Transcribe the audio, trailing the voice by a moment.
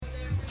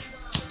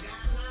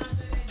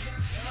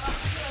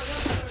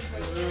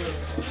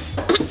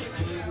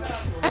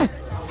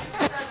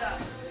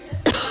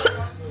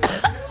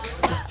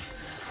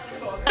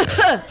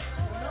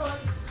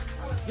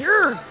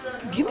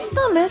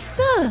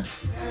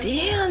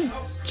Damn,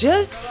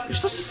 Jess, you're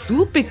so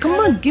stupid. Come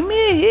on, give me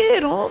a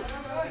hit, Holmes.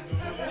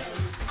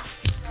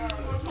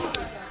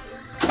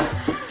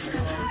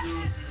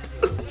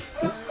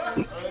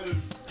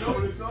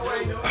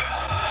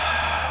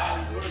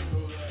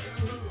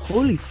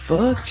 Holy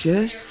fuck,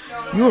 Jess.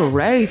 You were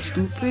right,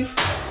 stupid.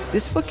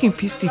 This fucking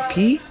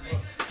PCP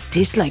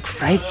tastes like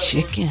fried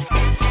chicken.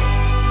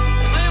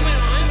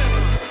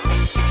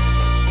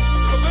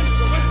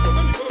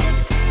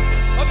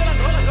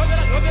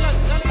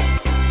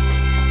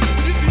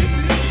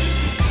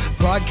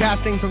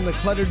 Broadcasting from the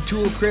cluttered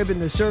tool crib in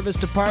the service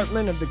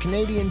department of the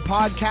Canadian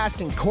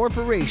Podcasting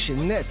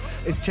Corporation, this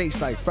is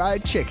Tastes Like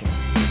Fried Chicken.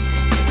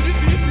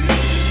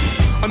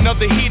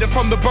 Another heater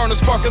from the burner,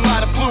 sparking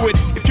lighter fluid.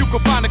 If you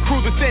could find a crew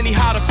that's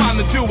anyhow to find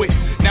to do it.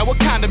 Now what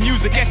kind of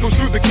music echoes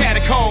through the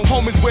catacombs?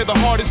 Home is where the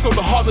heart is, so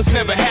the heartless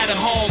never had a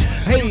home.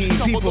 Hey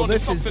people,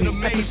 this is the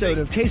episode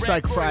of Tastes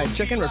Like Fried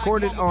Chicken,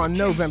 recorded on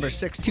November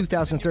 6,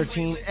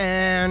 2013,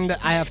 and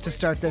I have to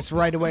start this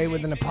right away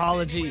with an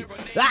apology.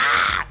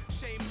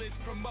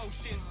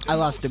 I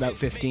lost about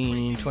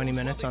 15-20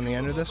 minutes on the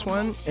end of this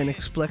one,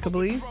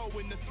 inexplicably.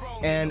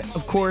 And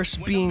of course,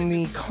 being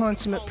the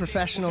consummate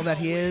professional that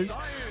he is,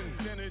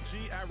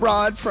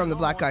 Rod from the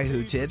Black Guy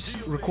Who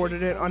Tips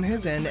recorded it on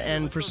his end,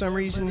 and for some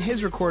reason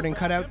his recording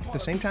cut out the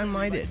same time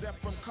mine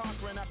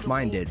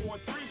did.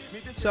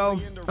 So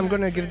I'm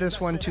going to give this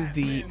one to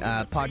the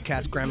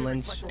podcast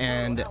gremlins,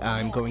 and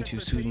I'm going to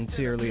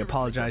sincerely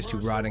apologize to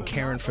Rod and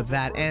Karen for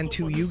that, and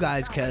to you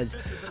guys, because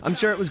I'm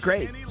sure it was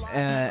great.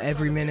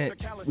 Every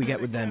minute we get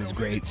with them is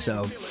great,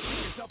 so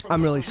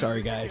I'm really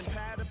sorry, guys.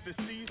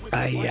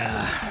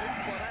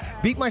 I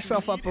beat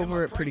myself up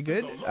over it pretty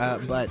good,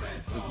 but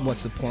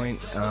what's the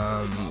point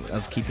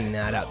of keeping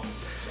that up?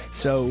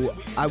 So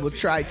I will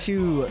try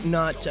to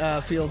not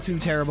feel too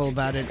terrible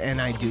about it,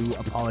 and I do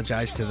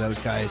apologize to those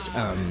guys.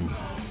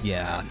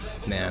 Yeah,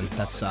 man,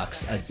 that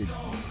sucks.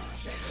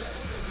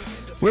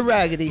 We're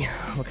raggedy.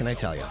 What can I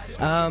tell you?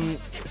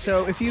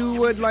 So if you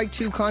would like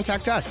to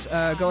contact us,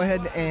 go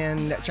ahead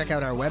and check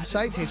out our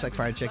website,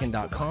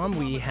 tastelikeFriedChicken.com.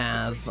 We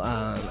have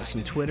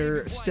some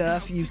Twitter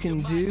stuff you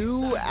can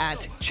do.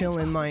 At Chill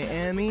in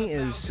Miami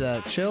is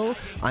Chill.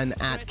 I'm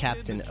at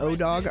Captain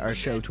O-Dog. Our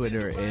show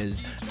Twitter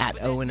is at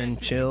Owen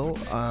and Chill.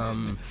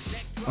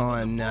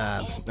 On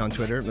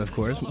Twitter, of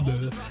course.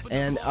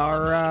 And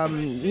our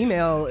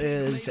email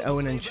is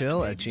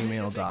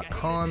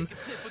owenandchill@gmail.com.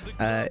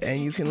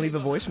 And you can leave a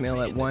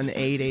voicemail at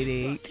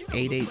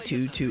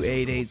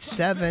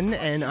 1-888-882-2887,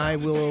 and I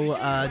will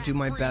do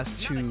my best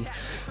to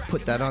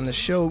put that on the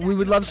show. We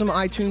would love some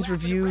iTunes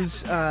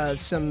reviews,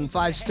 some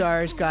 5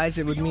 stars, guys.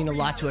 It would mean a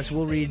lot to us.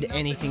 We'll read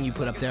anything you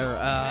put up there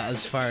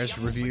as far as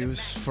reviews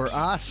for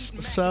us.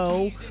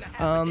 So,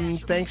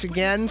 thanks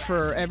again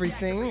for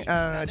everything.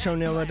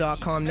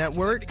 Chonilla.com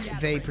network.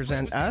 They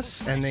present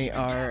us, and they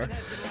are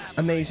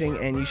amazing,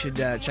 and you should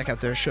check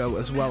out their show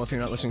as well if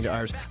you're not listening to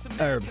ours,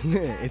 or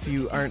if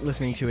you aren't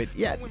listening to it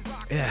yet.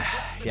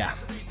 Yeah.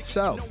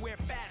 So,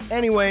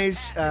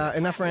 anyways,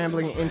 enough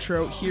rambling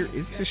intro. Here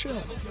is the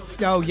show.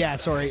 Oh, yeah,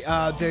 sorry.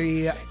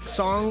 The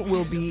song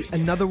will be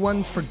Another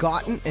One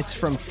Forgotten. It's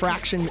from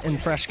Fraction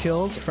and Fresh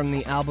Kills from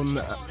the album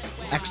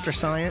Extra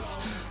Science.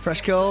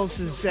 Fresh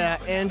Kills is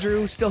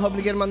Andrew. Still hoping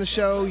to get him on the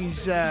show.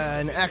 He's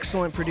an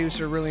excellent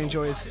producer. Really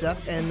enjoy his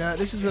stuff. And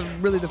this is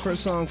really the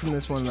first song from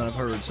this one that I've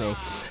heard, so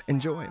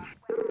enjoy.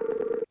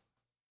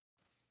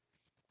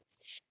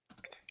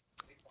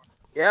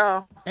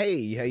 Yeah.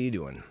 Hey, how you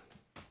doing?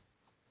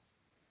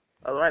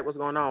 All right, what's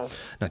going on?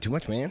 Not too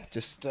much, man.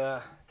 Just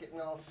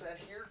getting all set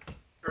here.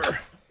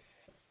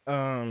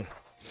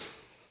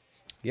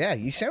 Yeah,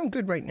 you sound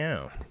good right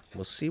now.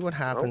 We'll see what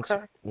happens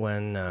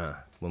when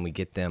we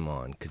get them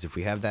on. Because if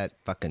we have that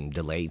fucking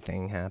delay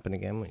thing happen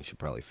again, we should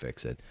probably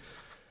fix it.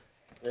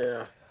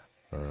 Yeah.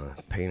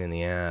 Pain in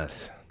the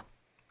ass.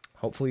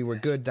 Hopefully we're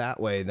good that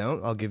way, though.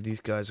 I'll give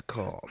these guys a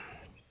call.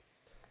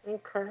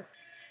 Okay.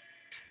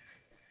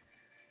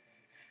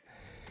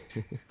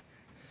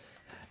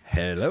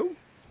 Hello?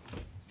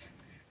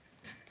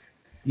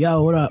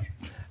 Yo, what up?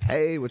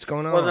 Hey, what's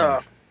going on? What's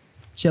up?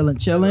 Chilling.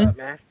 What's up,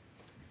 man?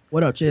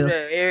 What up, Chill?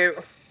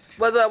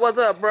 What's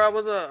up, bro?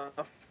 What's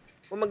up?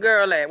 Where my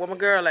girl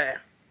at?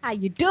 How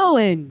you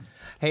doing?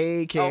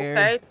 Hey, Karen.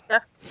 Okay.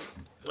 That's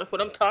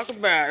what I'm talking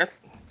about.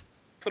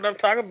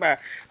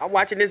 I'm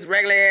watching this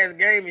regular ass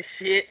game and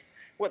shit.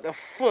 What the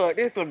fuck?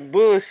 This is some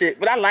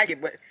bullshit. But I like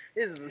it, but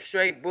this is some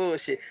straight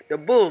bullshit. The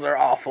Bulls are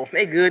awful.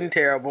 They good and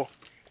terrible.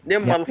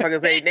 Them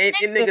motherfuckers ain't. Them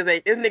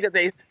niggas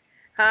ain't.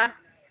 Huh?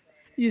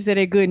 You said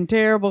they good and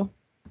terrible?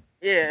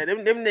 Yeah,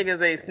 them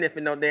niggas ain't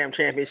sniffing no damn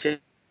championship.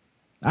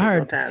 I heard.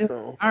 No time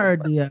soon. I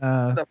heard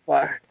the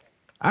fuck.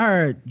 I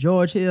heard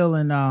George Hill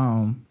and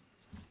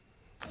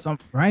some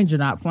Ranger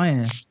not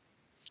playing.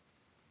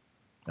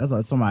 That's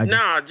what somebody.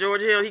 Nah,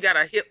 George Hill, he got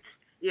a hip.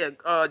 Yeah,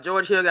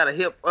 George Hill got a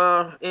hip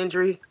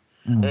injury,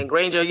 and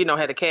Granger,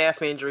 had a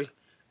calf injury.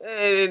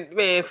 And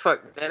man,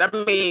 fuck that. I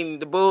mean,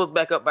 the Bulls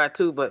back up by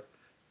 2, but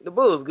the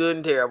Bulls good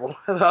and terrible.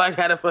 That's all I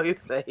gotta fucking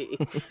say.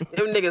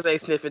 Them niggas ain't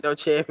sniffing no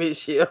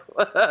championship.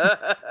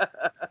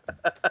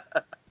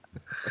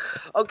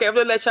 Okay, I'm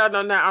gonna let y'all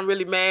know now. I'm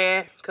really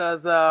mad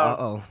because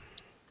the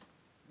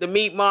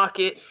meat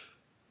market,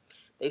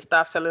 they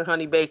stopped selling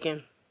honey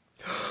bacon,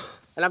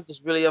 and I'm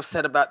just really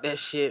upset about that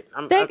shit.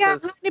 They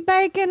got honey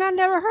bacon. I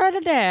never heard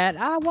of that.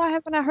 Why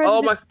haven't I heard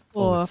of this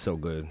before? Oh, it's so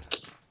good.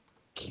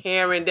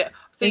 Karen,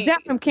 is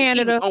that from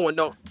Canada? Oh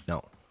no.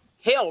 No.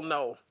 Hell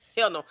no.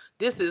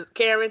 This is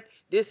Karen.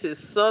 This is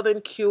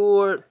Southern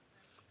cured.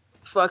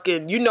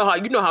 Fucking, you know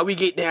how we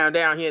get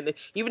down here.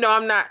 Even though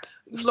I'm not,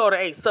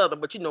 Florida ain't Southern,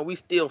 but we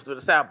still to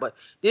the South. But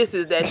this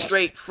is that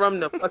straight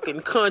from the fucking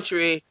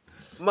country,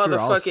 motherfucking. You're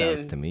all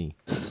South to me.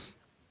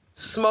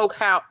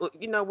 Smokehouse.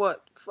 You know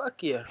what?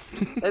 Fuck yeah.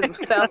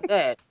 That's South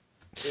Dad.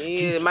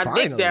 Yeah, my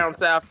dick down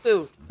south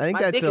too. I think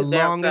my that's the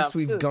longest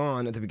we've too.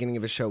 gone at the beginning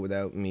of a show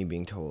without me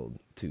being told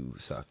to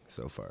suck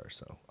so far.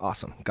 So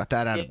awesome. Got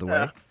that out of the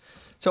way.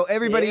 So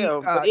everybody,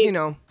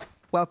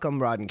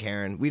 welcome Rod and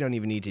Karen. We don't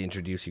even need to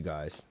introduce you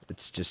guys.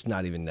 It's just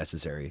not even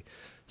necessary.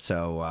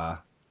 So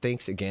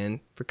thanks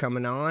again for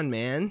coming on,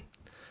 man.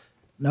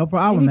 No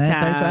problem, Anytime.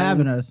 man. Thanks for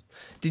having us.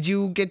 Did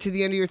you get to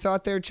the end of your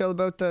thought there, Chill,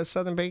 about the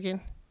Southern bacon?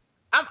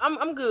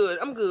 I'm good.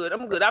 I'm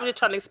just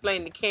trying to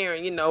explain to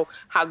Karen,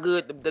 how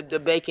good the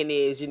bacon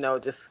is,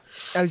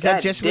 just. Oh, is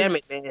that damn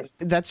it, man.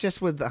 That's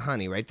just with the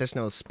honey, right? There's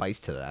no spice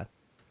to that.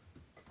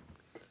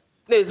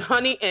 There's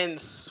honey and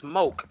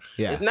smoke.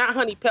 Yeah. It's not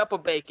honey pepper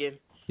bacon.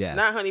 Yeah. It's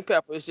not honey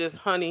pepper. It's just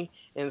honey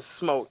and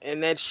smoke,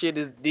 and that shit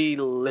is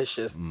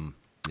delicious.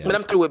 Yeah. But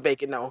I'm through with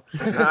bacon now.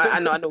 I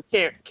know.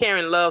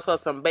 Karen loves her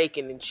some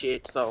bacon and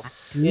shit. So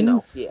yeah.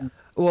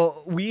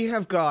 Well, we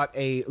have got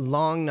a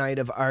long night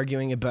of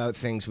arguing about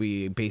things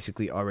we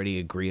basically already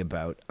agree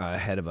about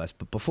ahead of us.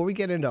 But before we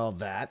get into all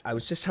that, I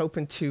was just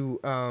hoping to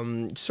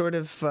sort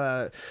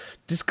of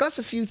discuss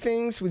a few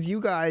things with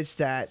you guys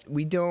that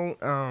we don't.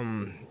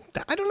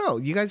 I don't know.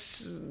 You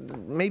guys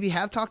maybe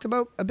have talked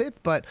about a bit,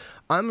 but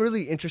I'm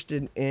really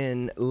interested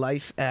in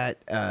life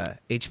at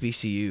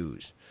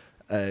HBCUs.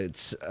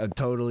 It's a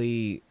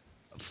totally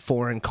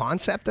foreign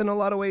concept in a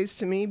lot of ways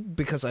to me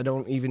because I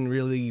don't even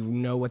really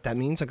know what that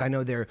means. Like I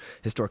know they're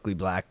historically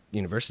black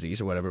universities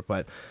or whatever,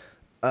 but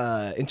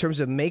in terms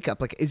of makeup,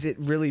 like is it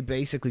really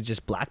basically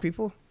just black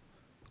people,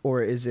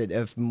 or is it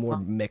a more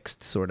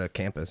mixed sort of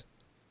campus?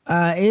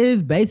 It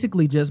is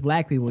basically just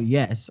black people,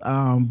 yes.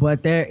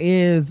 But there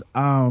is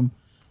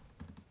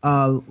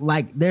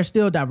there's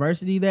still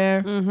diversity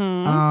there.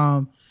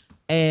 Mm-hmm.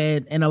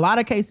 And in a lot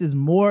of cases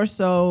more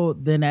so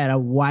than at a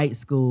white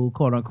school,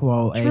 quote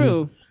unquote.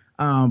 True.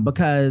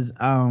 Because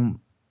the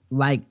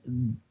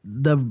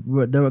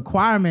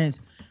requirements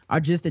are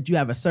just that you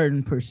have a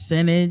certain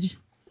percentage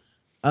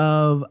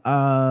of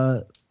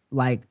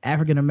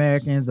African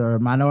Americans or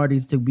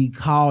minorities to be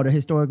called a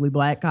historically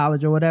black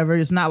college or whatever.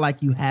 It's not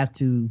like you have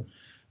to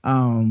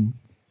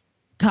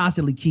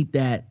constantly keep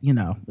that,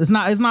 It's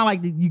not like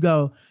you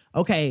go,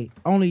 okay,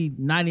 only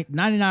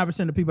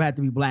 99% of people have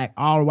to be black.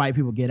 All white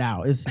people get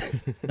out. It's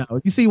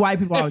you see white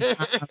people all the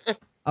time.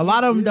 A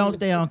lot of them don't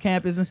stay on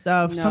campus and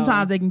stuff. No.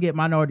 Sometimes they can get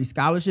minority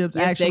scholarships.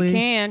 Yes, actually, they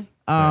can.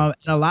 And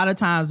a lot of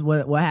times,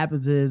 what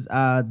happens is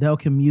they'll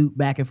commute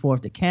back and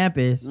forth to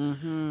campus,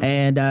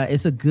 and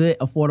it's a good,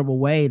 affordable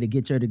way to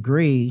get your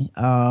degree.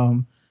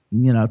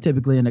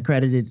 Typically an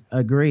accredited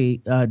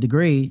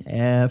degree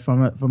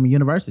from a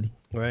university.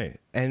 Right.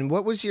 And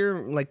what was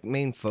your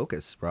main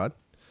focus, Rod?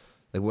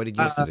 Like, what did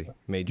you study?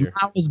 Major?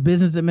 I was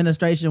business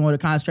administration with a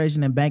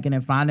concentration in banking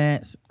and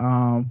finance.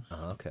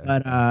 Okay.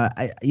 But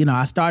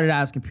I started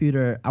out as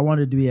computer. I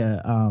wanted to be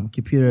a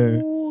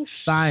computer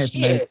science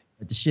major,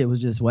 but the shit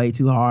was just way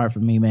too hard for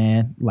me,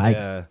 man.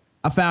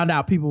 I found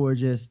out people were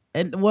just,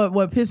 and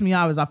what pissed me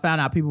off is I found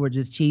out people were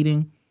just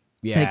cheating.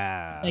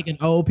 Yeah. Taking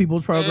old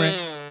people's program.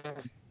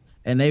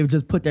 And they would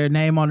just put their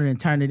name on it and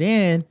turn it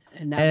in.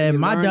 And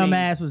my dumb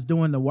ass was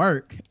doing the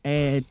work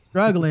and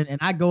struggling. And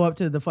I go up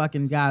to the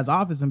fucking guy's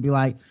office and be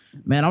like,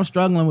 man, I'm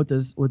struggling with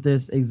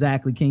this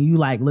exactly. Can you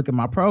look at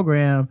my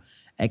program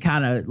and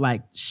kind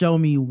of show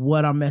me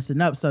what I'm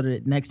messing up so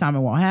that next time it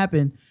won't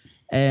happen?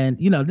 And,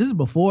 this is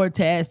before a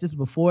test. This is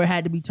before it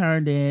had to be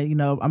turned in.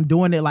 I'm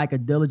doing it like a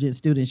diligent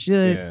student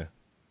should. Yeah.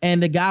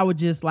 And the guy would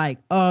just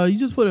you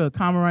just put a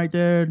comma right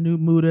there,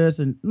 move this,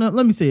 and no,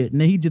 let me see it.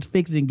 And then he just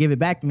fix it and give it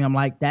back to me. I'm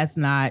like,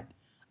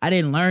 I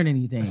didn't learn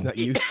anything. It's not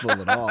useful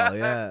at all,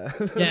 yeah.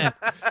 Yeah.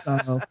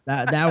 So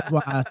that was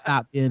why I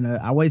stopped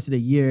I wasted a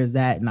year as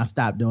that, and I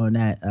stopped doing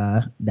that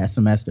that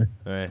semester.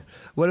 All right.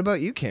 What about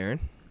you, Karen?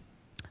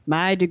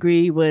 My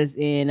degree was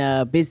in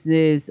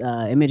business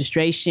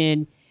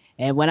administration.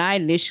 And when I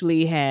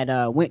initially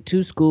went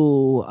to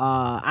school,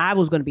 I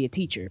was going to be a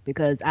teacher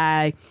because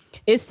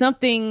it's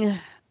something.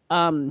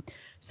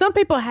 Some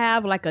people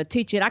have a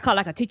teaching. I call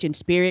it a teaching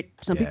spirit.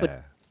 Some people,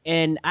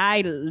 and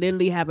I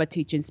literally have a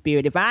teaching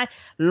spirit. If I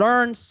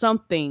learn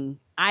something,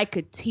 I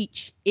could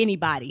teach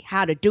anybody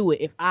how to do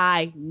it if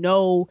I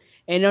know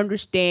and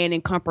understand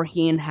and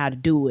comprehend how to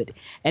do it.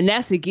 And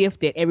that's a gift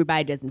that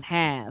everybody doesn't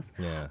have.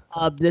 Yeah.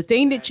 The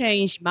thing that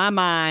changed my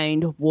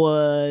mind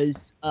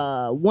was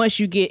once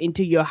you get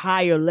into your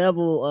higher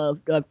level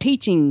of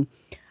teaching,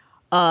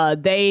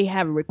 they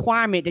have a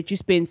requirement that you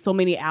spend so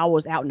many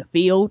hours out in the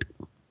field.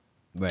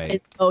 Right.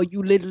 And so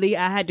you literally,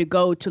 I had to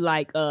go to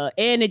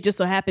and it just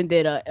so happened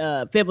that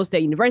Fayetteville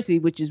State University,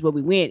 which is where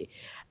we went,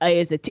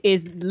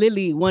 is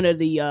literally one of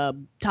the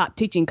top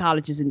teaching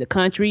colleges in the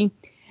country.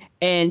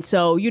 And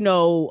so,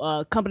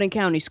 Cumberland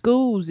County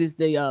Schools is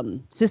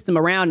the system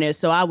around there.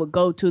 So I would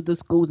go to the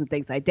schools and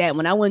things like that.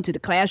 When I went to the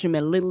classroom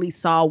and literally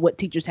saw what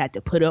teachers had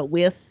to put up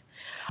with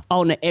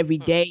on an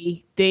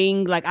everyday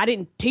thing, like I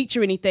didn't teach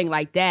or anything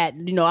like that.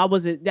 I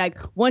wasn't like,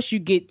 once you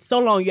get so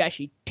long, you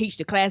actually teach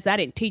the class. I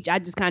didn't teach. I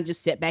just kind of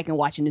just sat back and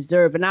watch and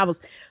observe. And I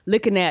was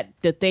looking at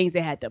the things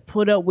they had to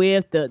put up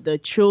with, the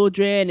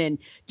children and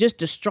just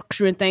the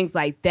structure and things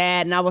like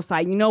that. And I was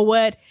like, you know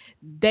what?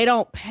 They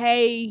don't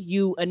pay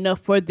you enough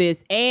for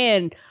this.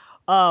 And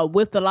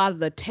with a lot of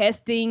the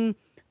testing,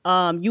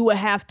 you would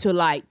have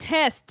to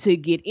test to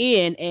get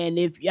in. And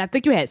I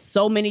think you had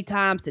so many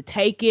times to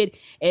take it.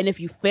 And if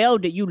you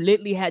failed it, you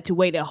literally had to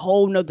wait a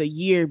whole nother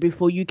year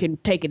before you can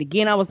take it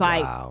again. I was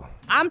like, wow.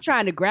 I'm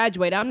trying to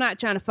graduate. I'm not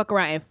trying to fuck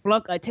around and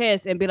flunk a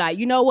test and be like,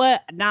 you know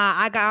what? Nah,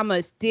 I'm going to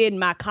extend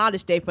my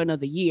college day for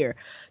another year.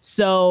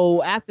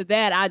 So after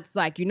that, I was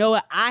like, you know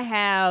what? I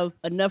have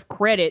enough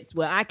credits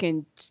where I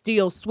can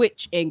still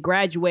switch and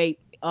graduate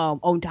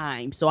on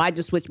time. So I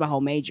just switched my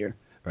whole major.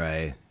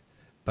 Right.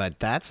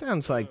 But that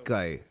sounds like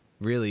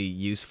really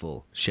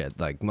useful shit.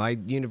 Like my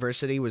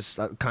university was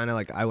kind of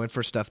like I went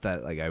for stuff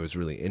that I was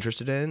really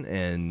interested in,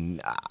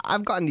 and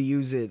I've gotten to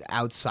use it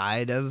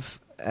outside of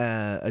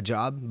a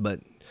job, but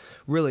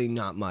really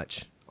not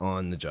much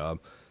on the job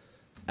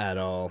at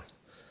all.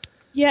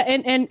 Yeah,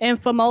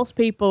 and for most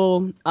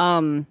people,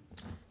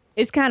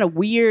 it's kind of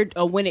weird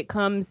when it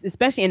comes,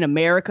 especially in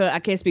America. I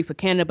can't speak for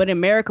Canada, but in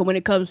America, when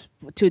it comes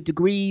to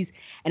degrees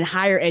and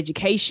higher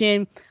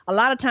education, a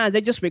lot of times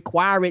they just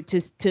require it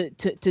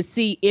to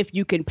see if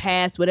you can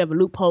pass whatever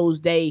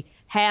loopholes they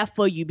have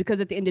for you. Because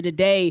at the end of the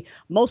day,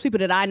 most people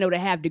that I know that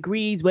have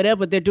degrees,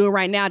 whatever they're doing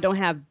right now, don't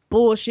have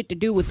bullshit to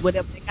do with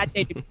whatever they got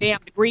their damn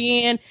degree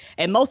in.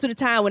 And most of the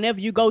time, whenever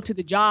you go to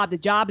the job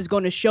is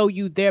going to show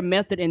you their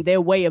method and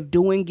their way of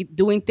doing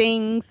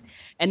things.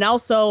 And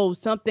also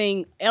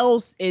something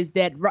else is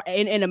that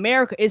in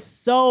America, it's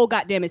so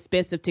goddamn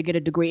expensive to get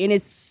a degree. And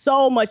it's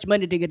so much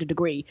money to get a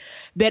degree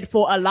that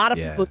for a lot of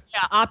people,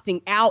 they're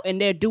opting out, and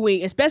they're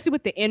doing, especially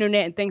with the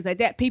internet and things like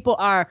that, people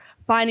are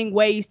finding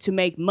ways to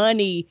make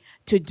money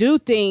to do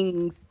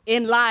things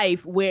in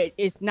life where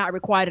it's not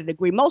required a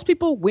degree. Most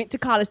people went to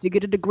college to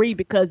get a degree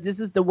because this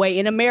is the way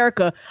in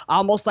America,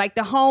 almost like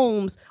the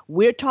homes.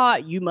 We're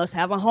taught you must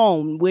have a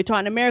home. We're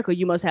taught in America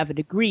you must have a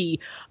degree.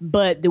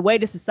 But the way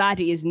the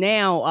society is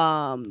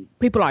now,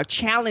 people are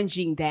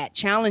challenging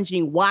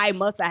why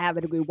must I have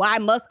a degree? Why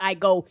must I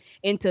go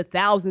into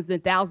thousands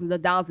and thousands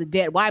of dollars of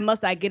debt? Why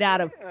must I get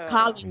out of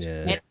college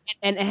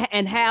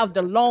and have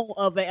the loan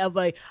of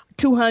a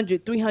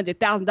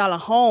 $200,000-$300,000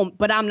 home,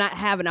 but I'm not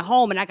having a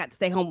home and I got to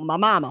stay home with my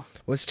mama?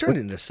 Well, it's turned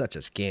into such a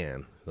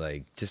scam,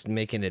 just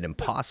making it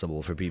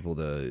impossible for people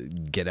to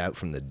get out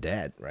from the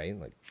debt, right?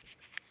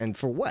 And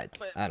for what?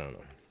 I don't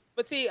know.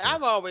 But see,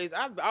 I've always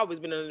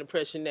been under the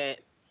impression that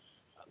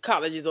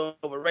college is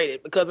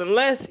overrated, because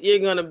unless you're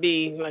gonna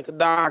be like a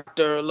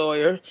doctor, a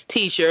lawyer,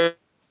 teacher,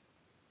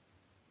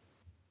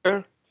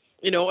 and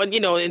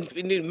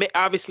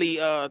obviously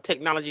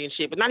technology and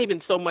shit, but not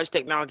even so much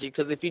technology,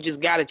 because if you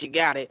just got it, you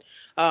got it.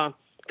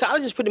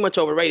 College is pretty much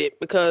overrated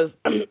because,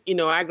 I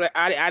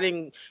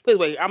didn't, put this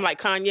way, I'm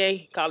like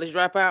Kanye, college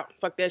dropout,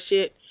 fuck that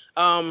shit.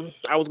 I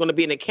was going to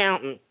be an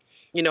accountant,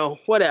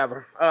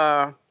 whatever.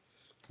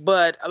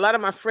 But a lot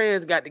of my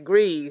friends got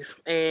degrees,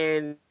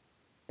 and,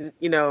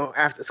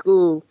 after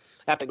school,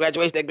 after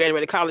graduation, they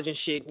graduated college and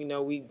shit,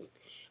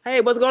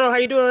 hey, what's going on? How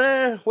you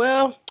doing?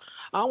 Well,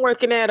 I'm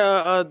working at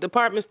a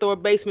department store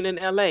basement in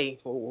LA.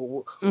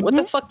 What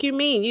the fuck you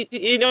mean?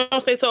 You know what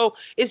I'm saying? So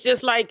it's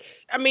just like,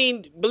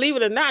 believe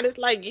it or not, it's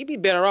like you'd be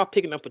better off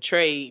picking up a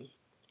trade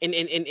and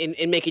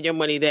making your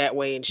money that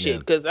way and shit.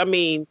 Because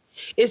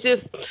it's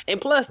just, and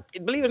plus,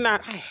 believe it or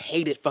not, I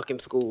hated fucking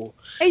school.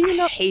 And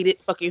I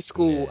hated fucking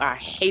school. I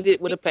hated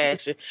it with a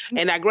passion.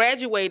 And I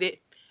graduated.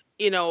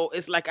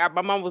 It's like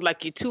my mom was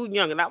like, "You're too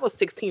young," and I was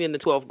 16 in the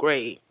 12th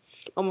grade.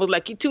 Mom was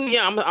like, "You're too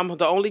young." I'm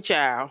the only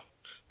child.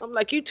 I'm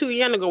like, "You too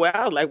young to go out."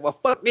 I was like, "Well,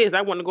 fuck this.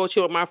 I want to go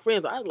chill with my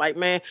friends." I was like,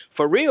 "Man,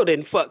 for real,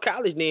 then fuck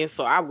college then."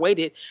 So I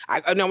waited.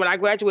 I know when I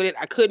graduated,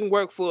 I couldn't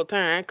work full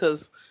time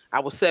because I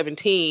was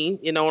 17.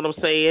 You know what I'm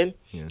saying?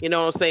 Yeah. You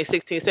know what I'm saying?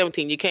 16,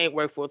 17, you can't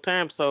work full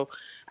time. So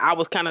I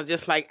was kind of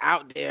just like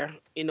out there,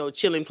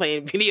 chilling,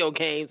 playing video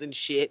games and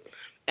shit.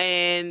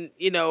 And,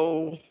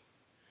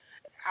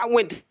 I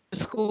went to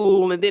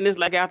school, and then it's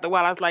like after a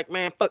while I was like,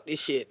 man, fuck this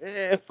shit.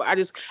 I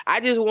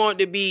just wanted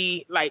to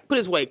be like, put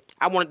it this way,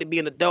 I wanted to be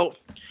an adult,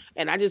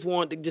 and I just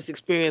wanted to just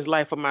experience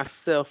life for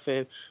myself.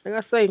 And like I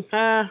say,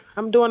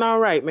 I'm doing all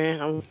right, man.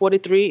 I'm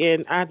 43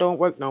 and I don't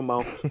work no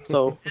more,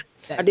 so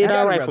I did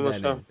all right for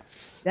myself.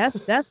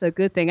 That's a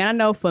good thing. And I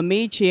know for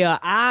me,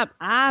 Chia,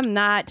 I'm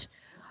not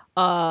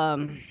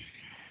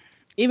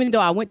even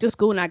though I went to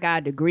school and I got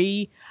a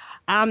degree,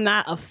 I'm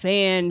not a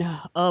fan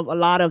of a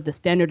lot of the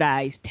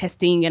standardized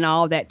testing and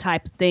all that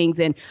type of things.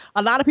 And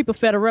a lot of people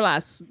fail to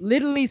realize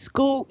literally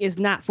school is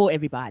not for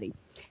everybody.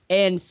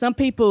 And some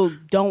people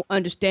don't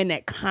understand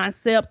that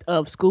concept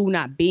of school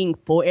not being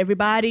for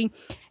everybody.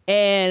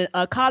 And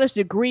a college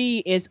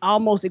degree is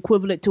almost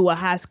equivalent to a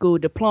high school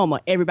diploma.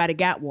 Everybody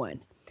got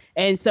one.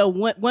 And so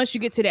once you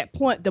get to that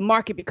point, the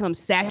market becomes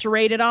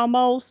saturated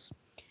almost.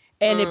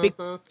 And it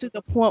becomes to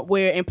the point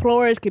where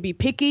employers can be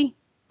picky.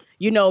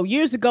 You know,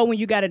 years ago when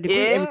you got a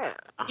degree,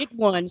 get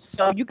one,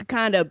 so you could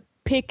kind of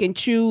pick and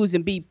choose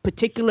and be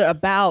particular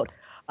about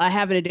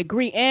having a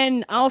degree.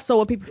 And also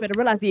what people fail to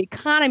realize, the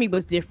economy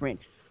was different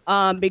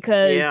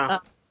because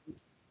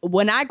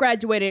when I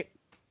graduated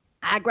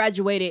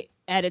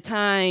at a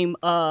time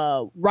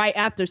right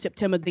after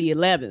September the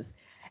 11th.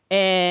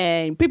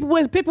 And people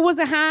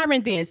wasn't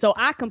hiring then. So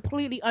I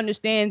completely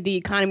understand the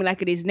economy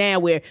like it is now,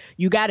 where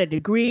you got a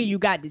degree, you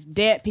got this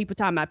debt, people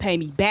talking about pay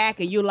me back,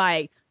 and you're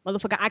like,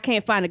 motherfucker, I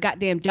can't find a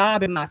goddamn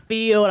job in my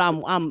field.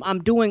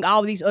 I'm doing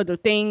all these other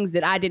things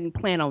that I didn't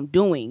plan on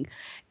doing.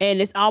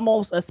 And it's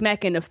almost a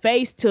smack in the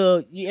face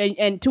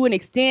and to an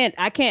extent,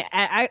 I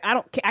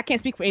can't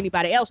speak for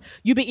anybody else.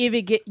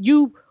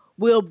 You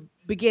will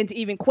begin to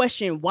even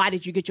question, why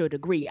did you get your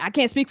degree? I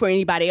can't speak for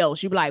anybody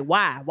else. You'd be like,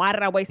 why? Why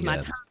did I waste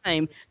my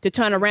time to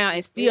turn around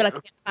and still I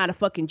can't find a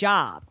fucking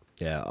job?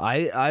 Yeah,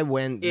 I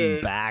went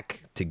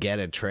back to get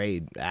a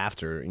trade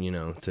after,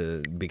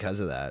 because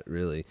of that,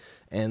 really.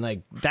 And,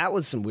 like, that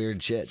was some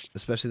weird shit,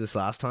 especially this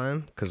last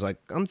time, because, like,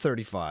 I'm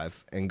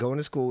 35, and going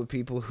to school with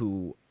people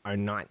who are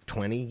not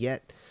 20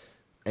 yet,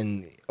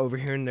 and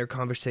overhearing their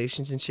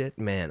conversations and shit,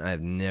 man,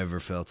 I've never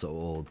felt so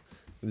old.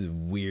 It was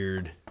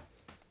weird.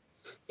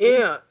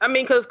 Yeah, I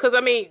mean,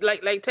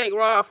 like take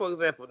Rod, for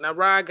example. Now,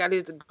 Rod got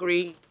his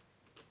degree.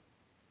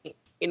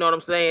 You know what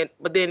I'm saying?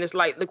 But then it's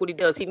like, look what he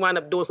does. He wound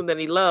up doing something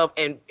that he loved,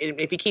 and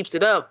if he keeps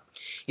it up,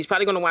 he's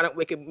probably going to wind up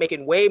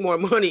making way more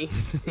money,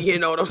 you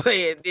know what I'm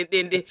saying,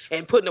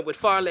 and putting up with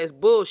far less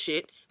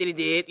bullshit than he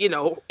did,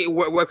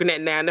 working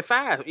at 9 to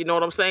 5. You know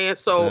what I'm saying?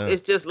 So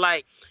it's just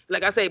like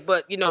I say,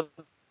 but,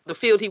 the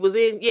field he was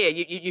in,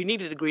 you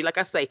need a degree. Like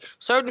I say,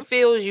 certain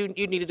fields, you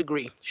need a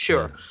degree,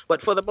 sure.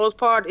 But for the most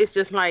part, it's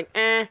just like,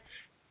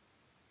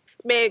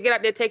 man, get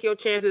out there, take your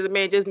chances, and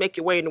man, just make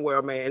your way in the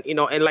world, man.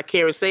 And like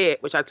Karen said,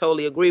 which I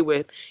totally agree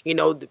with,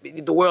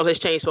 the world has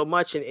changed so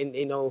much, and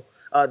the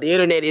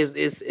internet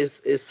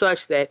is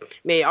such that,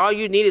 man, all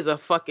you need is a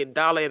fucking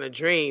dollar and a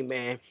dream,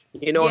 man.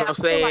 You know what I'm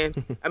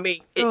saying? I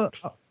mean,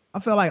 I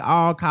feel like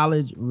all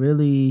college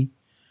really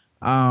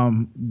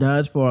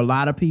does for a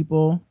lot of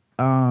people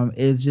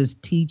is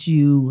just teach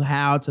you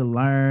how to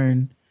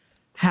learn,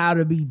 how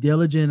to be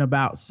diligent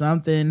about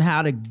something,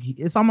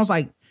 it's almost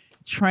like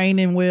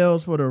training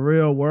wheels for the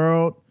real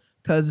world,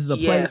 because it's a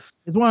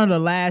place. It's one of the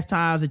last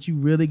times that you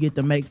really get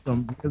to make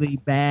some really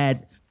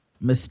bad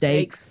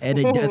mistakes, and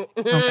it doesn't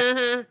come back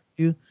to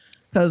you.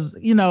 Because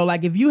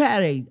like if you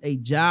had a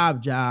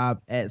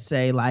job at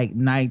say like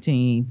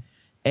 19,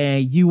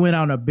 and you went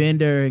on a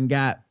bender and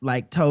got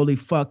like totally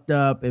fucked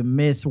up and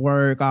missed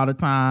work all the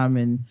time,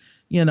 and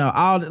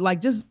all like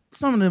just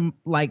some of them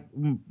like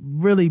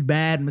really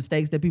bad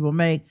mistakes that people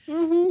make.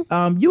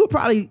 You would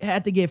probably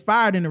have to get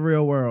fired in the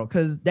real world,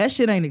 because that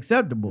shit ain't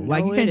acceptable.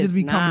 Like, you can't just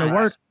be coming to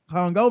work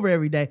hungover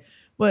every day.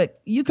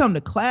 But you come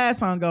to class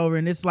hungover,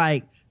 and it's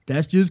like,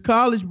 that's just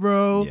college,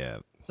 bro. Yeah.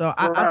 So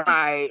I that's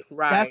why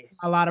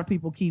a lot of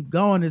people keep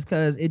going, is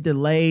because it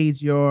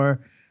delays your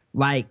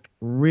like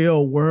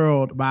real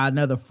world by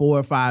another 4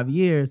 or 5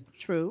 years.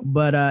 True.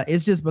 But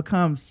it's just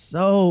become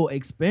so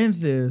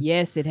expensive.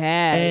 Yes, it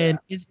has.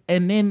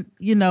 And then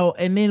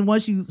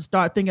once you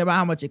start thinking about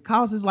how much it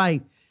costs, it's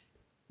like,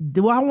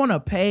 do I want to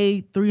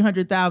pay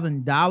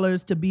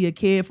 $300,000 to be a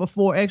kid for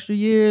 4 extra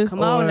years?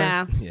 Come on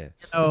now. Yeah.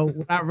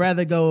 Would I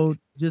rather go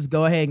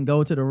ahead and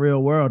go to the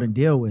real world and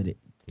deal with it?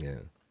 Yeah.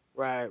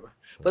 Right.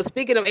 But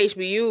speaking of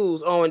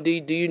HBUs, Owen, do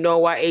you know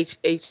why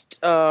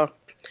HBCUs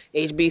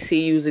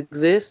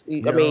exist?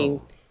 No. I mean,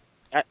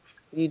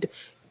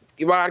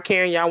 Rod,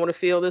 Karen, y'all want to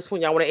feel this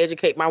one? Y'all want to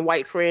educate my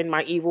white friend,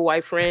 my evil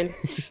white friend?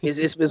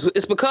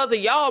 It's because of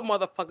y'all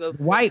motherfuckers.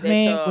 White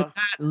man would not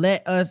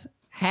let us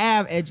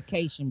have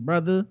education,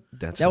 brother.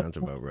 That sounds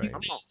about right.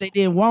 They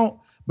didn't want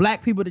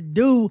black people to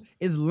do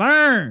is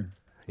learn.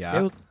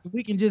 Yeah.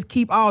 We can just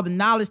keep all the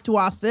knowledge to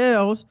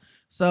ourselves.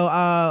 So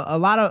a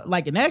lot of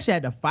and actually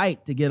had to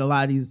fight to get a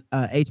lot of these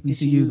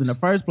HBCUs in the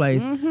first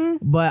place.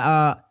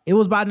 But it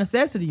was by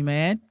necessity,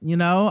 man.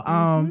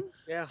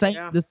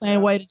 The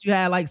same way that you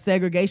had like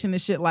segregation and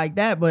shit like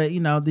that. But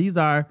these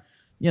are,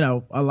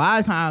 a lot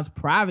of times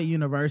private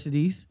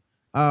universities.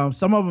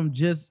 Some of them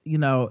just,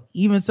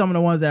 even some of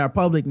the ones that are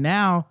public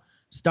now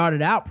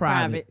started out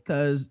private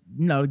because,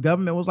 the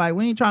government was like,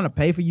 we ain't trying to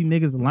pay for you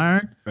niggas to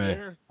learn. Right.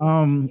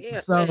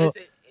 So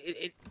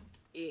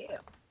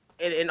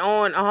and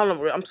on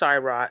I'm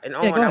sorry, Rod. And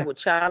on I would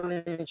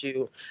challenge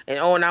you. And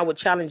on I would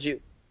challenge you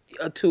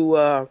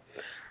to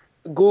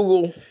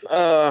Google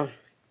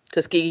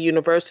Tuskegee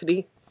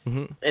University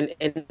and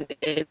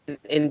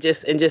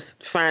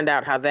just find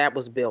out how that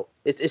was built.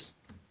 It's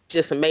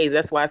just amazing.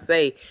 That's why I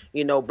say,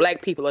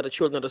 black people are the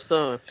children of the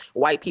sun.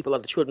 White people are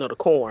the children of the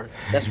corn.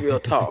 That's real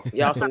talk.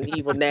 Y'all some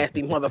evil,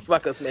 nasty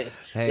motherfuckers, man.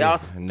 Hey, y'all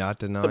not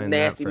denying some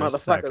nasty that for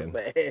motherfuckers, a second.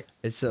 man.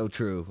 It's so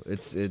true.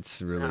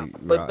 It's really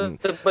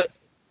But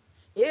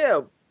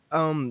yeah.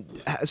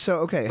 So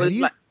okay. But it's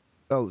like,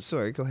 oh,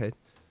 sorry. Go ahead.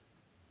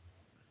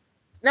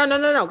 No.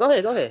 Go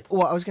ahead.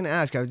 Well, I was going to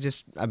ask.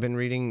 I've been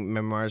reading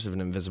Memoirs of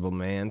an Invisible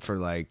Man for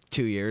like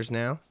 2 years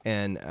now,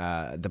 and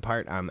the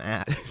part I'm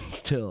at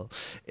still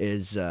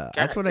is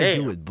that's what I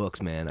do with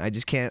books, man. I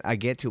just can't. I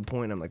get to a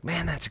point, I'm like,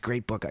 man, that's a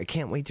great book. I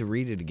can't wait to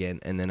read it again,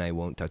 and then I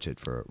won't touch it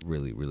for a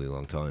really, really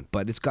long time.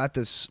 But it's got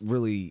this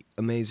really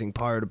amazing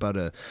part about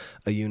a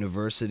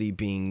university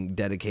being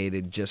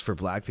dedicated just for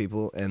black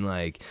people, and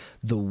like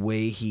the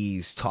way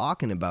he's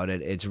talking about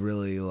it, it's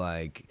really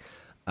like.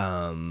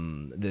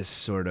 This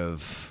sort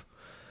of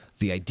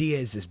the idea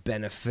is this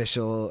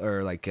beneficial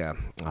or like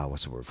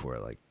what's the word for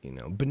it, like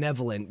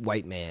benevolent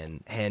white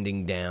man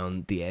handing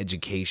down the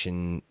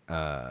education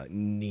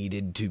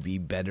needed to be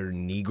better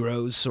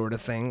Negroes sort of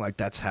thing. Like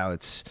that's how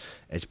it's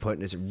put,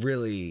 and it's a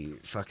really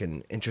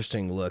fucking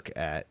interesting look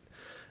at,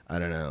 I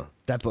don't know,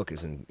 that book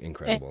is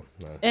incredible.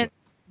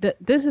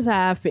 This is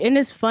how I feel, and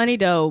it's funny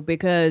though,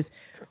 because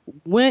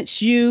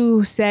once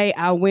you say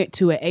I went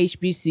to a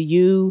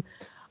HBCU,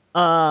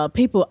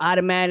 people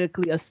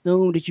automatically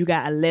assume that you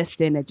got a less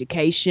than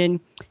education,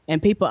 and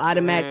people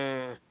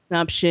automatically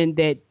assumption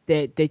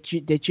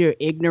that you're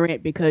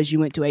ignorant because you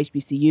went to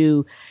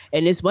HBCU.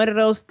 And it's one of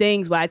those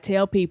things where I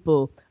tell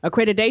people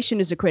accreditation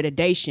is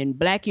accreditation.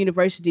 Black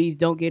universities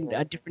don't get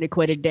a different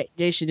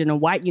accreditation than a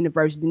white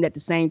university. And at the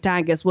same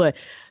time, guess what?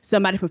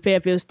 Somebody from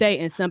Fairfield State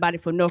and somebody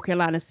from North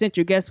Carolina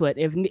Central, guess what?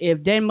 If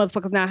them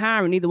motherfuckers not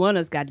hiring, neither one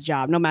of us got a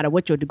job, no matter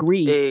what your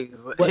degree.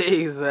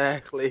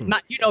 Exactly.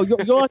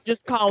 Yours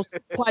just costs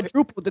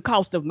quadruple the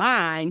cost of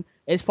mine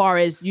as far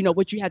as,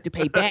 what you have to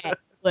pay back.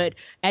 But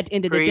at the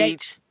end of the day,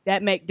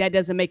 that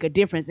doesn't make a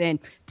difference. And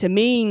to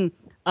me,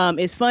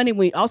 it's funny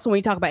when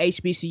you talk about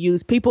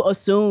HBCUs, people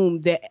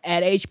assume that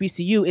at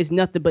HBCU is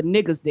nothing but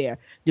niggas there.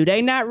 Do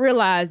they not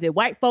realize that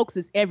white folks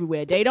is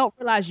everywhere? They don't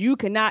realize you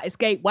cannot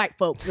escape white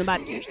folks.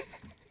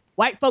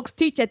 White folks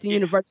teach at the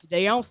university.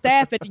 They don't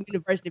staff at the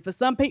university. For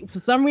some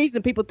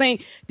reason, people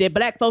think that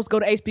black folks go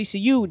to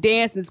HBCU,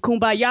 dance and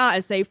kumbaya,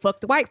 and say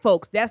fuck the white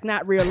folks. That's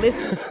not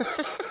realistic.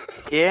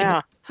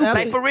 Yeah.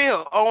 Like for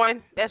real,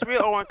 Owen. That's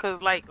real, Owen.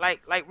 Cause like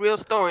real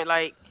story.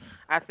 Like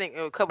I think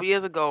a couple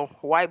years ago,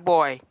 white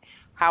boy,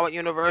 Howard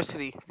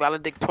University,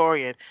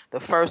 valedictorian, the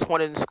first one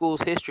in the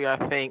school's history. I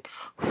think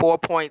 4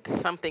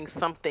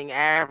 something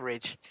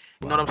average.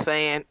 You know what I'm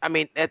saying? I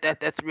mean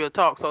that's real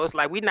talk. So it's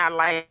like we not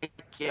like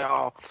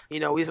y'all.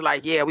 It's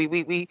like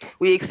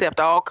we accept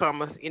all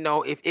comers.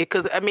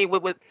 Because I mean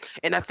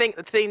and I think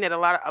the thing that a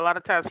lot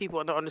of times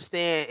people don't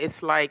understand,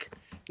 it's like.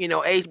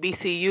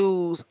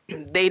 HBCUs,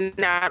 they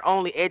not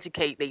only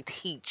educate, they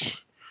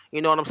teach.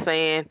 You know what I'm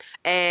saying?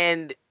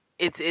 And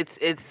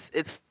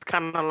it's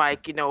kind of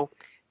like,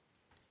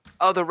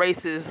 other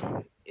races,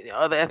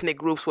 other ethnic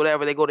groups,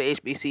 whatever, they go to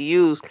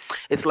HBCUs.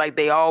 It's like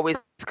they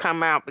always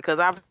come out, because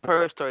I've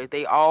heard stories.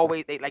 They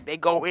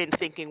go in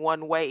thinking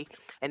one way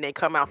and they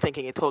come out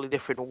thinking a totally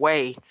different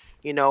way,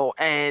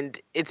 and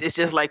it's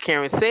just like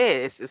Karen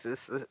said,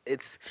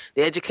 it's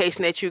the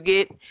education that you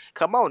get.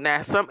 Come on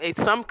now, some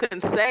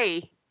can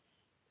say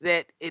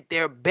that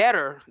they're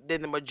better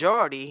than the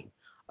majority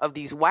of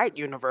these white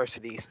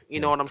universities.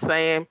 You know what I'm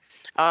saying?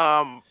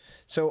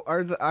 So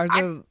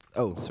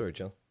oh, sorry,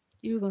 Jill.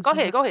 Go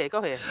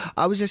ahead.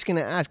 I was just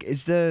gonna ask: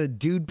 is the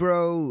dude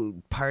bro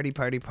party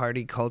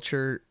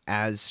culture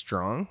as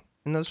strong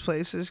in those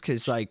places?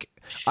 Because like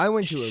I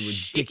went to a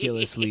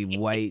ridiculously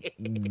white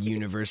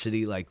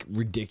university, like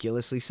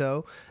ridiculously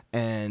so,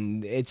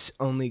 and it's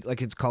only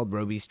like it's called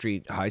Robie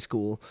Street High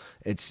School.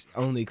 Its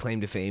only claim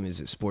to fame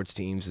is its sports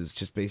teams. It's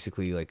just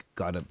basically like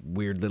got a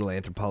weird little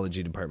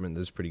anthropology department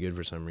that's pretty good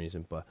for some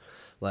reason, but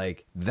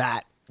like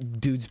that.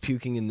 Dudes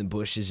puking in the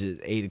bushes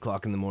at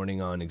 8:00 in the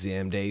morning on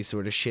exam day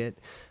sort of shit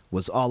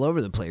was all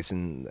over the place.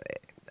 And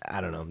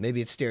I don't know,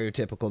 maybe it's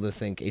stereotypical to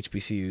think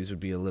HBCUs would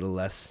be a little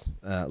less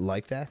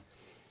like that.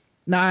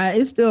 Nah,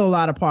 it's still a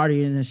lot of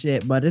partying and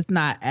shit, but it's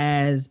not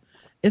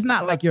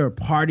like your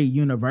party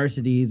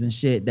universities and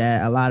shit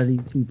that a lot of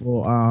these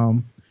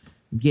people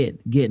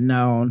get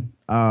known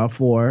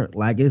for.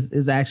 Like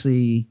it's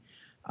actually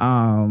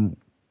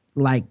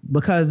like,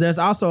 because there's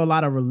also a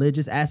lot of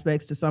religious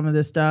aspects to some of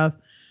this stuff.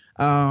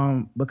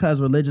 Because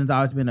religion's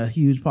always been a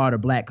huge part of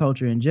black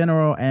culture in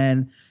general.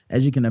 And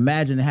as you can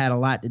imagine, it had a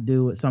lot to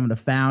do with some of the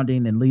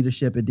founding and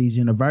leadership at these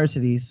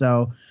universities.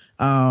 So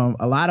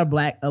a lot of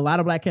black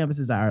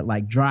campuses are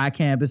like dry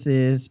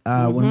campuses.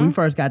 When we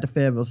first got to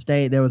Fayetteville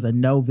State, there was a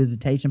no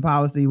visitation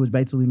policy, which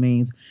basically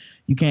means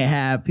you can't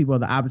have people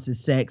of the opposite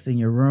sex in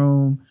your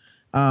room.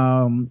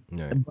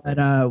 But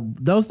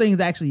those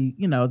things actually,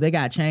 they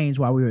got changed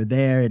while we were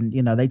there, and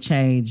they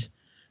changed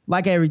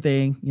like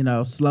everything,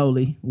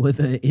 slowly with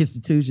the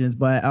institutions.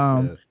 But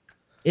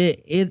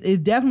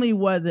it definitely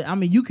wasn't. I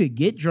mean, you could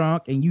get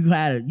drunk and you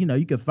had,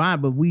 you could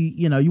find, but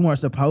you weren't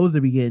supposed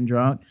to be getting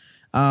drunk.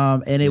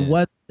 And it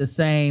wasn't the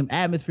same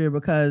atmosphere,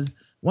 because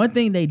one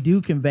thing they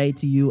do convey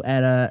to you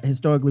at a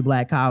historically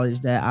black college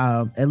that,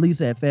 at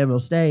least at Fayetteville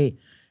State,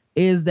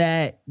 is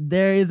that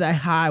there is a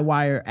high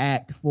wire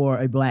act for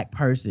a black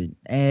person,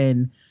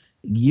 and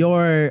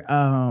you're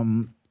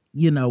going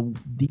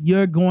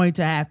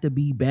to have to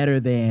be better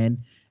than,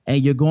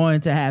 and you're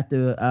going to have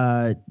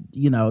to,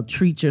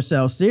 treat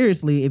yourself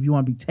seriously if you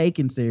want to be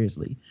taken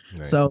seriously.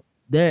 Right. So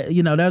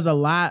there's a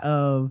lot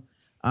of,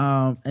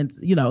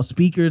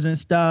 speakers and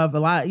stuff, a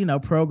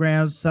lot,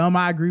 programs, some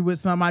I agree with,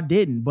 some I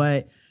didn't,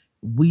 but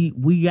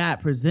we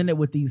got presented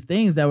with these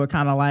things that were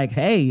kind of like,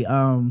 hey,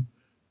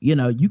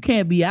 you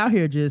can't be out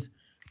here just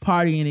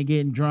partying and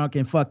getting drunk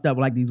and fucked up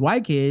like these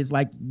white kids.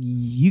 Like,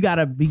 you got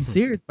to be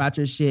serious about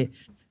your shit,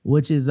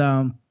 which is,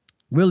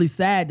 really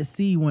sad to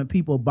see when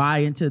people buy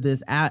into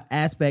this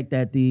aspect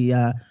that the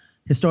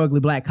historically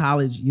black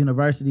college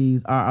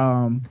universities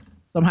are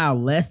somehow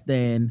less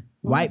than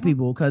white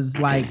people, because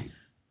like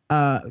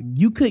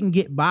you couldn't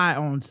get by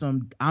on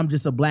some I'm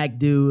just a black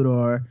dude,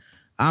 or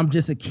I'm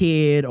just a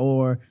kid,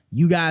 or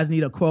you guys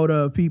need a quota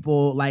of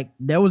people. Like,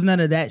 there was none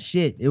of that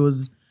shit. It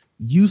was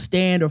you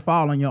stand or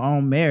fall on your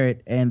own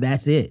merit, and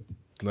that's it.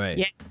 Right.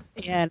 Yeah.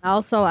 And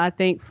also, I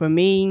think for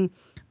me,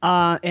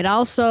 it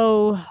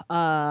also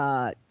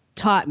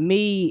taught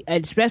me,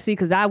 especially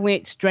because I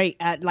went straight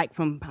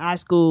from high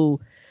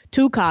school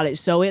to college,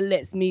 so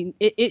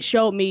it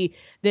showed me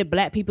that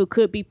black people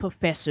could be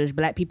professors,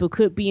 black people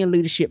could be in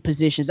leadership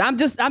positions. I'm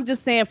just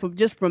saying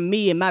from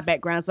me and my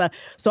background.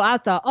 So I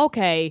thought,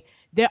 okay,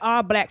 there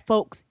are black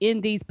folks in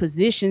these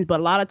positions,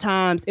 but a lot of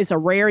times it's a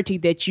rarity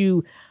that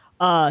you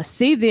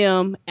see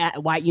them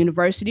at white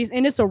universities,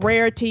 and it's a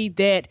rarity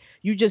that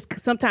you just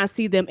sometimes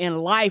see them in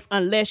life,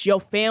 unless your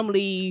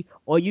family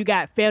or you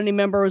got family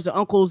members or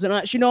uncles and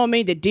aunts,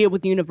 that deal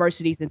with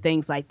universities and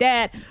things like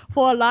that.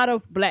 For a lot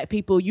of black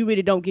people, you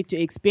really don't get to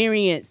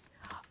experience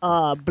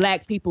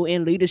black people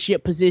in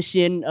leadership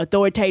position,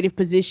 authoritative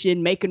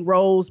position, making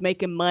roles,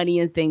 making money,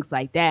 and things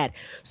like that.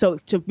 So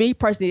to me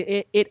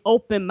personally, it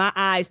opened my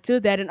eyes to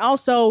that. And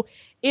also,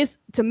 it's,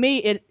 to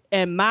me,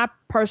 and my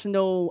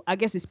personal, I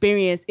guess,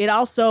 experience, it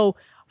also,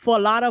 for a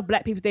lot of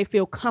black people, they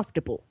feel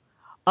comfortable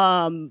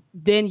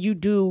than you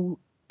do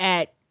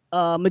at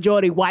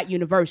majority white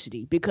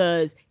university,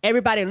 because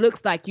everybody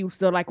looks like you.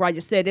 So like Roger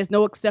said, there's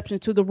no exception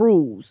to the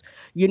rules.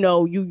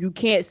 You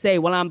can't say,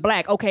 well, I'm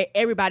black. Okay,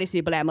 everybody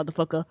say black,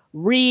 motherfucker.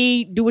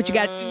 Read, do what you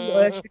got to do,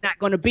 or else you're not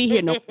going to be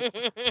here no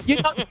you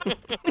know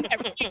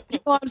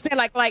what I'm saying?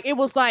 Like it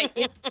was like,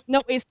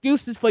 no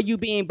excuses for you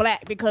being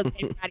black because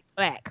everybody's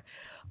black.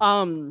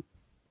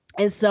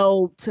 And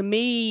so to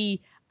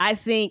me, I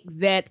think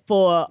that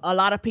for a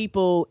lot of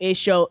people,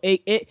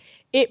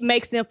 it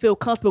makes them feel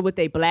comfortable with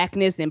their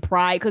blackness and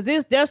pride, because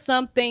there's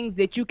some things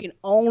that you can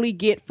only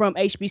get from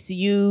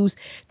HBCUs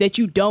that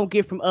you don't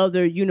get from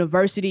other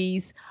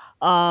universities,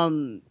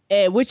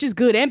 which is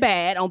good and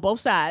bad on both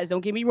sides. Don't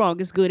get me wrong,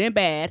 it's good and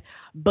bad,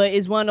 but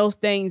it's one of those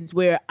things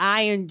where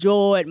I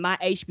enjoyed my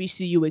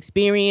HBCU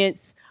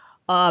experience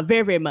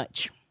very, very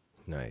much.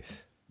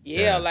 Nice.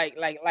 Yeah, like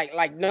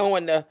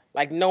knowing the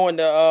Black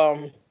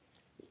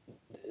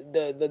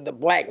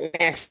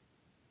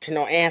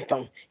National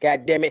Anthem,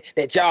 God damn it,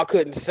 that y'all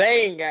couldn't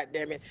sing, God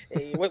damn it.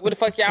 Hey, what the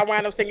fuck y'all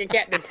wind up singing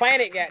Captain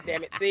Planet, God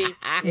damn it. See, your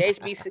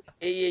HBC,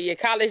 your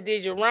college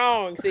did you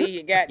wrong.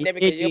 See, God damn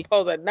it, because you're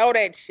supposed to know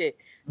that shit.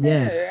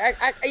 Yeah.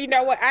 I you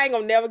know what? I ain't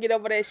gonna never get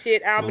over that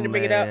shit. I'm gonna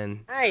bring it up.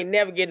 I ain't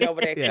never getting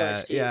over that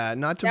cunt shit. Yeah,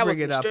 not to that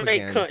bring it up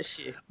straight again. Cunt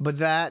shit. But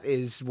that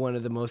is one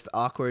of the most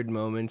awkward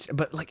moments.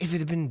 But like, if it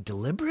had been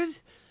deliberate,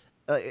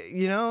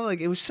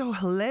 it was so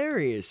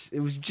hilarious. It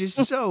was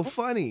just so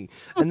funny.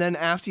 And then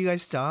after you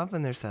guys stop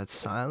and there's that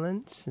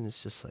silence, and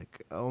it's just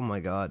like, oh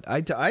my God.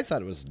 I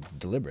thought it was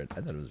deliberate.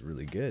 I thought it was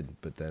really good.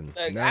 But then,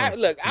 I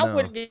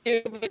wouldn't give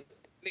it.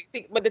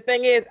 But the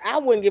thing is, I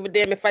wouldn't give a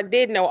damn if I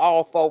did know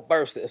all 4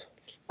 verses.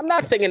 I'm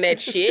not singing that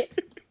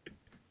shit.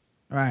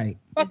 Right.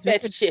 Fuck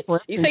that shit.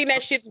 You sing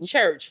that shit in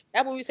church.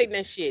 That's what we sing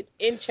that shit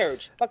in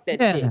church. Fuck that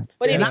shit.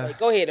 But anyway,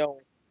 go ahead on.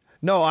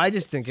 No, I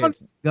just think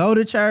it's... Go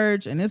to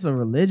church and it's a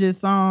religious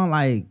song.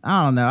 Like,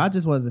 I don't know. I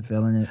just wasn't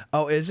feeling it.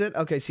 Oh, is it?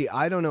 Okay, see,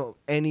 I don't know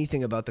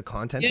anything about the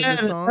content of the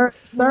song.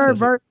 Third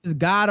verse is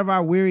God of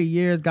our weary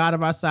years, God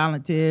of our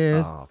silent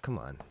tears. Oh, come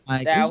on.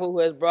 Like, thou who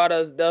has brought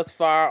us thus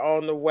far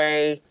on the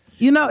way.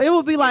 It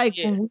would be like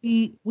when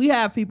we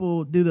have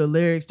people do the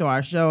lyrics to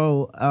our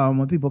show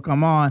when people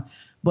come on.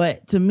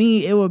 But to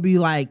me, it would be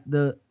like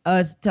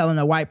us telling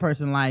a white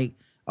person, like,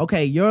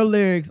 okay, your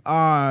lyrics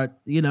are,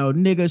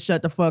 nigga,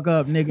 shut the fuck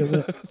up,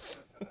 nigga.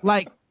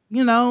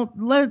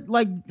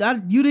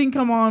 You didn't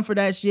come on for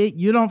that shit.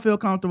 You don't feel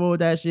comfortable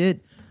with that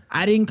shit.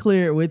 I didn't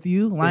clear it with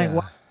you. Why do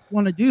you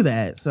want to do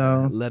that?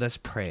 So let us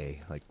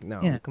pray. Like,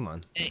 no, come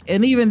on.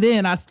 And even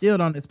then, I still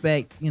don't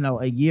expect,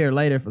 a year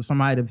later for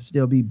somebody to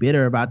still be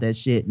bitter about that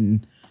shit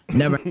and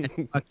never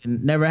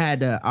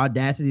had the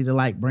audacity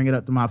to bring it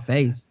up to my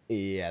face.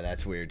 Yeah,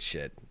 that's weird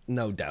shit.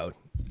 No doubt.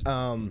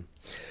 Hold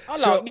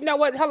on, you know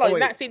what? Hold on.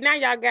 Now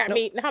y'all got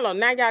me. Hold on.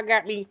 Now y'all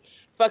got me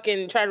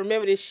fucking trying to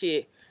remember this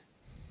shit.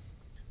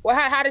 Well,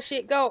 how the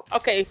shit go?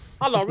 Okay,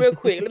 hold on real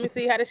quick. Let me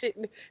see how the shit.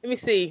 Let me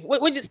see.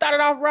 What you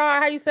started off,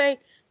 Rod? How you say?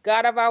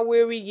 God of our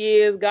weary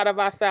years, God of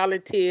our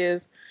silent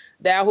tears,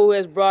 thou who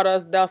has brought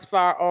us thus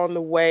far on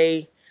the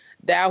way,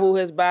 thou who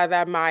has by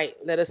thy might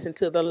led us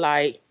into the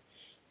light,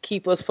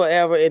 keep us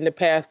forever in the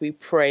path we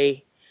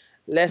pray,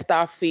 lest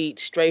our feet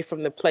stray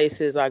from the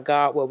places, our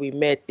God, where we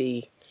met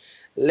thee,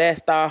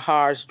 lest our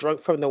hearts, drunk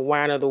from the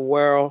wine of the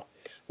world,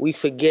 we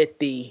forget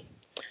thee.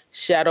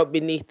 Shadowed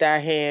beneath thy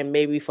hand,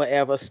 may we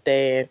forever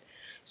stand,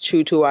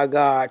 true to our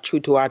God, true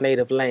to our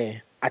native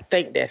land. I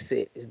think that's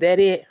it. Is that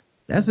it?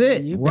 That's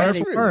it. That's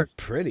really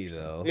pretty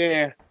though.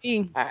 Yeah,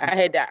 I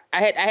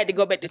had to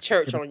go back to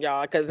church on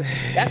y'all because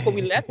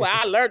that's where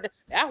I learned.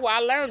 That's why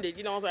I learned it.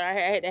 You know what I'm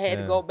saying? I had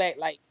to go back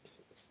like.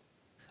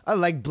 I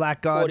like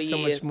Black God so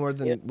years. much more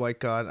than White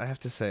God. I have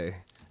to say,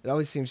 it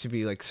always seems to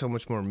be like so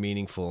much more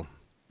meaningful.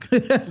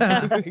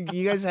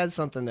 You guys had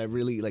something that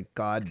really like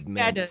God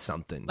meant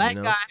something. Black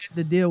God has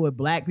to deal with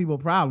black people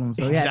problems,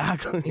 so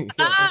exactly.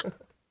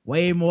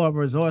 Way more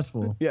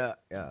resourceful. Yeah.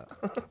 It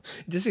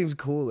just seems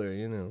cooler,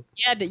 you know.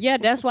 Yeah.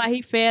 That's why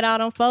he fed all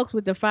them folks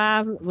with the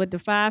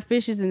five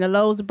fishes and the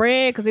loaves of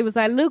bread, because he was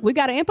like, "Look, we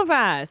gotta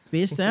improvise."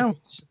 Fish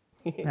sandwich.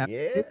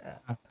 Yeah.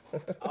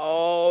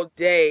 All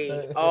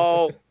day,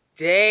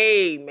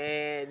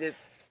 man.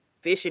 It's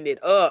fishing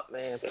it up,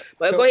 man.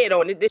 But go ahead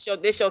on this your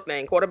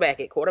thing.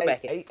 Quarterback it.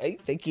 Hey,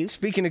 thank you.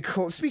 Speaking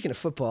of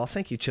football,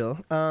 thank you, Chill.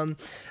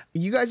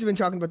 You guys have been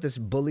talking about this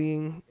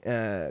bullying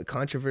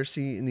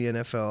controversy in the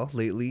NFL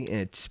lately.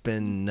 It's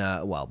been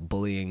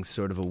bullying's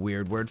sort of a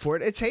weird word for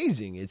it. It's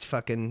hazing. It's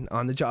fucking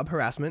on-the-job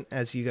harassment,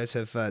 as you guys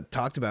have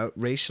talked about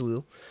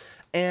racially.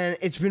 And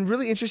it's been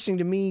really interesting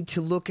to me to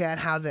look at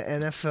how the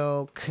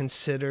NFL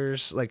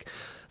considers like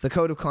the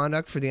code of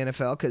conduct for the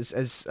NFL, because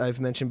as I've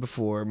mentioned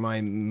before,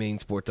 my main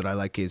sport that I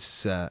like is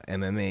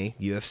MMA,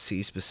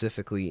 UFC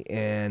specifically,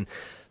 and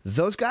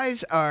those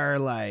guys are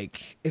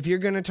like, if you're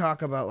going to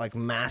talk about like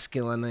over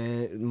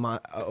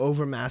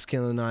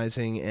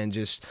masculinizing and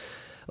just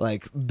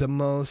like the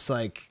most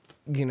like,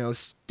 you know,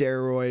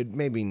 steroid,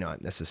 maybe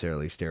not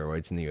necessarily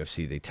steroids in the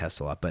UFC, they test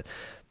a lot, but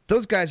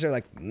those guys are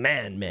like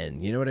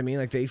men, you know what I mean?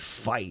 Like they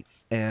fight,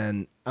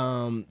 and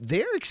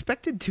they're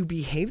expected to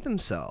behave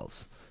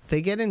themselves.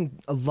 They get in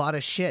a lot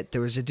of shit.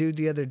 There was a dude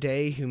the other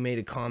day who made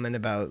a comment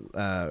about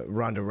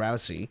Ronda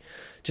Rousey,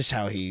 just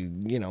how he,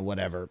 you know,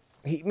 whatever.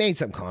 He made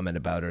some comment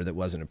about her that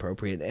wasn't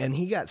appropriate, and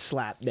he got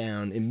slapped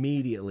down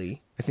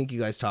immediately. I think you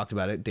guys talked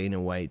about it.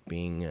 Dana White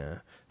being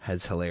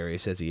as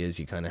hilarious as he is,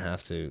 you kind of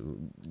have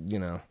to, you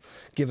know,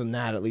 give him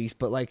that at least.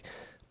 But like,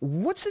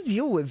 what's the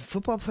deal with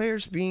football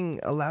players being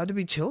allowed to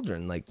be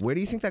children? Like, where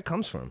do you think that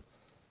comes from?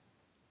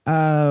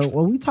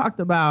 Well, we talked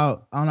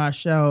about on our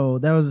show,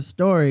 there was a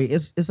story.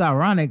 It's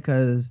ironic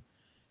because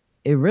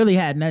it really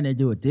had nothing to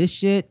do with this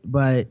shit,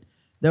 but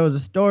there was a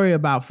story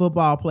about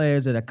football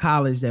players at a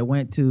college that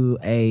went to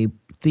a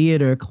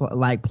theater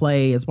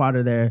play as part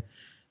of their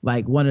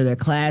like one of their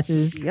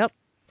classes. Yep.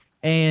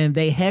 And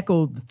they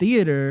heckled the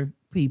theater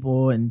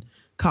people and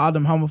called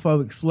them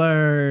homophobic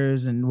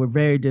slurs and were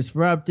very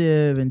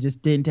disruptive and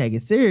just didn't take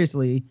it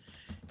seriously.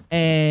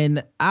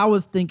 And I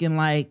was thinking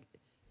like,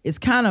 it's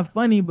kind of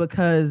funny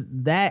because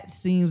that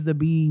seems to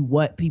be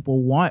what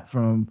people want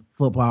from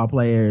football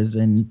players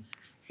and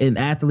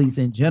athletes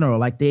in general.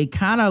 Like they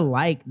kind of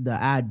like the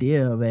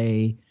idea of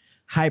a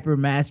hyper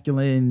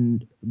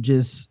masculine,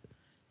 just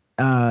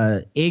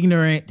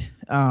ignorant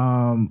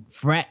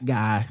frat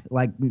guy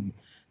like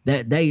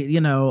that. They,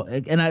 you know,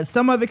 and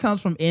some of it comes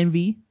from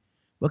envy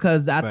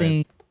because I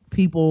think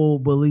people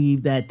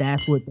believe that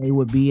that's what they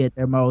would be at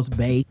their most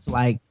base.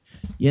 Like,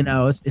 you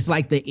know, it's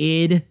like the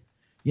id.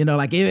 You know,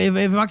 like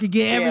if I could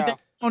get everything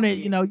on it,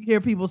 you know, you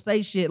hear people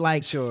say shit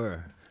like,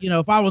 sure, you know,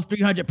 if I was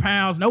 300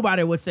 pounds,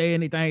 nobody would say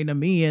anything to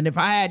me. And if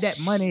I had that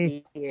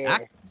money,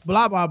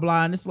 blah, blah,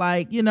 blah. And it's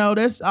like, you know,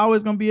 there's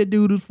always going to be a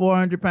dude who's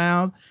 400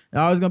 pounds.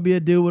 There's always going to be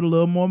a dude with a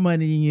little more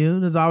money than you.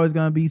 There's always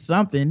going to be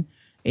something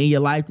in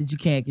your life that you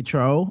can't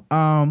control.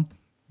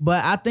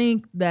 But I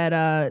think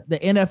that the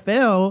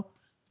NFL,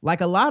 like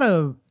a lot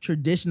of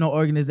traditional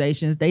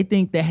organizations, they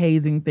think the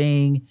hazing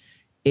thing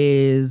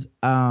is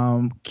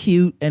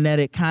cute and that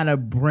it kind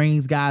of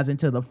brings guys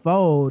into the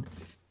fold.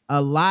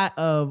 A lot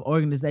of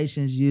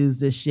organizations use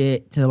this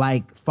shit to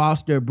like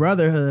foster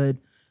brotherhood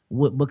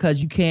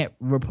because you can't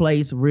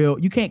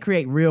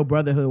create real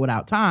brotherhood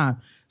without time.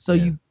 So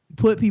you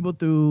put people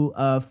through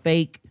a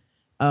fake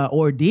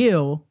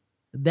ordeal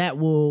that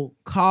will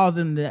cause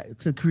them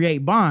to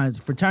create bonds.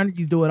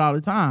 Fraternities do it all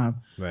the time.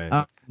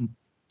 Right.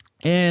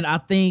 And I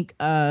think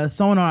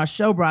someone on our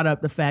show brought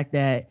up the fact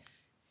that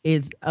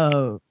it's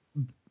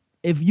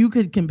if you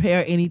could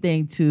compare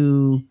anything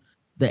to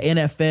the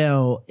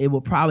NFL, it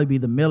would probably be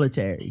the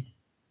military.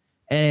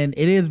 And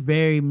it is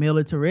very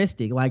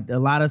militaristic, like a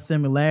lot of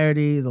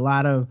similarities, a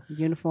lot of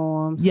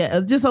uniforms.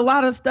 Yeah, just a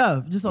lot of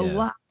stuff, just a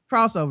lot of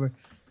crossover.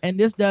 And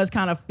this does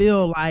kind of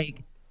feel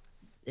like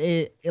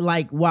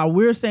like while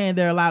we're saying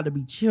they're allowed to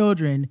be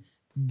children,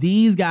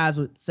 these guys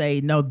would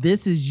say, no,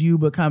 this is you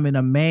becoming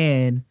a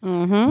man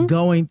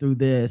going through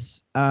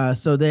this.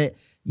 So that,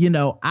 you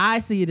know, I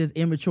see it as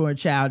immature and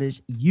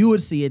childish. You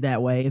would see it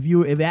that way. If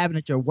it happened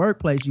at your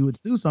workplace, you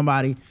would sue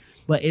somebody.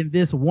 But in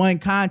this one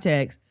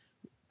context,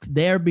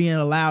 they're being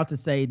allowed to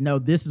say, no,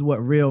 this is what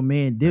real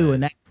men do.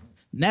 And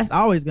that's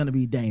always going to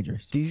be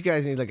dangerous. These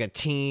guys need like a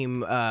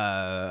team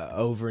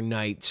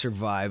overnight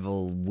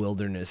survival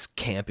wilderness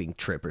camping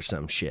trip or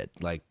some shit.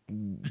 Like,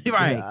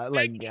 right.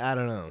 Like, I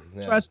don't know.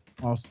 Yeah. Trust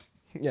falls.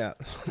 Yeah.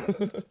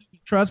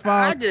 Trust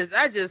falls.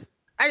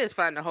 I just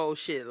find the whole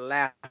shit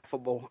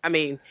laughable. I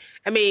mean,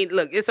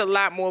 look, it's a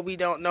lot more we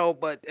don't know,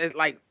 but it's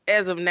like,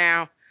 as of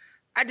now,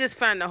 I just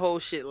find the whole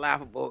shit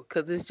laughable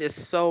because it's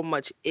just so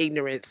much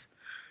ignorance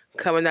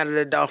coming out of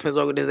the Dolphins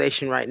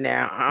organization right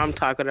now. I'm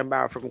talking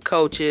about from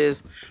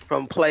coaches,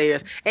 from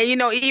players, and, you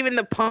know, even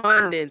the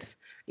pundits.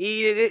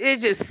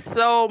 It's just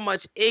so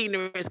much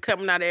ignorance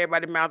coming out of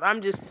everybody's mouth.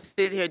 I'm just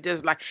sitting here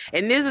just like,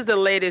 and this is the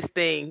latest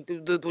thing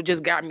that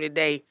just got me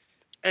today.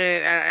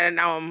 And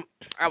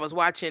I was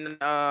watching,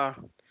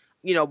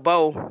 you know,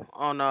 Bo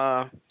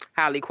on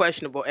Highly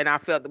Questionable, and I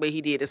felt the way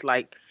he did. It's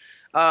like,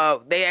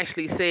 they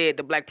actually said,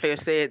 the black player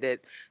said that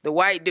the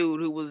white dude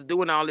who was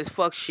doing all this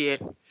fuck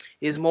shit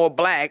is more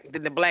black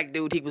than the black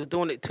dude he was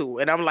doing it to.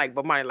 And I'm like,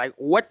 but Monty, like,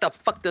 what the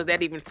fuck does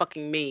that even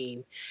fucking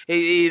mean?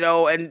 You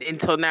know,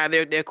 and so now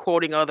they're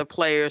quoting other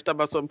players, talking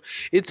about some,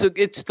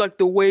 it's like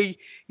the way,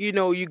 you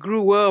know, you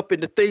grew up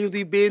and the things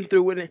you've been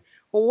through. And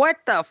what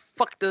the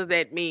fuck does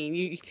that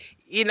mean?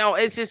 You know,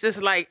 it's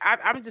just like,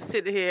 I'm just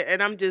sitting here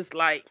and I'm just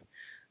like,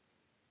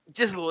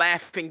 just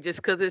laughing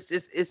just because it's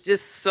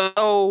just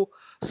so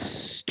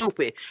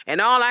stupid.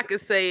 And all I can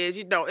say is,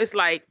 you know, it's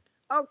like,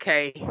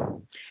 okay,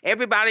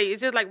 everybody,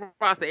 it's just like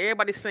Ross said,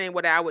 everybody's saying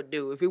what I would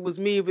do. If it was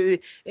me,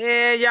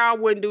 y'all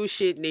wouldn't do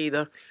shit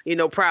neither. You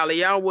know,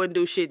 probably y'all wouldn't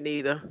do shit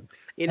neither.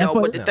 You know,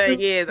 but the thing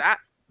is,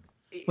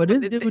 for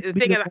this dude to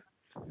be the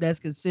that's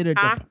considered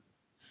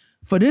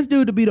for this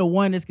dude to be the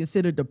one that's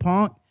considered the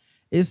punk,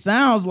 it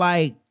sounds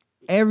like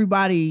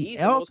everybody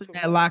else in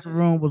that locker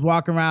room was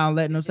walking around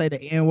letting them say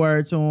the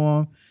N-word to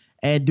him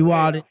and do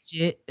all this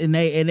shit, and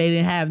they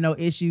didn't have no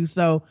issues.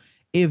 So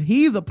if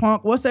he's a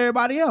punk, what's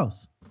everybody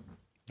else?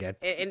 Yeah.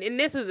 And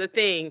this is the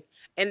thing.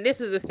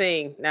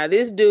 Now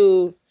this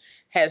dude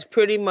has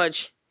pretty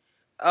much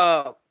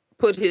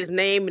put his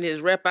name and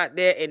his rep out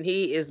there, and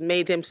he has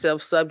made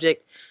himself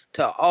subject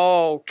to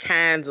all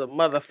kinds of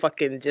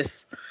motherfucking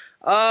just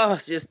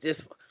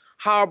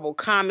horrible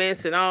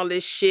comments and all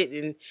this shit.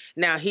 And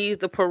now he's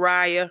the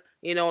pariah,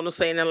 you know what I'm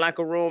saying, in like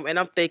a room. And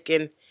I'm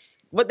thinking,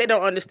 what they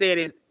don't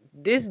understand is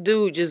this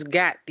dude just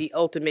got the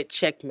ultimate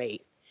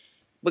checkmate,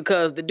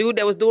 because the dude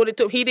that was doing it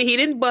to him, he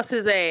didn't bust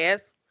his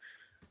ass.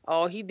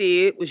 All he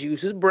did was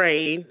use his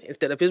brain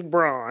instead of his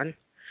brawn.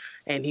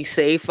 And he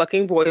saved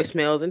fucking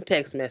voicemails and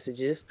text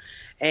messages,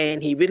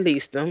 and he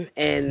released them.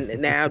 And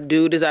now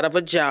dude is out of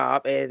a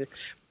job and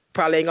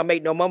probably ain't gonna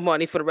make no more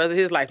money for the rest of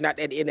his life. Not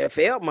that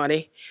NFL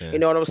money. Yeah. You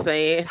know what I'm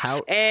saying?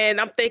 And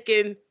I'm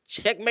thinking,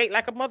 checkmate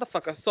like a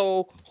motherfucker.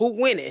 So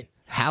who winning?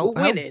 How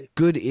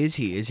good is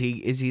he? Is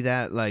he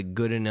that like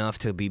good enough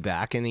to be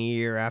back in a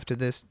year after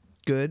this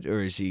good,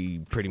 or is he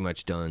pretty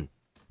much done?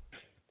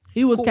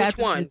 He was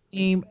captain of the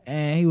team,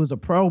 and he was a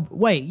pro.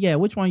 Wait, yeah,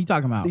 which one are you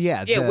talking about?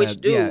 Which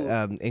dude?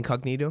 Yeah,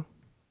 Incognito.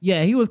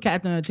 Yeah, he was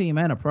captain of the team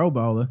and a Pro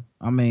Bowler.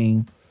 I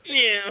mean,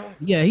 he'll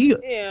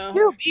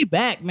be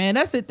back, man.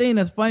 That's the thing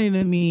that's funny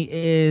to me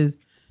is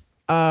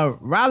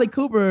Riley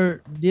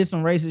Cooper did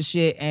some racist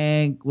shit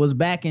and was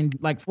back in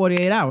like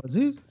 48 hours.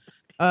 He's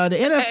the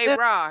NFL. Hey,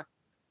 Rod.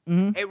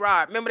 Mm-hmm. Hey,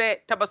 Rod, remember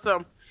that? Talk about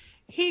something.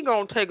 He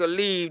gonna take a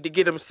leave to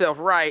get himself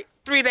right.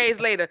 3 days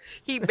later,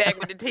 he back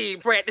with the team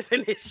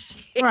practicing this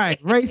shit. Right.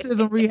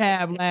 Racism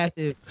rehab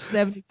lasted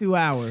 72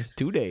 hours.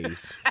 2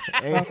 days.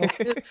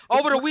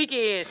 Over the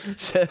weekend.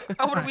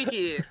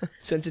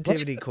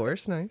 Sensitivity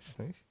course. Nice.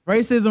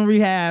 Racism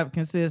rehab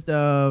consists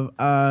of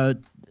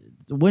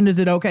when is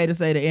it okay to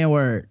say the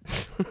N-word?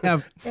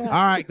 All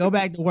right, go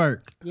back to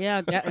work. Yeah,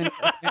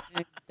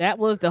 that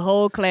was the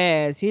whole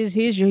class. Here's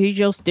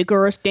your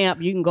sticker or stamp.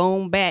 You can go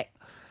on back.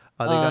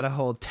 Oh, they got a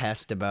whole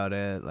test about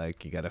it.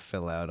 Like, you got to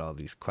fill out all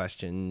these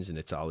questions, and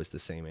it's always the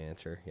same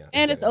answer. Yeah,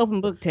 and it's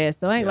open book test,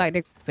 so it ain't like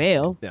they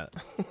fail. Yeah.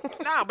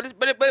 but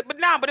it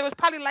was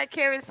probably like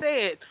Karen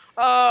said.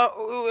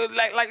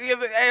 Like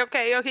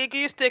okay, here get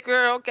your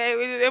sticker.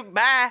 Okay,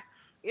 bye.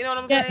 You know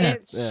what I'm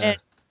saying?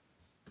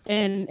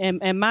 Yeah.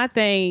 And my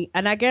thing,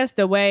 and I guess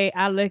the way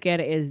I look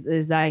at it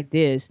is like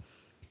this: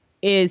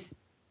 is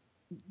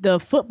the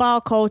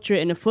football culture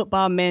and the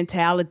football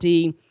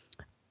mentality.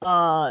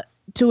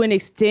 To an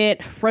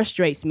extent,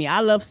 frustrates me.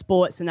 I love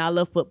sports and I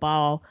love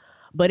football,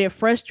 but it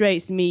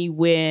frustrates me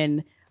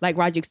when like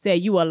Roger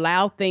said, you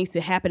allow things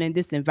to happen in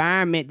this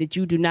environment that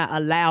you do not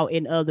allow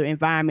in other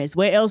environments.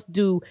 Where else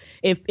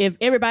if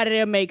everybody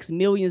there makes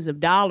millions of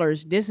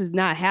dollars, this is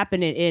not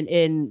happening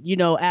in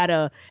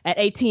at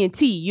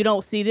AT&T. You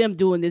don't see them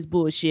doing this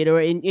bullshit, or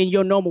in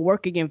your normal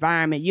working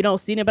environment. You don't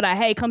see them, but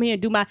hey, come here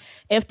and do my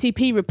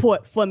FTP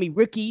report for me,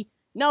 Ricky.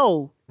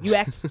 No, you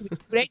actually do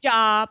their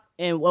job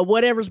and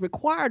whatever's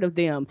required of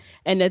them.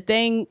 And the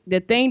thing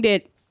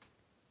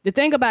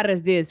about it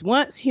is this: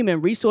 once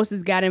human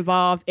resources got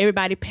involved,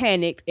 everybody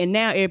panicked, and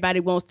now everybody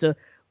wants to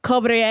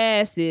cover their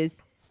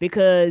asses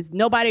because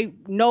nobody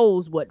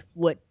knows what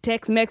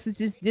text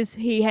messages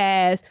he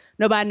has.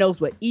 Nobody knows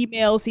what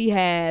emails he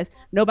has.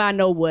 Nobody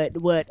knows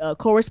what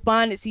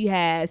correspondence he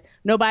has.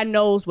 Nobody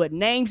knows what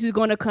names he's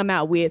going to come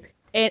out with.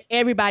 And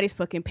everybody's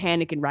fucking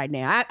panicking right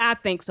now. I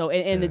think so.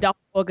 In the Dolphin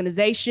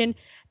organization.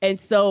 And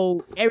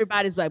so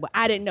everybody's like, well,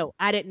 I didn't know.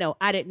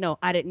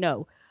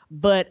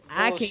 But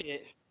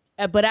Bullshit.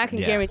 I can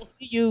guarantee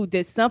you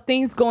that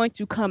something's going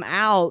to come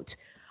out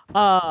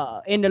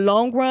in the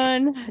long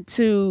run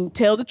to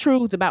tell the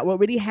truth about what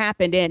really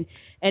happened. And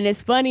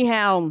it's funny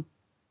how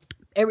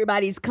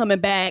everybody's coming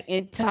back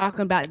and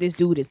talking about this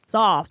dude is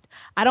soft.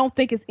 I don't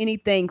think it's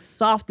anything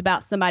soft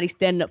about somebody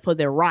standing up for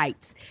their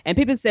rights. And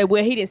people say,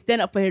 well, he didn't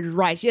stand up for his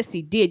rights. Yes,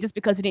 he did. Just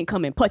because he didn't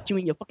come and punch you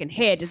in your fucking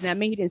head does not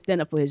mean he didn't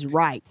stand up for his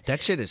rights.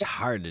 That shit is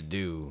hard to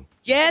do.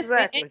 Yes,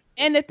 exactly.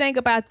 And the thing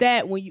about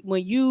that, when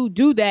you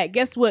do that,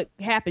 guess what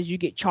happens? You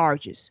get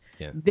charges.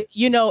 Yeah.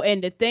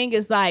 And the thing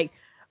is like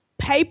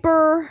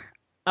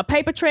a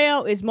paper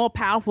trail is more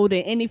powerful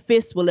than any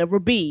fist will ever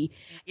be.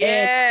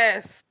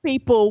 Yes. And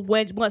people,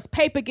 once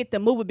paper get to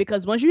moving,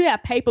 because once you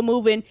have paper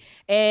moving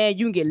and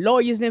you can get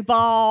lawyers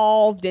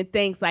involved and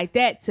things like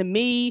that, to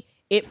me,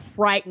 it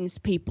frightens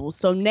people.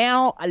 So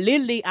now,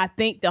 I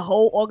think the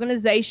whole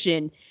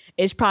organization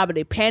is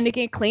probably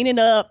panicking, cleaning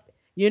up,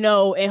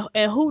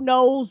 and who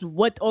knows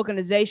what the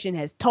organization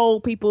has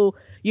told people,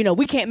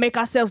 we can't make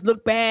ourselves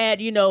look bad,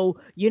 y'all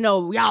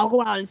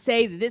go out and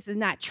say that this is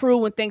not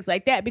true and things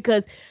like that,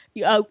 because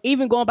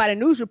even going by the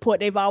news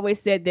report, they've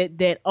always said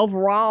that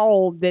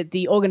overall that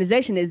the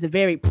organization is a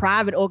very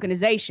private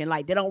organization.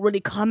 Like they don't really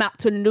come out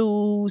to the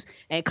news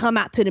and come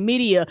out to the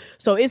media.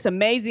 So it's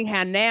amazing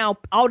how now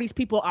all these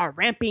people are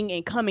ramping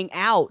and coming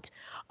out.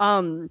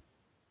 And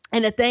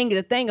the thing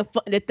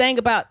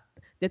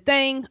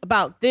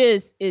about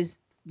this is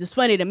just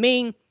funny to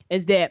me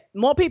is that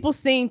more people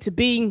seem to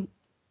be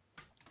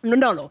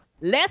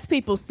less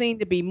people seem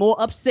to be more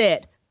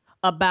upset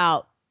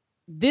about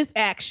this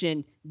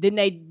action than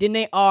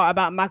they are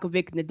about Michael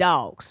Vick and the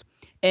dogs.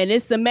 And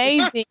it's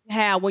amazing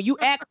how when you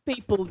ask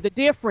people the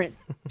difference,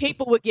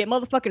 people would get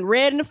motherfucking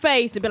red in the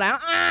face and be like,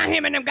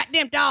 him and them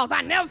goddamn dogs,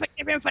 I never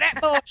forgive him for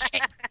that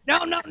bullshit. No.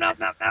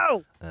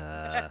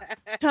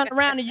 Turn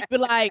around and you'd be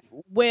like,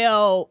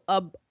 well,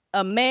 a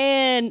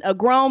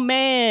grown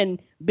man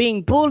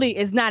being bullied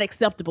is not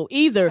acceptable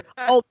either.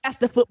 Oh, that's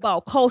the football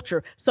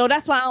culture. So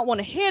that's why I don't want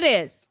to hear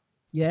this.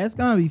 Yeah, it's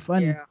gonna be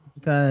funny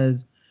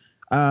because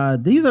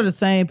these are the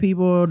same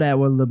people that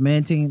were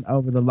lamenting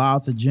over the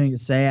loss of Junior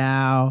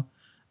Seau,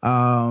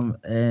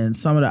 and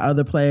some of the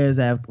other players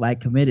have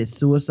committed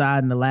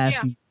suicide in the last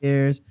few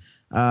years,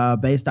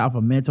 based off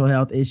of mental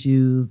health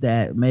issues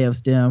that may have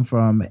stemmed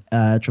from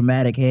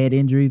traumatic head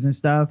injuries and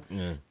stuff.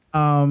 Yeah.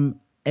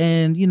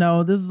 And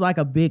this is like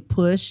a big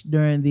push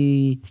during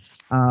the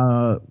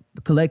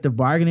collective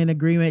bargaining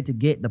agreement to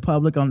get the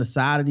public on the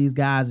side of these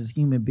guys as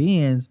human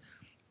beings.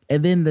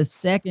 And then the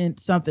second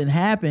something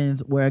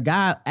happens where a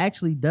guy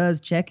actually does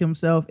check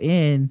himself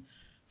in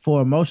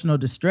for emotional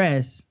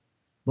distress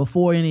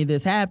before any of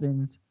this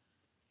happens,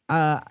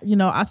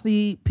 I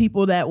see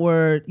people that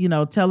were,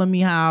 telling me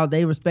how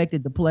they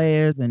respected the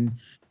players and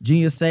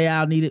Junior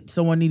Seau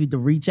someone needed to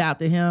reach out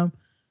to him.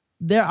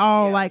 They're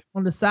all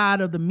on the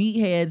side of the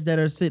meatheads that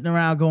are sitting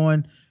around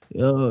going, he's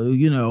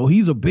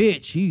a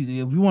bitch.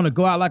 If you want to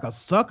go out like a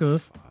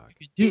sucker,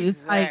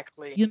 it's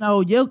exactly.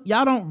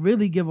 Y'all don't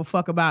really give a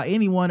fuck about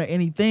anyone or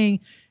anything.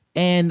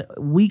 And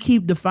we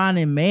keep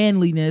defining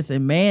manliness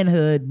and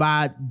manhood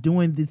by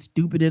doing the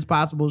stupidest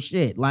possible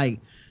shit.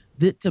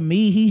 To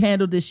me, he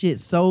handled this shit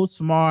so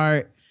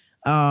smart,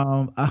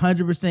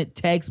 100%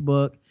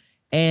 textbook.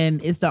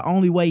 And it's the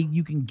only way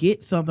you can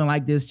get something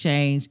like this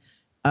changed.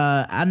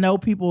 I know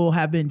people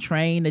have been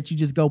trained that you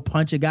just go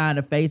punch a guy in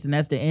the face and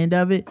that's the end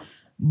of it.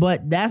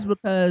 But that's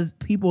because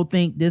people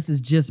think this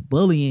is just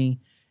bullying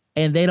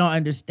and they don't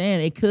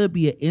understand. It could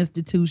be an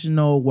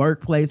institutional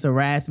workplace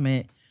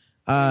harassment.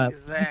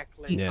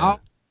 Exactly. Yeah.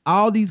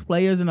 All these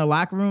players in the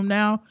locker room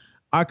now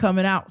are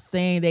coming out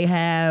saying they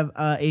have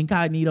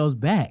Incognito's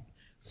back.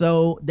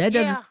 So that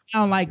doesn't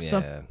sound like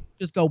something.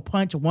 Just go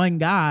punch one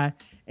guy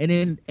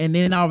and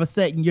then all of a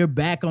sudden you're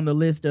back on the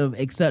list of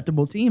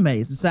acceptable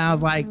teammates. It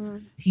sounds like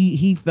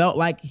he felt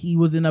like he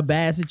was in a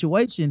bad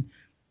situation.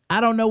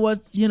 I don't know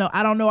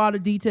I don't know all the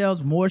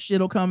details. More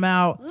shit will come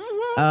out.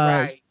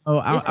 Right.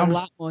 There's a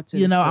lot more to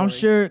the story. I'm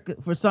sure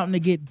for something to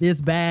get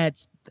this bad,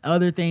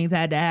 other things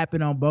had to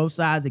happen on both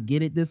sides to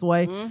get it this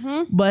way.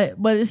 But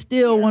it's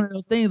still one of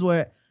those things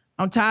where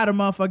I'm tired of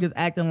motherfuckers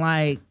acting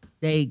like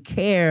they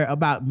care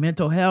about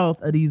mental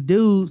health of these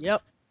dudes.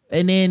 Yep.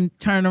 And then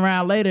turn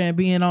around later and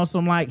being on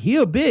some like, he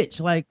a bitch.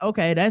 Like,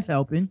 okay, that's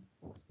helping.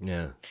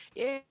 Yeah.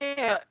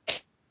 Yeah.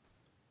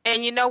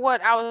 And you know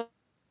what? I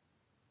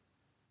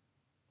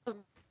was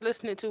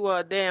listening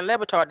to Dan Le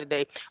Batard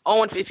today.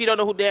 Owen, if you don't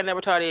know who Dan Le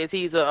Batard is,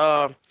 he's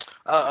a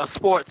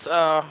sports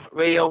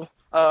radio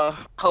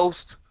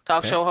host,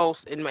 talk show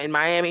host in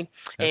Miami,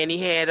 and he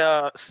had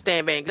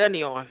Stan Van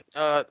Gundy on.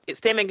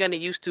 Stan Van Gundy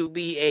used to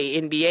be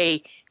a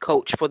NBA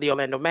coach for the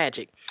Orlando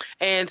Magic,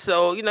 and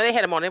so they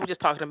had him on. They were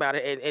just talking about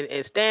it,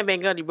 and Stan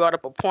Van Gundy brought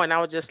up a point. I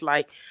was just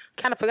like,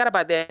 kind of forgot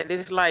about that.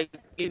 It's like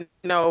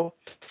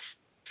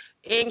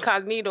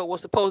Incognito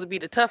was supposed to be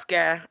the tough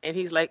guy, and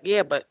he's like,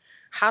 yeah, but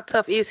how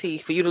tough is he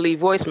for you to leave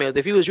voicemails?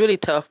 If he was really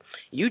tough,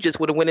 you just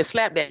would have went and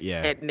slapped that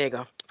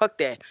nigga. Fuck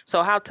that.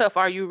 So how tough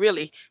are you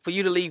really for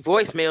you to leave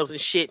voicemails and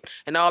shit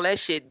and all that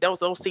shit? Don't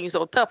seem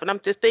so tough. And I'm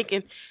just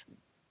thinking,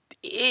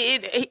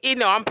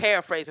 I'm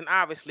paraphrasing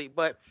obviously,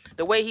 but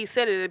the way he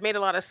said it made a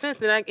lot of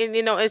sense. And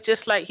it's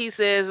just like he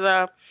says,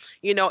 and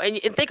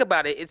think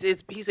about it.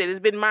 He said it's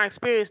been my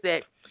experience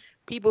that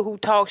people who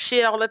talk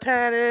shit all the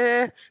time,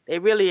 they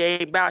really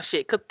ain't about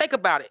shit. Because think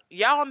about it.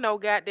 Y'all know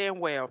goddamn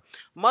well.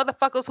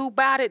 Motherfuckers who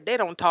bout it, they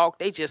don't talk.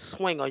 They just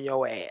swing on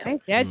your ass.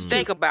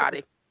 Think about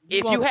it.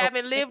 If you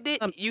haven't lived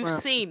it, you've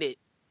seen it.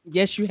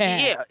 Yes, you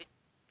have. Yeah.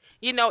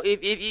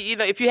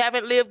 If you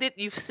haven't lived it,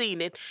 you've seen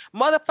it.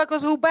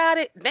 Motherfuckers who bout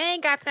it, they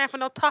ain't got time for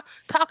no talk.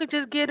 Talking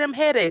just give them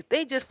headaches.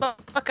 They just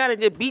fuck out and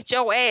just beat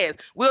your ass.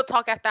 We'll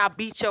talk after I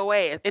beat your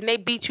ass. And they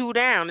beat you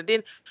down. And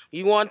then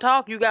you want to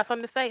talk, you got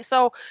something to say.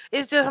 So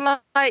it's just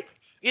like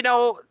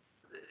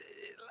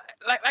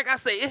I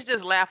say, it's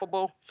just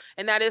laughable.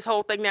 And now this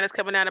whole thing that is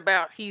coming out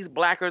about he's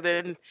blacker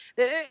than...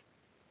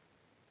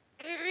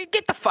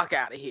 Get the fuck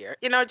out of here.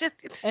 It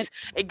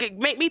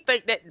made me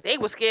think that they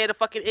were scared of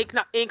fucking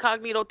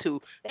Incognito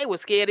too. They were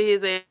scared of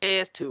his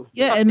ass too.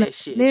 Yeah, fuck and that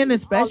shit. then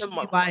especially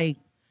like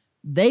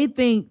they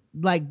think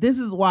like this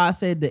is why I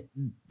said that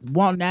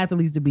wanting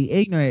athletes to be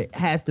ignorant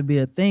has to be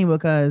a thing,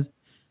 because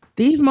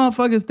these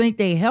motherfuckers think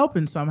they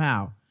helping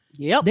somehow.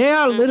 Yep. They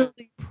are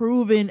literally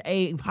proving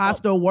a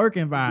hostile work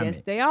environment.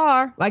 Yes, they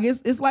are. Like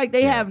it's like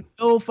they have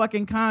no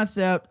fucking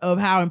concept of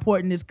how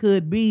important this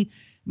could be.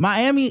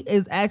 Miami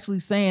is actually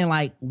saying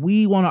like,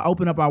 we want to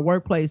open up our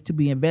workplace to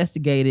be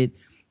investigated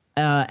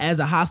as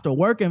a hostile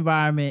work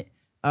environment.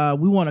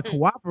 We want to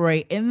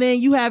cooperate. And then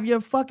you have your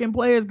fucking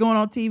players going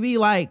on TV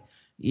like,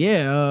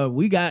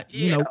 we got,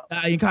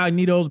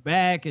 Incognito's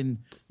back and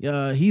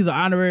he's an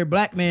honorary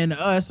black man to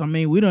us. I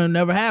mean, we don't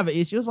never have it.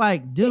 It's just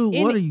like, dude,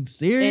 what are you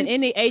serious?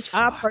 And any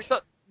HR person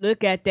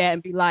look at that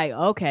and be like,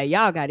 okay,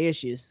 y'all got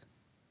issues.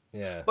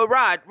 Yeah. But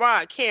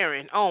Rod,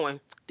 Karen, Owen,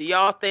 do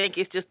y'all think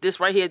it's just this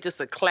right here, just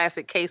a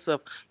classic case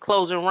of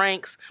closing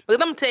ranks? But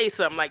let me tell you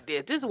something like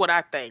this. This is what I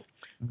think.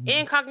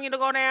 Incognito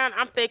go down,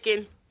 I'm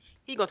thinking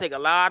he gonna take a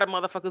lot of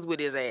motherfuckers with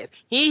his ass.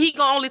 He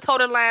gonna only toe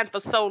the line for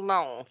so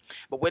long.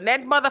 But when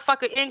that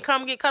motherfucker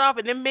income get cut off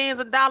and them millions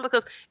of dollars,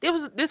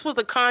 because this was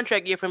a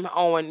contract year from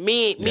Owen,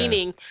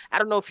 meaning I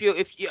don't know if you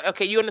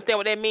understand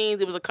what that means.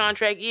 It was a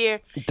contract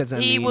year.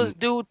 He was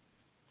due.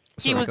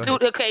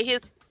 Okay,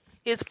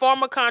 his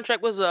former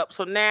contract was up,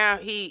 so now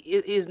he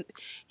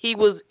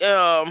was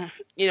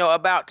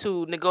about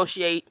to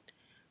negotiate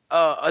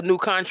a new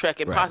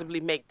contract and possibly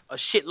make a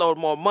shitload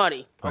more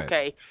money.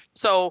 Okay, right.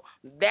 So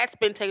that's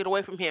been taken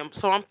away from him.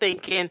 So I'm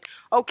thinking,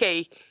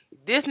 okay,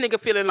 this nigga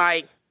feeling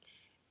like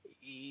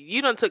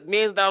you done took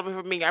millions of dollars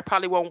from me. I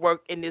probably won't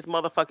work in this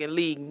motherfucking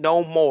league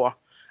no more.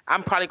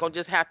 I'm probably gonna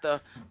just have to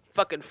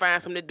fucking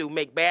find something to do,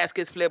 make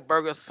baskets, flip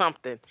burgers,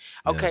 something.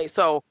 Okay,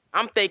 so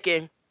I'm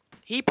thinking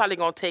he probably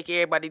gonna take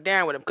everybody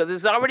down with him, because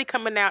it's already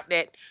coming out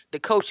that the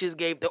coaches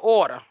gave the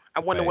order. I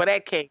wonder where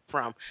that came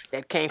from.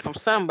 That came from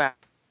somebody.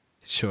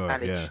 Sure.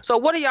 Yeah. So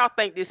what do y'all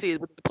think this is?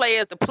 With the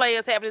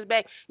players having his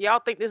back, y'all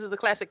think this is a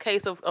classic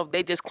case of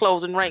they just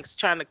closing ranks,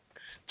 trying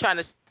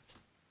to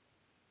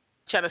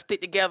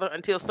stick together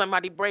until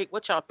somebody break?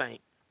 What y'all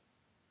think?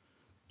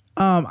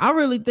 I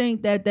really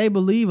think that they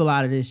believe a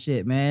lot of this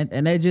shit, man,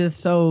 and they're just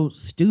so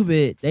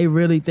stupid. They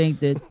really think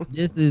that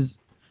this is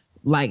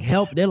like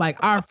help. They're like,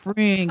 our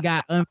friend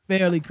got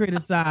unfairly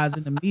criticized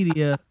in the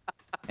media,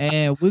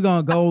 and we're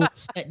gonna go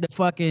set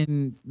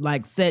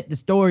the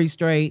story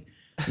straight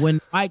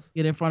when mics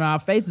get in front of our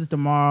faces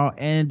tomorrow,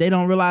 and they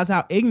don't realize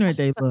how ignorant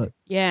they look.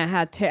 Yeah,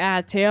 how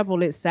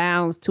terrible it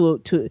sounds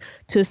to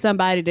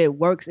somebody that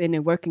works in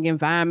a working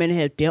environment,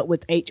 has dealt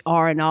with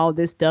HR and all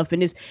this stuff.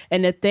 And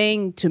the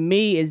thing to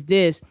me is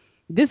this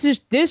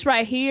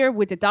right here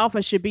with the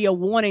Dolphins should be a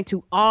warning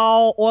to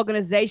all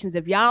organizations.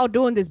 If y'all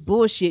doing this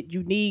bullshit,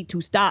 you need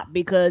to stop,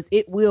 because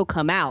it will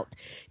come out.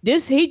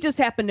 He just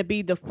happened to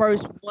be the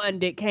first one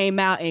that came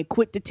out and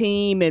quit the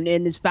team and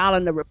is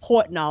filing the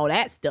report and all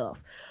that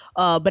stuff.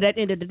 But at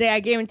the end of the day, I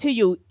guarantee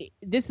you,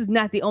 this is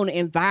not the only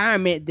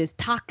environment that's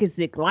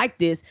toxic like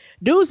this.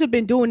 Dudes have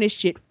been doing this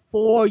shit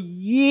for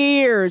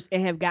years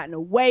and have gotten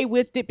away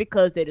with it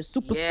because they're the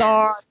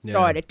superstars,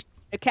 started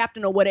the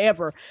captain or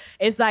whatever.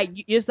 It's like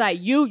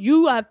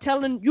you are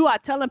telling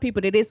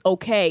people that it's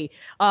okay.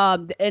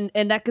 And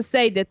like I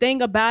say, the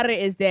thing about it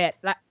is that,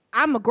 like,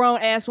 I'm a grown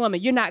ass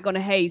woman. You're not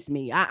gonna haze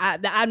me.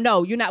 I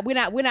know you're not. We're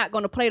not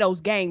gonna play those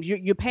games.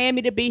 You're paying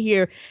me to be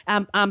here.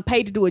 I'm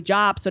paid to do a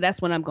job, so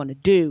that's what I'm gonna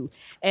do.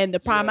 And the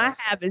problem I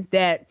have is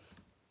that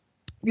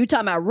you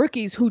talking about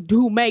rookies who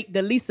do make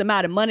the least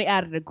amount of money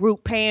out of the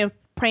group, paying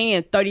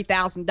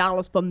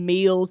 $30,000 for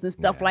meals and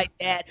stuff like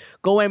that,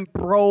 going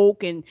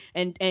broke and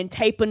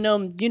taping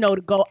them,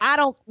 to go.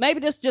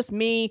 Maybe that's just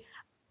me.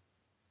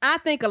 I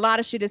think a lot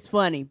of shit is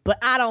funny, but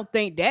I don't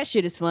think that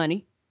shit is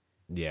funny.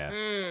 Yeah,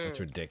 it's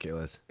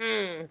ridiculous.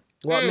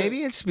 Well,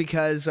 maybe it's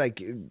because,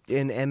 like, in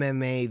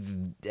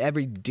MMA,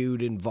 every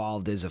dude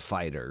involved is a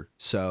fighter.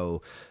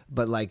 So,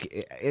 but like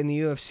in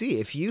the UFC,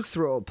 if you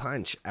throw a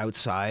punch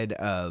outside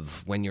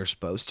of when you're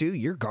supposed to,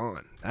 you're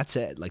gone. That's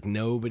it. Like,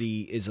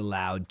 nobody is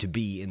allowed to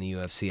be in the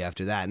UFC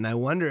after that. And I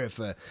wonder if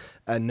a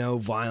no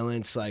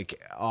violence,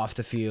 like, off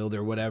the field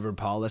or whatever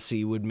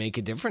policy would make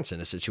a difference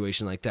in a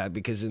situation like that.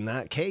 Because in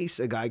that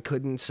case, a guy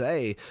couldn't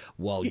say,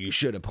 well, you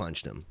should have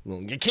punched him.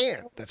 Well, you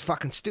can't. That's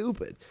fucking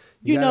stupid.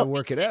 You gotta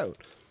work it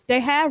out. They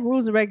have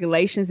rules and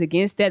regulations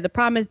against that. The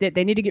problem is that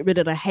they need to get rid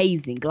of the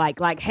hazing.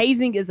 Like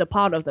hazing is a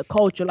part of the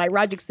culture. Like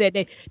Roger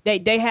said,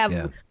 they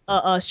have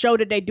a show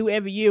that they do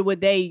every year where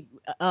they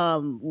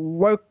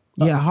work.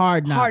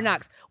 Hard Knocks. Hard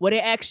Knocks, where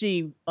they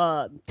actually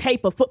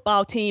tape a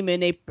football team in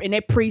their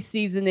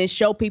preseason and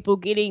show people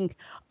getting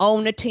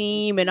on the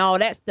team and all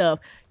that stuff.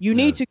 You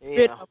need to get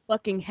rid of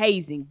fucking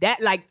hazing. That,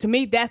 like, to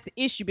me, that's the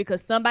issue,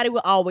 because somebody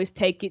will always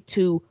take it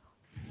too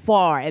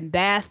far, and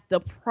that's the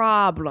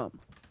problem.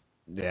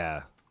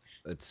 Yeah.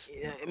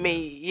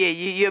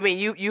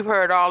 You've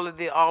heard all of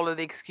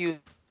the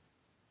excuses.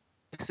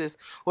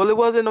 Well, it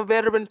wasn't a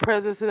veteran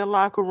presence in the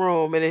locker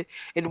room, and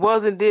it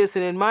wasn't this,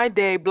 and in my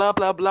day, blah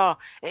blah blah.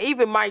 And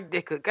even Mike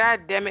Dicker,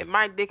 God damn it,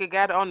 Mike Dicker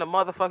got on the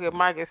motherfucking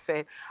mic and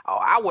said, "Oh,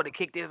 I would have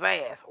kicked his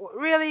ass."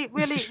 Really?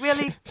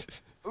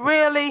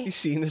 You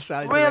seen the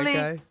size of that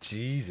guy?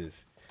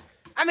 Jesus.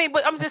 I mean,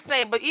 but I'm just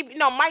saying. But even,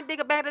 Mike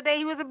Dicker back in the day,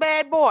 he was a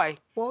bad boy.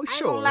 Well, I ain't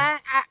sure. gonna lie.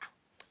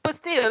 But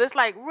still, it's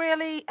like,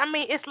 really? I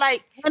mean, it's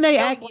like, and they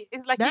act.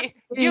 It's like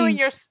you and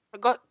your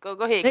go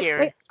ahead,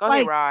 Karen. Go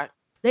ahead, Rod.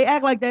 They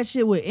act like that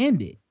shit would end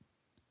it.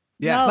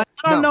 Yeah. Like,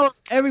 I don't know if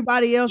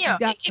everybody else has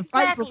got to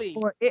fight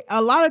before.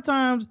 A lot of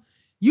times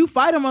you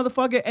fight a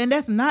motherfucker and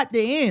that's not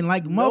the end.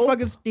 Like,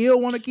 motherfuckers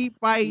still want to keep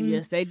fighting.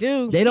 Yes, they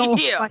do. They don't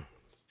fight.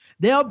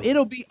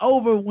 It'll be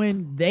over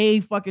when they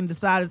fucking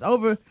decide it's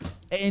over.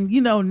 And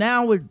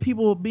now with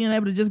people being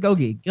able to just go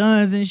get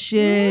guns and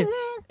shit,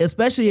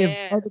 especially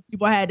if other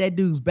people had that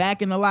dude's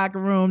back in the locker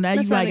room, now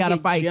you might gotta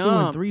fight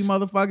jumped. 2 and 3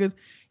 motherfuckers.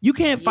 You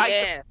can't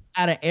fight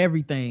out of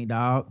everything,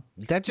 dog.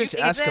 That just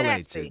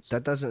escalates it.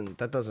 That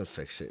doesn't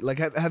fix it. Like,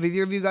 have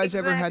either of you guys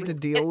ever had to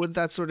deal with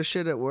that sort of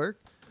shit at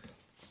work?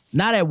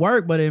 Not at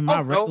work, but in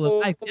my regular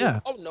life,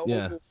 yeah. Oh no.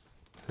 Yeah.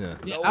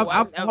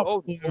 I've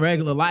fought in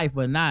regular life,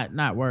 but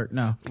not work.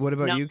 No. What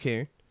about you,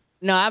 Karen?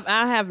 No,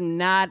 I have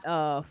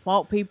not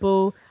fought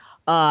people.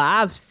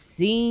 I've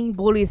seen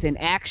bullies in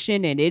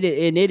action, and it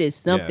is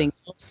something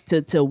else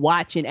to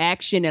watch in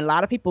action. And a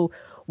lot of people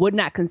would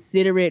not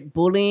consider it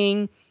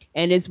bullying.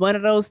 And it's one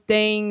of those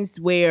things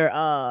where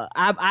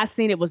I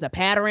seen it was a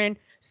pattern.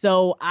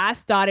 So I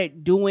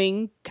started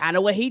doing kind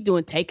of what he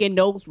doing, taking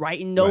notes,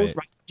 writing notes,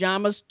 writing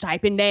pajamas,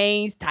 typing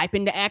names,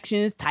 typing the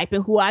actions,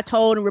 typing who I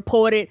told and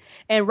reported,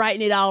 and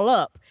writing it all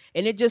up.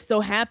 And it just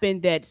so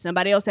happened that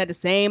somebody else had the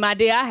same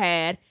idea I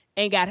had,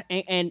 and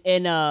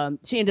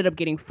she ended up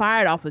getting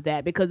fired off of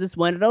that, because it's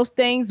one of those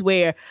things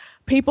where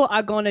people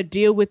are going to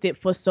deal with it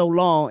for so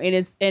long. And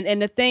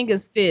the thing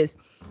is this: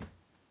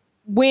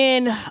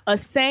 when a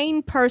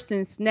sane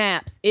person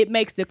snaps, it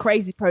makes the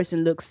crazy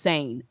person look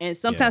sane. And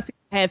sometimes people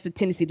have the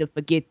tendency to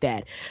forget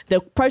that.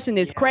 The person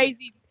is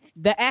crazy.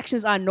 The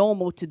actions are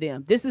normal to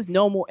them. This is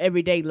normal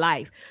everyday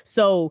life.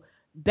 So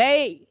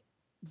they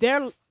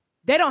don't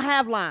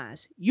have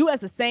lines. You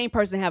as a sane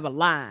person have a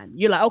line.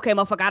 You're like, okay,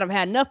 motherfucker, I done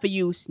had enough of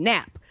you.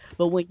 Snap.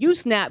 But when you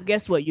snap,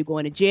 guess what? You're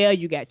going to jail.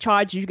 You got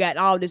charges. You got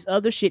all this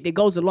other shit that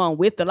goes along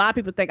with it. A lot of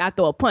people think I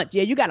throw a punch.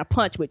 Yeah, you got a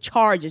punch with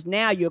charges.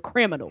 Now you're a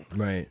criminal.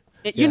 Right.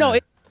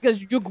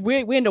 Because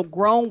we're in a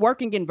grown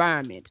working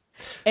environment.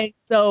 And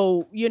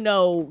so,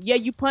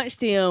 you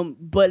punched him,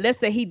 but let's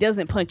say he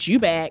doesn't punch you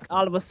back.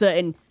 All of a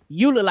sudden,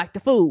 you look like the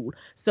fool.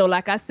 So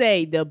like I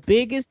say, the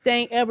biggest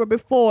thing ever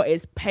before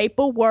is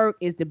paperwork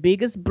is the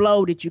biggest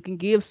blow that you can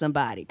give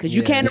somebody, because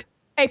you can't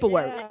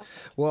paperwork. Yeah.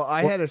 Well,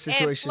 I had a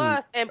situation.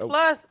 And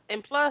plus,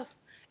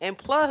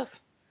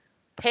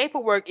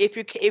 paperwork. If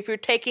you're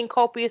taking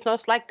copious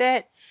notes like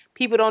that,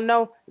 people don't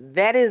know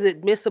that is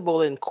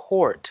admissible in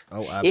court.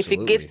 Oh, absolutely. If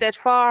it gets that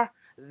far,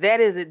 that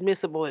is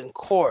admissible in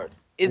court.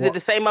 Is it the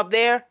same up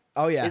there?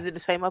 Oh yeah. Is it the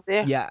same up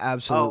there? Yeah,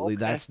 absolutely.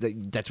 Oh, okay.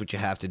 That's what you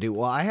have to do.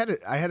 Well, I had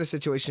a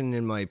situation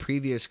in my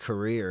previous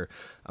career.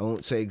 I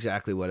won't say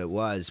exactly what it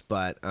was,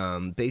 but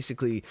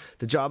basically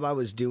the job I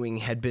was doing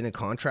had been a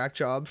contract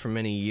job for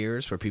many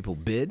years where people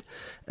bid,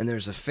 and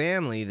there's a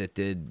family that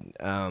did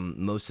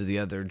most of the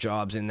other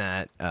jobs in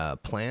that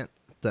plant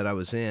that I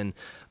was in,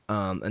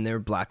 and they're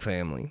a black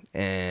family,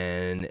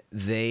 and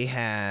they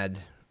had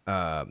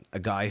a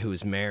guy who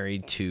was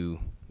married to,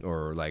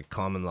 or like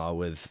common law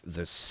with,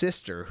 the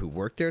sister who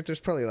worked there. There's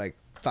probably like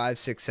 5,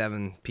 6,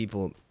 7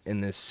 people in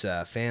this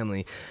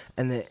family,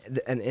 and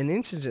an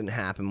incident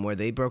happened where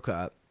they broke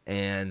up,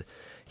 and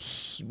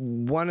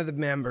one of the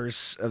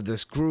members of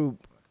this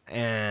group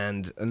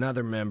and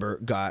another member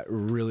got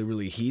really,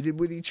 really heated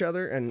with each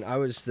other, and I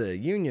was the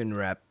union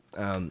rep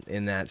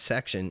in that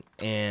section,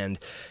 and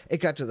it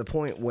got to the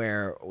point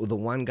where the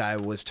one guy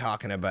was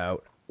talking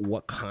about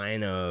what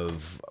kind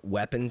of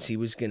weapons he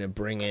was going to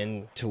bring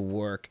in to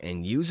work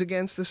and use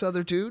against this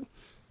other dude.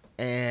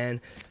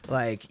 And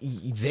like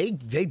they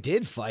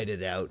did fight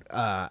it out,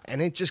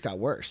 and it just got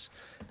worse.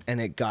 And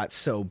it got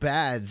so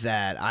bad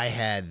that I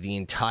had the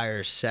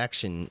entire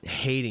section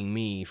hating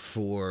me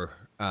for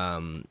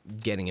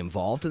getting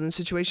involved in the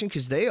situation,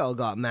 because they all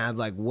got mad,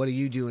 like, what are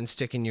you doing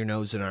sticking your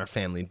nose in our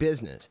family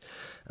business?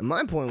 And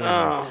my point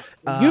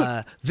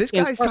was, this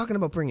guy's talking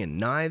about bringing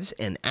knives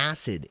and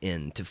acid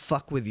in to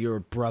fuck with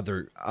your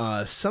brother.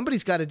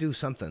 Somebody's got to do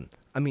something.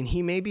 I mean,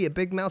 he may be a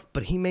big mouth,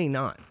 but he may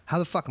not. How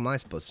the fuck am I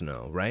supposed to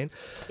know, right?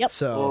 Yep.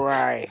 So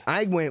Right.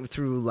 I went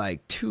through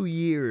like 2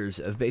 years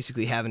of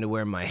basically having to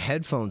wear my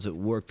headphones at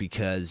work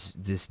because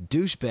this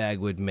douchebag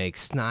would make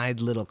snide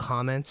little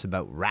comments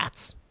about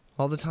rats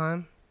all the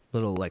time.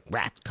 Little like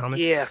rat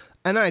comments. Yeah.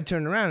 And I'd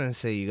turn around and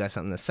say, you got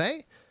something to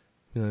say?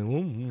 You're like,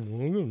 well,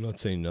 I'm not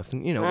saying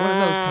nothing. You know, one of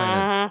those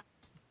kind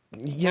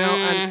of, you know,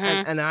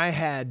 and I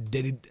had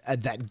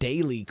that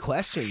daily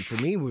question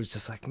for me was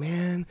just like,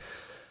 man,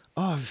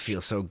 oh, it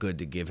feels so good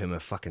to give him a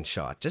fucking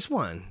shot. Just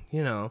one,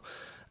 you know.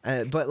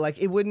 But like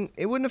it wouldn't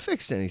have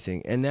fixed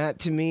anything. And that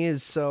to me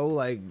is so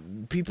like,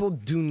 people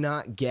do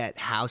not get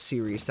how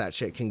serious that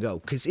shit can go.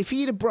 Because if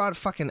he'd have brought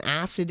fucking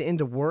acid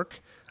into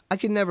work, I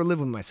could never live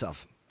with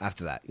myself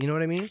after that. You know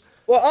what I mean?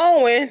 Well,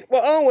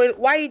 Owen,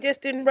 why you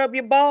just didn't rub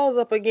your balls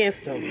up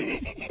against him?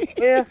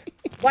 Yeah.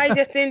 Why you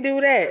just didn't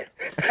do that?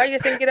 Why you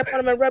just didn't get up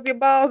on him and rub your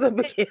balls up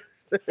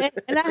against him?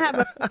 And I have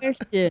a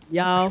question,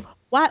 y'all.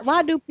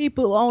 Why do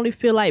people only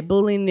feel like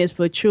bullying is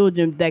for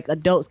children, that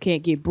adults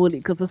can't get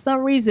bullied? Because for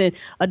some reason,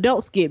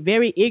 adults get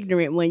very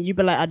ignorant when you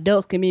be like,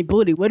 adults can be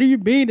bullied. What do you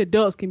mean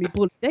adults can be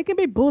bullied? They can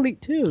be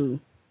bullied too.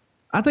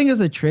 I think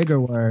it's a trigger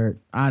word,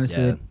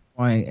 honestly, at this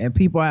point, and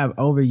people have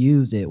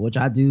overused it, which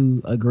I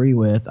do agree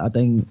with. I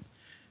think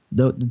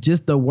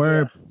the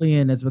word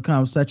bullying has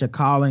become such a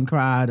calling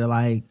cry to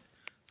like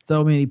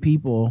so many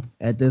people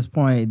at this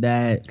point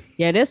that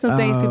there's some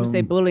things people say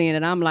bullying,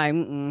 and I'm like,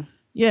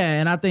 yeah,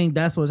 and I think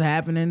that's what's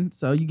happening.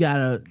 So you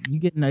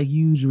getting a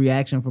huge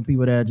reaction from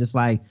people that are just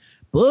like,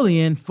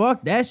 bullying,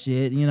 fuck that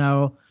shit, you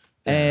know,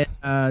 and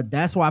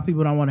that's why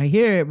people don't want to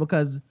hear it,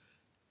 because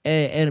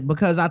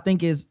I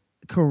think it's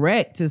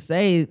correct to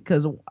say,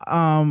 because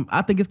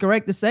I think it's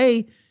correct to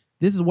say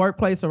this is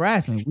workplace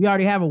harassment. We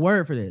already have a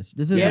word for this.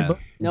 This is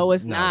no,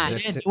 it's not.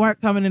 They weren't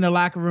coming in the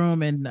locker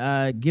room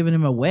and giving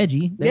him a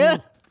wedgie. Yeah,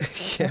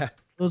 it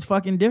was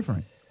fucking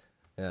different.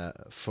 Yeah,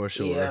 for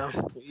sure. Yeah.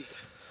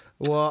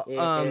 Well,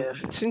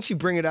 since you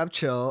bring it up,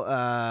 Chill,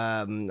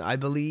 I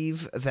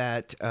believe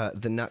that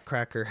the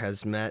Nutcracker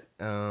has met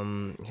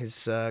his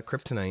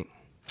kryptonite.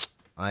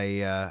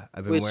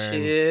 I've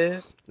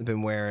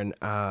been wearing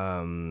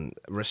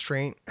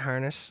restraint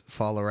harness,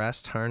 fall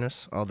arrest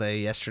harness all day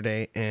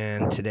yesterday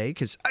and today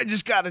because I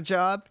just got a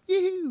job.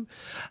 Yoo-hoo!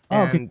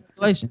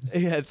 Congratulations!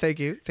 Yeah, thank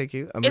you. It's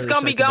really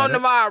gonna be gone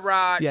tomorrow,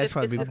 Rod. Yeah, it's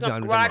probably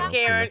gone Rod tomorrow.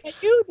 Karen.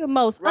 You the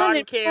most Rod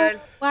and Karen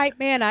white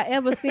man I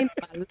ever seen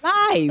in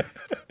my life.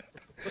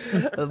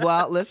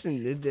 Well,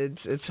 listen,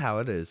 it's how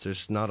it is.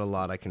 There's not a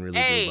lot I can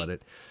really do about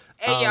it.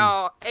 Hey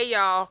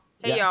y'all.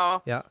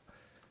 Yeah.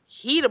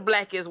 He the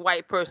blackest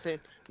white person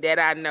that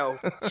I know.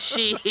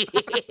 She.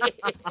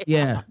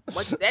 Yeah.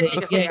 What's that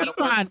nigga say? He's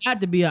trying not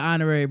to be an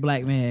honorary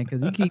black man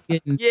because he keep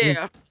getting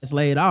his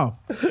laid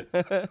off.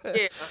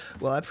 Yeah.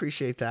 Well, I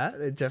appreciate that.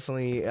 It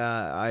definitely,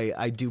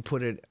 I do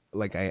put it,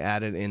 like I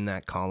add it in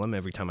that column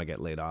every time I get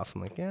laid off.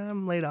 I'm like, yeah,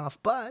 I'm laid off,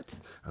 but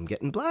I'm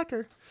getting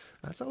blacker.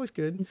 That's always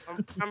good.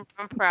 I'm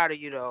proud of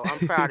you, though.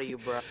 I'm proud of you,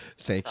 bro.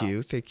 Thank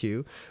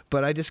you.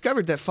 But I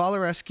discovered that fall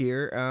arrest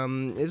gear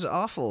is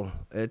awful.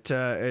 It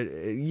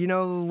you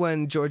know,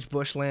 when George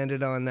Bush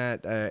landed on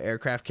that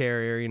aircraft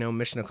carrier, you know,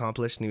 mission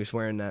accomplished, and he was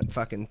wearing that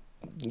fucking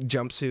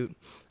jumpsuit,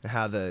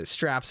 how the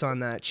straps on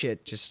that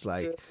shit just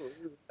like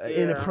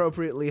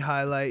inappropriately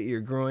highlight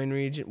your groin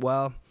region.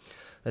 Well,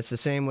 that's the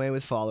same way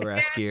with fall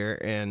arrest gear,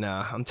 and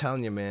I'm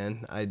telling you,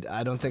 man,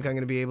 I don't think I'm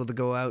going to be able to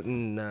go out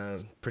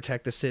and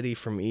protect the city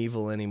from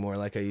evil anymore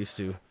like I used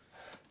to.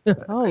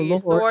 Are you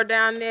sore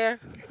down there?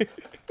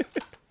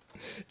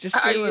 Just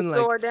feeling you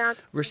sore like down?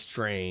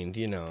 restrained,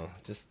 you know,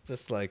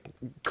 just like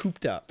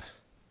cooped up.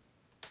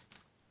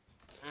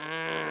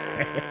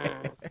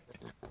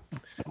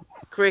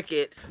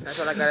 Crickets. That's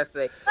all I gotta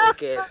say.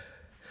 Crickets.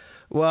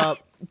 Well,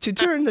 to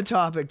turn the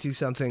topic to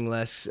something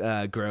less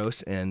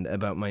gross and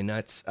about my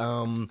nuts,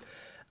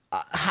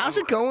 how's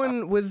it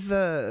going with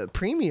the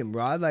premium,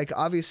 Rod? Like,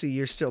 obviously,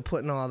 you're still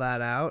putting all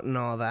that out and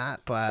all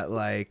that, but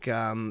like,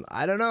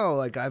 I don't know.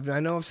 Like, I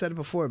know I've said it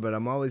before, but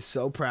I'm always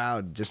so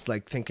proud, just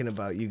like thinking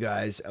about you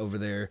guys over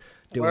there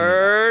doing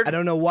it. I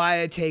don't know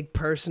why I take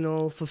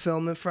personal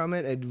fulfillment from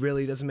it. It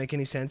really doesn't make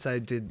any sense. I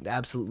did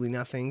absolutely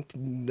nothing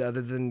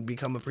other than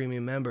become a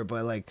premium member,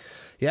 but like,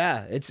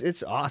 yeah,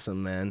 it's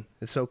awesome, man.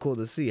 It's so cool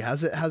to see.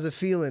 How's it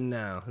feeling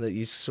now that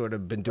you sort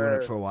of been doing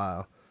it for a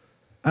while?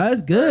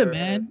 It's good,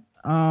 man.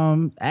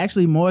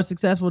 Actually more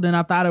successful than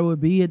I thought it would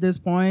be at this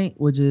point,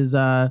 which is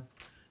kind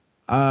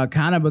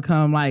of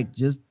become like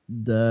just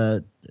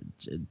the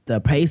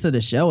pace of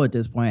the show at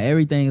this point.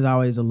 Everything is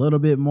always a little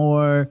bit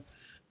more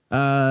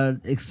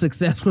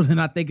successful than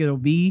I think it'll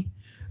be.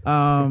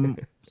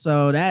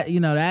 So that,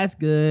 that's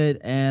good.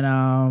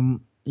 And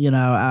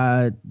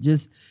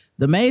just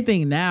the main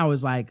thing now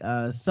is like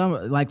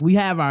we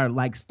have our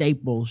like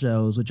staple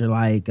shows, which are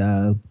like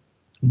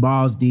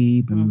Balls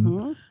Deep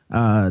and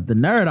the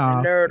Nerd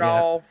Off. Nerd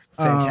Off.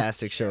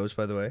 Fantastic shows,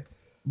 by the way.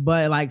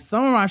 But like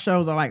some of our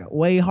shows are like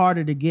way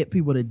harder to get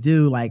people to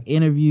do. Like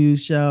interview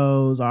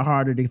shows are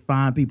harder to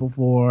find people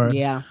for.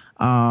 Yeah.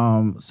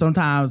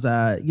 Sometimes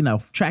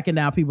tracking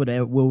down people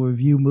that will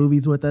review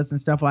movies with us and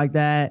stuff like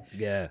that.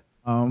 Yeah.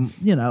 But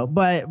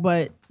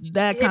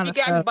that kind of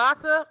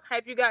stuff.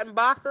 Have you gotten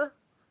Bassa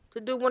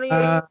to do one of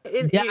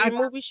your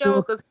movie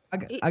shows? Because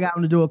I got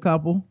him to do a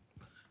couple.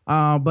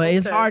 But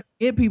it's hard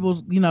to get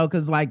people's,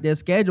 because like their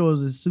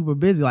schedules is super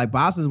busy. Like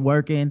Boss is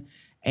working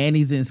and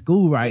he's in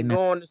school right now.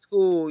 Going to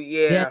school,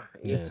 yeah.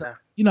 Yes, sir.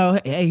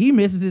 He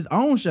misses his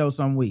own show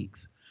some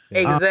weeks.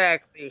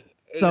 Exactly.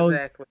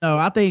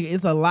 I think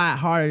it's a lot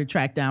harder to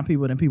track down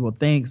people than people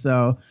think.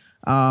 So,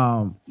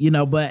 but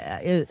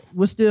it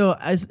was still,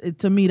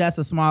 to me, that's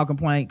a small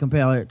complaint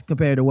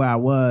compared to where I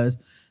was.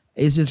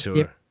 It's just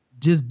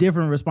just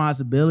different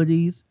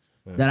responsibilities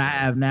that I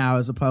have now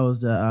as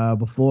opposed to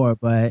before.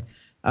 But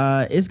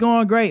it's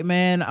going great,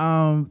 man.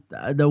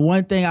 The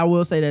one thing I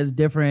will say that's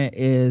different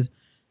is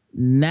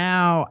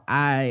now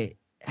I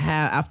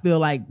feel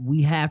like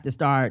we have to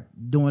start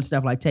doing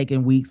stuff like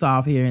taking weeks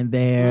off here and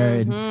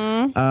there, and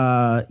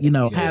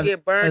you'll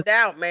get burned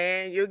out,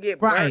 man. You'll get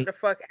burned the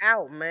fuck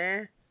out,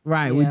 man.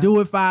 Right, yeah. We do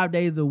it 5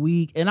 days a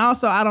week, and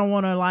also I don't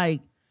want to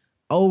like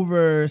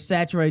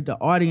oversaturate the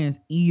audience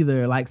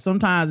either. Like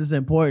sometimes it's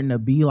important to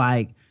be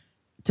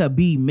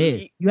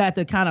missed. You have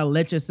to kind of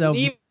let yourself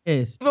be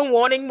missed. Even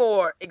wanting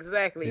more,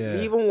 exactly.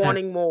 Yeah. Even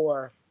wanting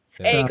more.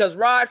 Yeah. Hey, because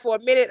Rod, for a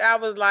minute I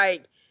was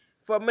like,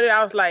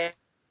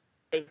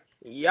 hey,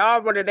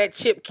 y'all running that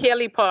Chip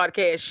Kelly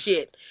podcast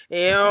shit.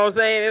 You know what I'm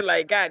saying? It's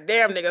like,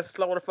 goddamn, nigga,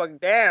 slow the fuck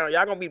down.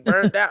 Y'all gonna be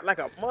burned out like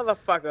a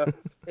motherfucker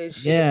and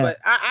shit. Yeah. But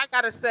I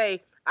gotta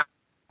say,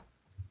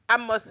 I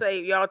must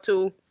say, y'all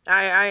too.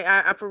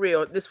 I for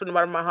real. This from the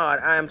bottom of my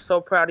heart. I am so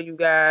proud of you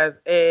guys,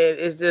 and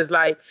it's just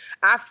like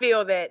I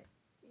feel that.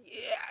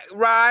 Yeah,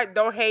 Rod,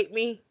 don't hate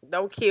me,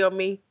 don't kill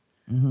me,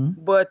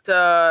 but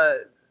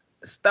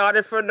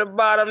started from the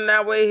bottom.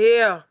 Now we're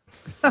here.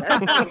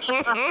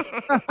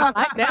 I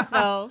like that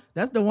song.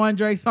 That's the one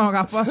Drake song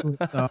I fuck with.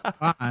 So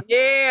fine.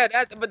 Yeah,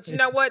 but you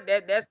know what?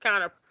 That's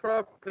kind of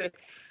appropriate.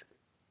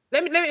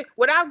 Let me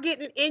without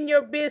getting in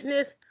your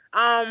business.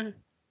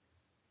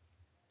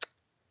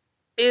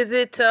 Is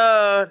it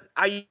are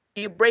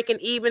you breaking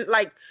even?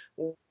 Like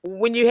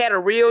when you had a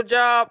real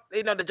job,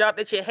 the job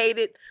that you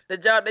hated, the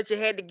job that you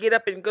had to get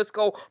up and just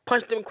go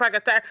punch them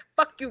crackers.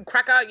 Fuck you,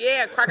 cracker.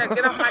 Yeah, cracker,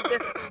 get off my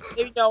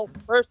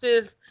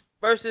desk.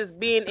 Versus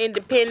being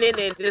independent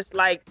and just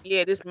like,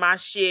 yeah, this my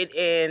shit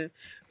and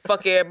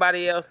fuck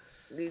everybody else.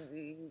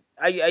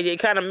 Are you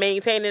kind of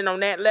maintaining on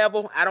that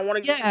level? I don't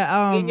want to get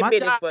in your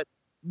business, but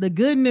the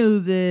good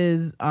news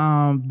is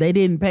they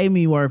didn't pay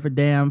me worth a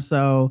damn,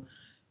 so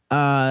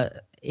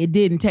it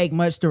didn't take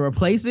much to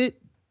replace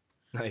it.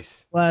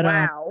 Nice. But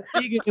wow.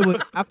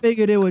 I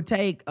figured it would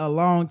take a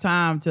long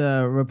time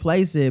to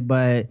replace it,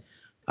 but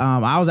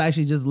I was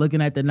actually just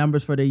looking at the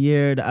numbers for the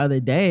year the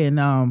other day,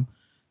 and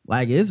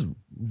like it's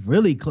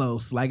really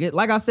close. Like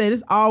I said,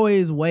 it's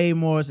always way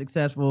more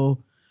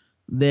successful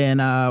than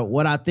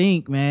what I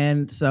think,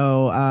 man.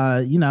 So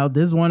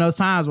this is one of those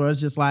times where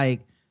it's just like,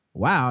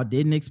 wow,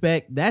 didn't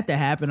expect that to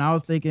happen. I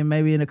was thinking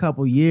maybe in a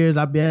couple years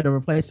I'd be able to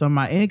replace some of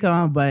my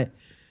income, but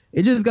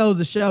it just goes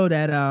to show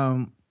that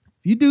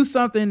if you do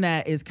something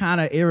that is kind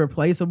of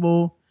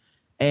irreplaceable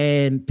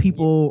and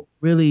people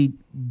really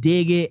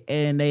dig it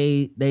and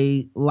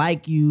they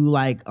like you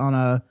like on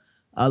a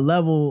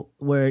level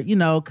where,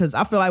 because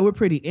I feel like we're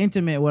pretty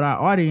intimate with our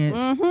audience.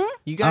 Mm-hmm.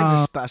 You guys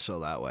are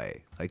special that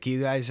way. Like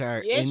you guys are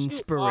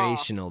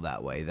inspirational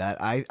that way.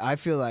 That I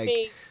feel like,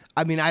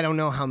 I mean, I don't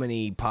know how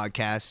many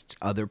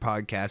other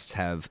podcasts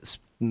have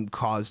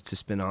caused to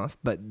spin off,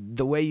 but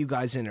the way you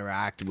guys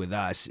interact with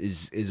us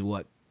is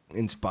what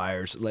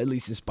inspires, at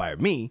least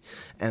inspired me,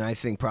 and I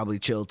think probably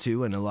Chill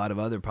too, and a lot of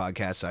other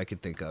podcasts I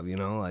could think of. You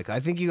know, like I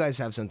think you guys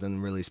have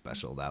something really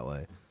special that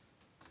way.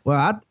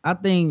 Well, I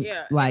think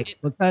like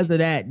because of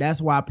that,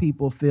 that's why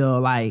people feel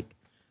like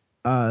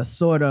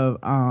sort of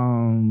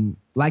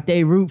like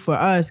they root for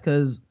us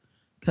because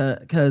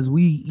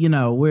we, you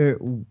know,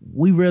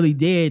 we really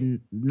did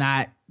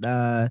not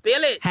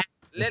spill it.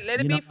 Let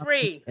it be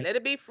free. Let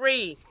it be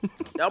free.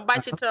 Don't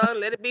bite your tongue.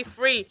 Let it be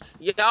free.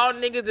 Y'all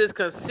niggas is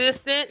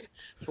consistent.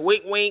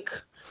 Wink, wink.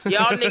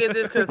 Y'all niggas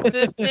is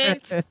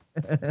consistent.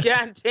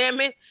 God damn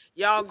it.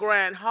 Y'all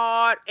grind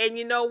hard. And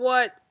you know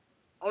what?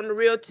 On the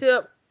real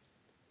tip,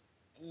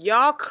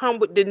 y'all come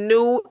with the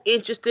new,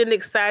 interesting,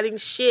 exciting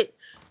shit.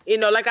 You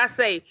know, like I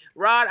say,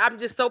 Rod, I'm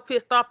just so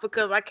pissed off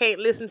because I can't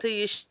listen to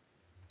your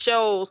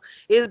shows.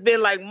 It's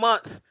been like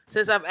months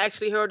since I've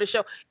actually heard the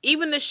show.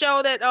 Even the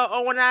show that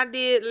when I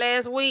did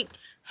last week,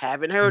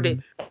 haven't heard it.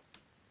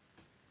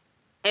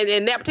 And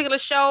in that particular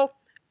show,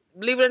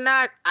 believe it or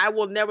not, I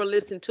will never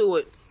listen to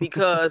it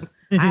because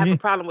I have a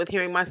problem with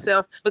hearing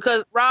myself.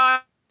 Because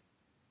Rod,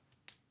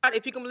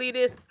 if you can believe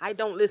this, I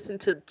don't listen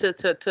to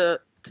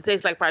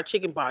Taste Like Fried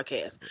Chicken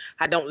podcast.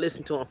 I don't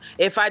listen to them.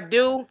 If I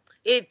do,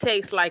 it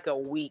takes like a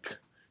week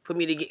for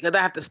me to get, because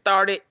I have to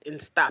start it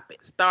and stop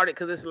it. Start it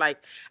because it's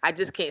like I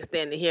just can't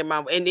stand to hear my.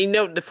 And you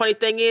know the funny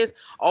thing is,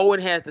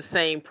 Owen has the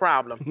same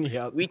problem.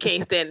 Yep. We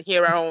can't stand to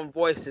hear our own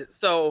voices.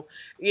 So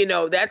you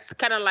know that's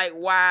kind of like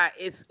why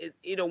it's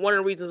you know one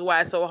of the reasons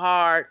why it's so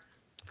hard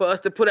for us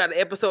to put out an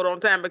episode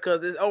on time,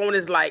 because Owen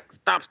is like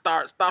stop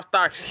start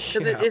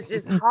because it's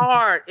just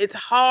hard. It's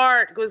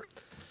hard because.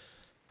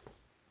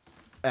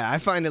 I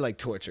find it like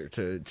torture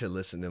to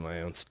listen to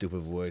my own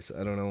stupid voice.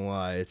 I don't know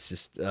why. It's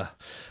just.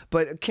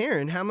 But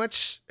Karen, how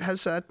much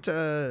has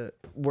that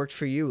worked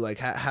for you? Like,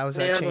 how's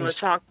that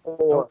changed? On the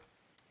chalkboard.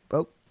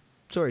 Oh,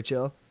 sorry,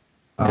 Chill.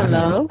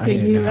 Hello, can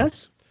you hear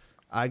us?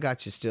 I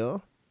got you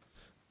still.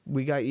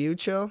 We got you,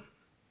 Chill.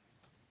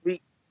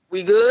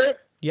 We good?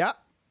 Yeah, as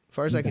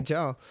far as I can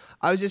tell.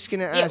 I was just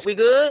gonna ask. Yeah, we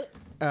good?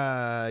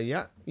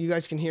 Yeah, you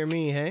guys can hear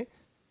me, hey?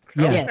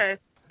 Yeah. Okay.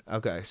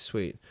 Okay,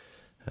 sweet.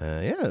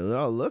 Yeah, it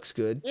all looks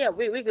good. Yeah,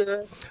 we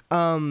good.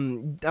 I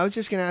was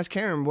just gonna ask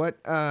Karen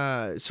what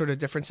sort of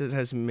difference it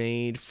has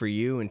made for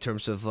you in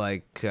terms of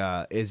like,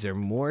 is there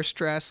more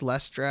stress,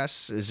 less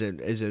stress? Is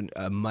it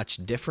a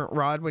much different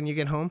Rod when you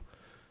get home?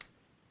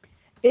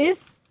 It's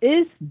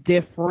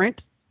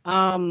different.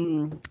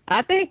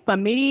 I think for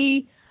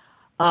me,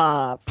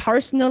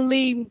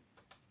 personally,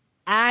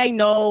 I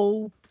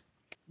know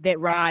that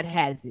Rod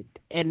has it,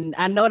 and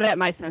I know that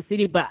might sound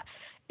silly, but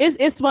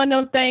it's one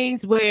of those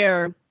things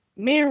where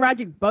me and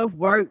Roger both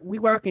work. We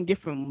work in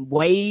different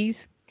ways,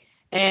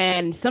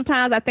 and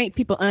sometimes I think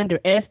people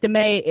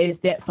underestimate is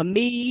that for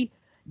me,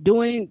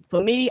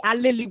 I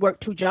literally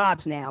work 2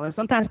 jobs now, and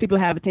sometimes people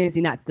have a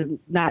tendency not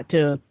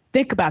to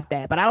think about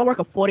that. But I work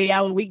a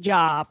 40-hour-a-week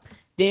job,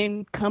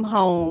 then come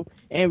home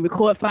and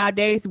record 5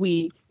 days a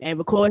week and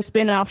record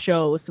spin-off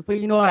shows. So for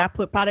you know, I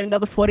put probably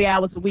another 40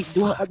 hours a week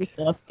doing other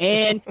stuff,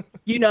 and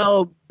you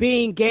know,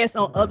 being guest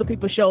on other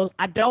people's shows.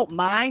 I don't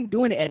mind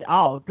doing it at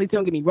all. Please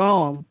don't get me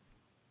wrong.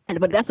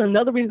 But that's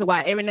another reason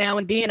why every now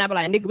and then I be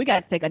like, nigga, we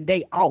got to take a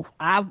day off.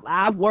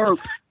 I've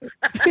worked,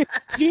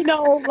 you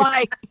know,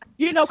 like,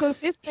 you know, because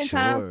it's been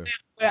times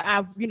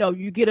where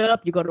you get up,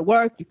 you go to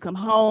work, you come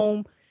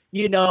home,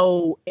 you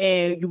know,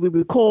 and we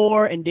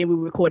record, and then we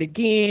record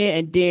again,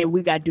 and then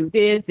we got to do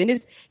this.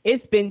 And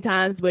it's been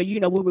times where, you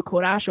know, we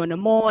record our show in the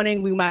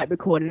morning, we might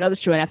record another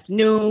show in the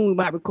afternoon, we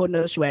might record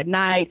another show at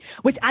night,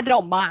 which I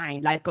don't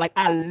mind. Like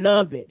I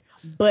love it.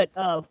 But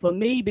for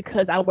me,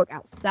 because I work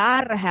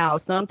outside of the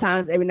house,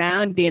 sometimes every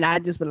now and then I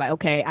just be like,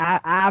 okay,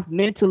 I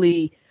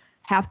mentally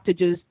have to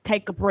just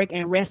take a break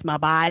and rest my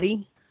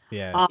body.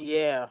 Yeah.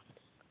 Yeah.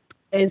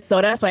 And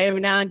so that's why every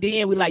now and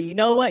then we like, you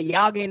know what,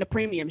 y'all getting a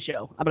premium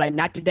show. I'm like,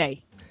 not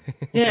today.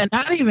 Yeah, it's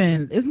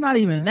not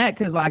even that,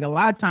 because like a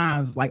lot of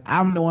times, like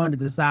I'm the one to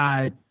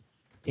decide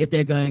if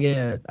they're gonna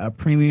get a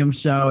premium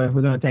show, if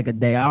we're gonna take a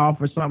day off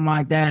or something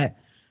like that.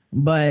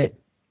 But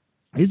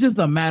it's just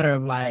a matter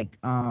of like,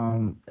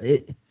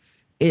 it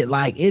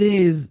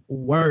is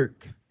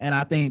work, and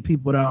I think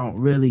people don't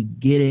really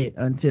get it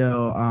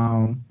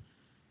until,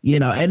 you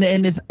know,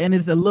 and it's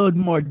a little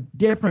more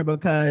different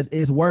because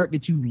it's work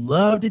that you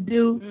love to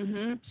do.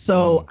 Mm-hmm.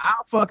 So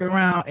I'll fuck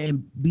around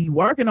and be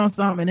working on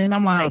something, and then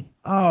I'm like,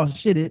 oh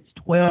shit, it's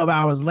 12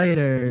 hours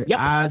later. Yep.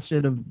 I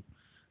should have.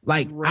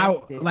 I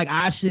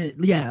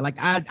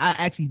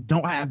actually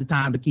don't have the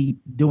time to keep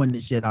doing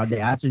this shit all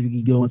day. I should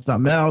be doing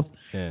something else,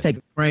 take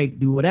a break,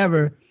 do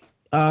whatever.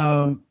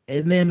 And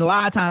then a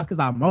lot of times,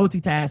 because I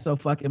multitask so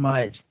fucking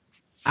much,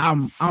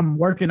 I'm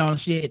working on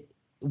shit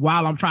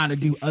while I'm trying to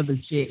do other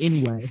shit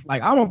anyway.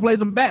 Like, I'm gonna play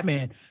some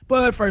Batman,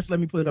 but first let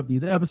me put up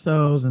these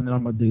episodes, and then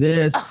I'm gonna do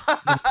this.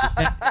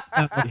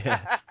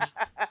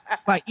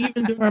 Like,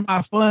 even during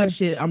my fun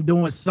shit, I'm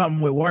doing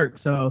something with work.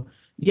 So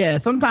yeah,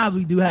 sometimes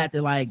we do have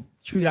to like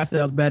treat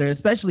ourselves better,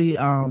 especially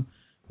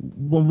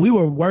when we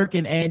were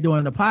working and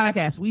doing the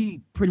podcast.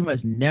 We pretty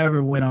much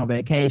never went on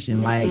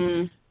vacation. Mm-hmm.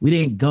 Like, we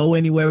didn't go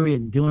anywhere, we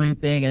didn't do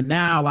anything. And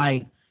now,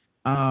 like,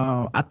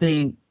 I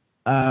think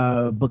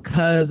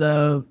because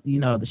of, you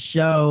know, the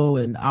show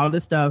and all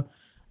this stuff,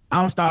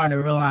 I'm starting to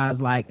realize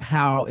like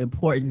how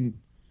important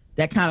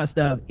that kind of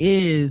stuff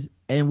is,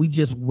 and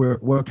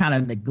we're kind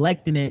of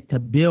neglecting it to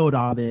build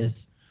all this.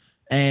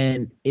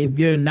 And if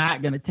you're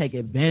not going to take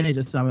advantage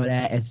of some of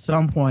that at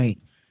some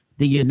point,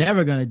 then you're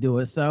never going to do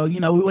it. So,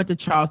 you know, we went to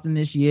Charleston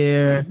this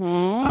year.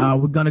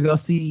 We're going to go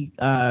see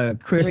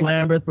Chris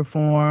Lambert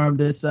perform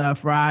this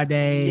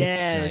Friday.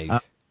 Yes.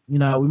 Nice. You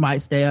know, we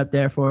might stay up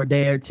there for a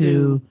day or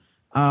two.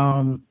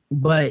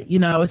 But, you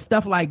know, it's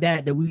stuff like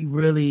that we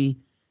really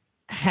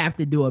have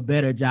to do a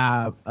better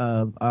job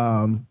of,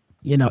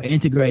 you know,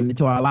 integrating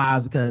into our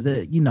lives, because,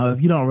 you know,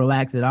 if you don't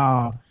relax at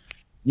all,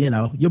 you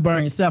know, you'll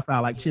burn yourself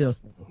out like Chill.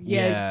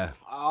 Yeah.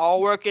 All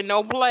work and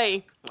no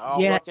play.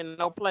 Work and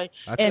no play.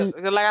 And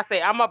like I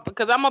say, I'm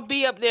gonna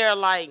be up there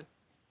like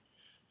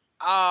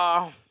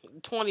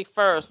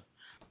 21st.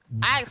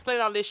 I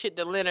explained all this shit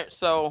to Leonard,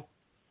 so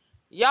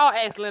y'all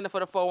ask Leonard for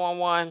the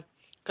 411,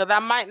 because I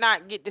might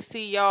not get to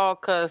see y'all,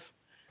 because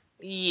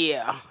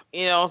yeah,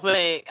 you know what I'm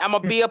saying, I'm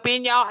gonna be up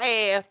in y'all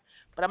ass,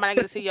 but I might not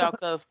get to see y'all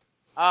because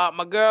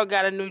my girl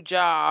got a new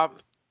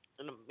job,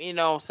 you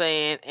know what I'm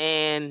saying,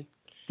 and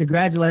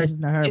congratulations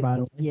to her, by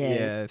the way.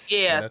 Yes.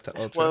 Yeah.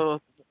 Well,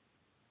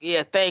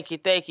 yeah, thank you.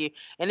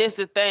 And it's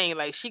the thing,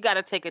 like, she got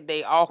to take a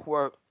day off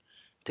work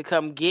to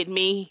come get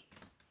me.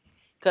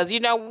 Because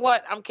you know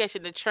what? I'm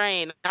catching the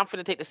train. I'm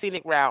finna take the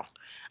scenic route.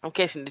 I'm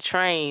catching the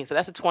train. So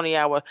that's a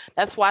 20-hour.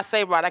 That's why I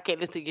say, Rod, I can't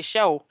listen to your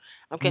show.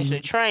 I'm catching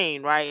the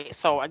train, right?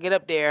 So I get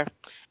up there,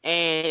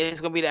 and it's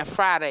going to be that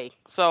Friday.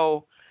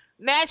 So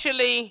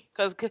naturally,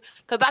 because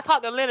I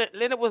talked to Leonard.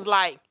 Leonard was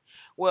like,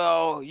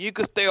 well, you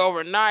could stay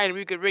overnight and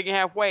we could rig it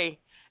halfway.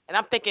 And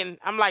I'm thinking,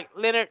 I'm like,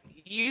 Leonard,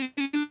 you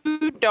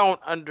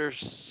don't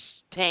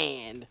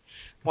understand.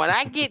 When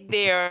I get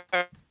there,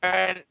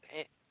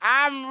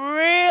 I'm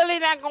really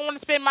not going to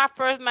spend my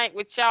first night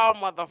with y'all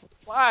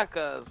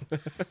motherfuckers.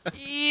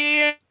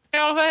 You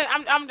know what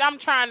I'm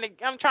saying?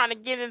 I'm trying to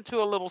get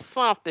into a little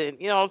something.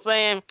 You know what I'm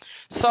saying?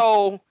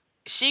 So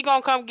she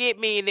gonna come get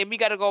me, and then we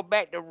got to go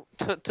back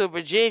to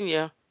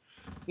Virginia.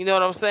 You know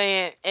what I'm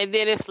saying? And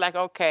then it's like,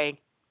 okay.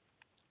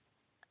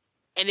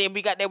 And then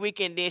we got that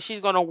weekend. Then she's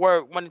gonna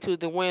work Monday,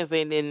 Tuesday,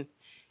 Wednesday, and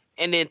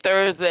then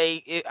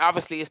Thursday.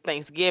 Obviously, it's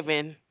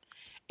Thanksgiving,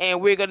 and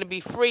we're gonna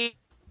be free.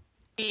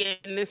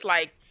 And it's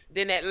like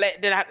then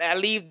I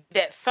leave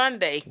that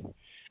Sunday,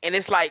 and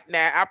it's like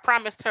now I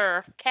promised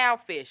her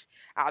Cowfish.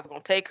 I was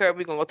gonna take her.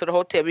 We're gonna go to the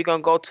hotel. We're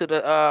gonna go to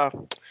the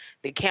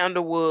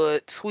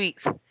Candlewood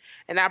Suites,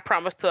 and I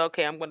promised her,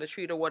 okay, I'm gonna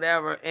treat her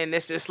whatever. And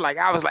it's just like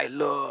I was like,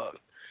 look,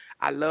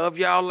 I love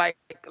y'all like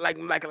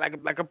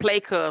a play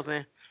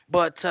cousin.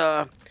 But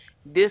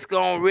this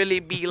gonna really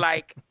be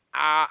like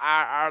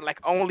our like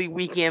only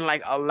weekend,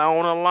 like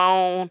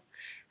alone.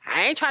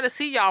 I ain't trying to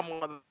see y'all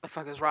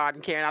motherfuckers, Rod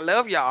and Karen. I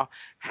love y'all.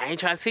 I ain't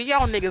trying to see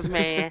y'all niggas,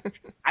 man.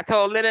 I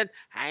told Leonard,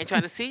 I ain't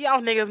trying to see y'all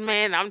niggas,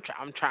 man. I'm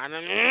trying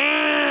to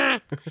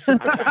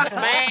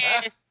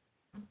smash.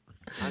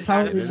 I'm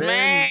trying to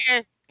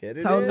smash. Get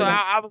it in. So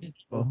I was,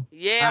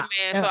 yeah,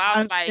 man. So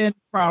I was like,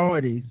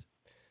 priorities.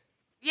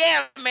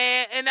 Yeah,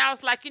 man. And I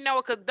was like, you know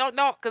what?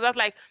 Because I was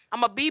like,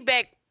 I'm gonna be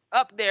back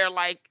up there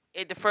like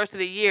at the first of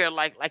the year,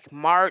 like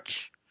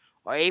March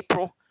or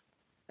April.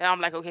 And I'm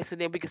like, okay, so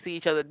then we can see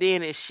each other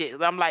then and shit.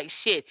 I'm like,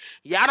 shit,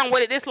 y'all don't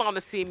waited this long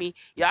to see me.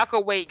 Y'all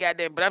could wait,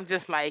 goddamn. But I'm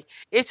just like,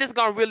 it's just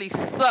gonna really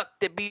suck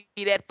to be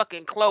that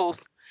fucking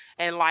close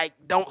and like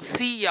don't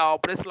see y'all.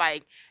 But it's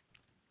like,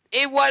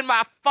 it wasn't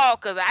my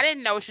fault because I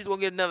didn't know she was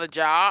gonna get another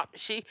job.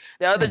 The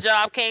other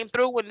job came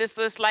through, and this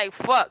was like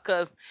fuck,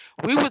 because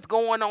we was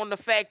going on the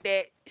fact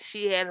that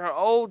she had her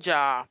old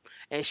job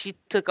and she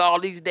took all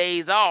these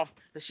days off.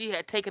 She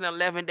had taken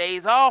 11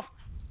 days off.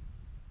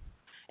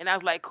 And I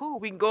was like, cool,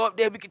 we can go up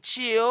there, we can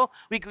chill,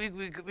 we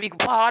can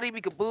party, we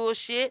can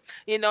bullshit,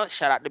 you know,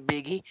 shout out to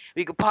Biggie.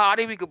 We could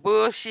party, we could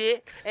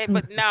bullshit.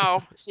 But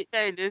no, shit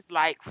changed. It's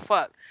like,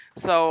 fuck.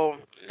 So,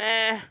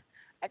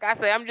 like I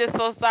say, I'm just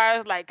so sorry.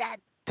 It's like, God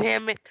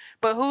damn it.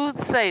 But who's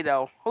to say,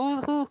 though?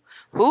 Who's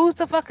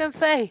to fucking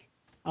say?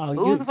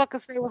 Who's to fucking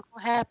say what's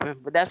going to happen?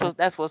 But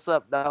that's what's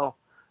up, though.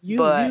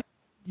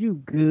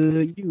 You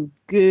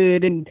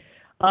good. And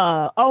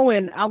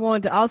Owen, I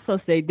wanted to also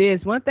say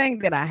this. One thing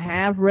that I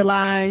have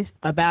realized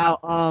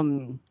about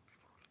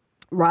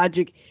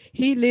Roderick,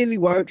 he literally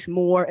works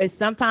more. And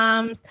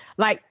sometimes,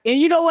 like, and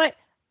you know what?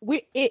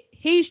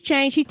 He's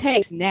changed. He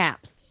takes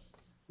naps,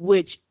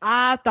 which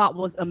I thought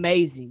was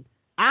amazing.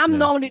 I'm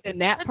normally the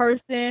nap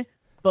person,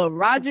 but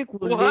Roderick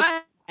was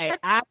like,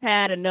 I've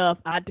had enough.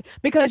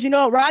 Because, you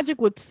know,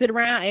 Roderick would sit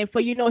around and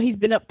he's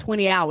been up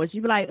 20 hours.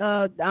 You'd be like,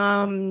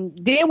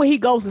 then when he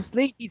goes to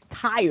sleep, he's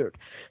tired.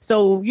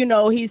 So, you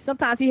know,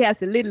 sometimes he has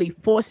to literally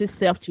force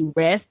himself to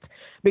rest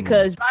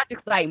because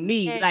Roderick's like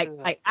me. Like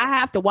I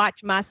have to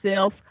watch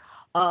myself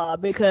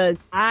because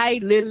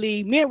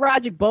me and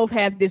Roderick both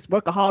have this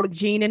workaholic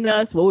gene in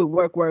us where we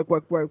work.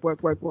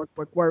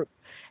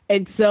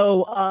 And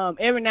so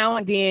every now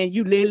and then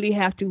you literally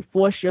have to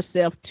force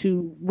yourself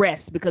to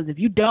rest, because if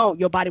you don't,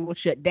 your body will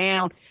shut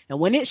down. And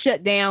when it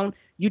shut down,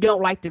 you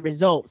don't like the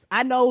results.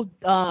 I know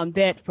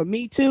that for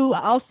me too.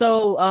 I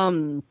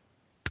also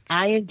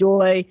I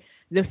enjoy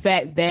the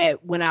fact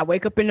that when I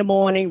wake up in the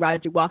morning,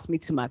 Roger walks me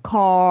to my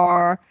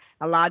car.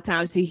 A lot of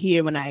times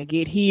when I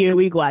get here,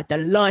 we go out to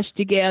lunch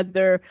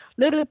together.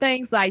 Little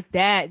things like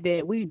that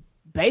we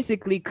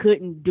basically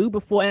couldn't do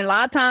before. And a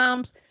lot of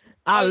times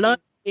our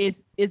lunch is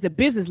a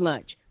business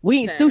lunch.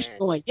 We ain't sushi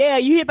going. Yeah,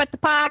 you hear about the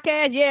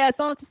podcast? Yeah, it's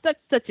on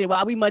such and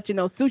while we munching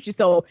on sushi.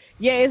 So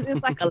yeah,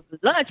 it's like a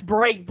lunch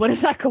break, but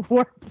it's like a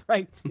work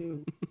break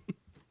too.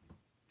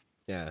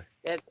 Yeah.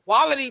 That's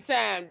quality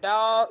time,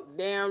 dog.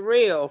 Damn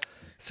real.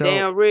 So,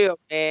 damn real,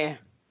 man.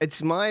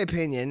 It's my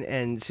opinion,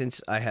 and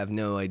since I have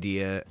no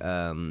idea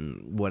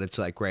what it's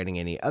like writing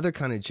any other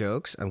kind of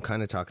jokes, I'm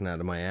kind of talking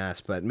out of my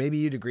ass, but maybe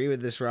you'd agree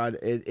with this, Rod.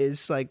 It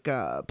is like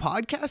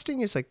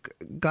podcasting is like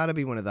got to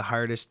be one of the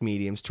hardest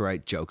mediums to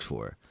write jokes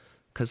for,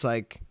 because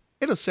like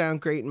it'll sound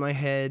great in my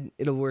head,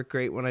 it'll work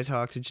great when I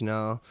talk to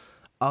Janelle.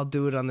 I'll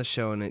do it on the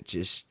show, and it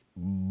just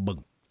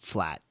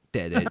flat,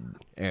 dead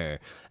air.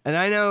 And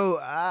I know,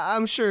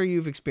 I'm sure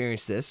you've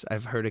experienced this.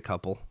 I've heard a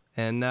couple.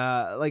 And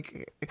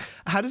like,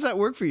 how does that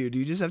work for you? Do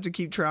you just have to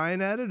keep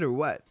trying at it, or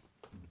what?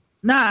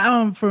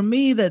 Nah, for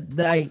me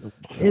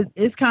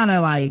it's kind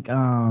of like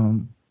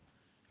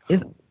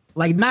it's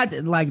like not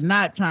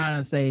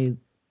trying to say.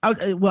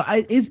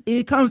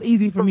 It comes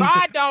easy for me.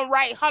 Rod don't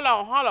write. Hold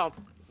on.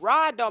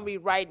 Rod don't be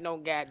writing no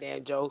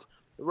goddamn jokes.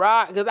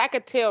 Rod, because I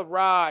could tell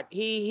Rod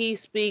he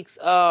speaks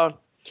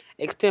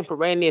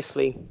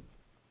extemporaneously.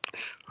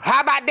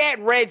 How about that,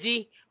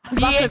 Reggie?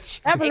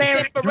 Bitch,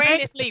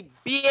 extemporaneously,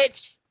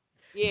 bitch.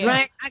 Yeah,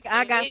 drank.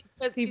 I got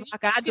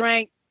I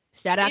drank.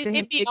 Shout out to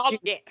him.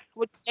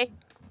 What you say?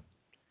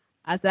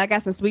 I said I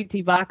got some sweet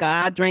tea vodka.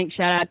 I drank.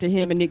 Shout out to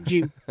him and Nick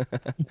Jew.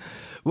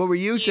 What were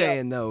you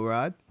saying though,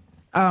 Rod?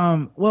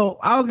 Well,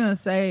 I was gonna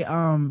say,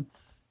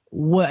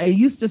 what it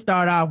used to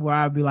start off where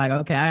I'd be like,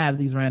 okay, I have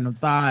these random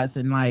thoughts,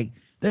 and like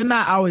they're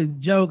not always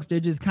jokes. They're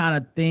just kind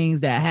of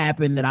things that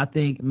happen that I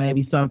think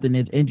maybe something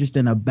is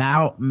interesting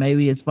about.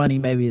 Maybe it's funny,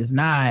 maybe it's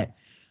not.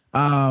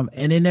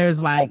 And then there's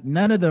like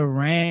none of the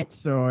rants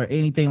or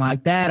anything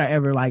like that are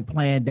ever like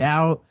planned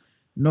out.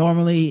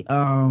 Normally,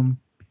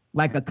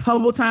 like a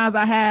couple times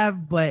I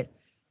have, but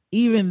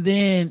even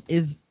then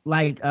it's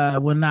like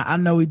when I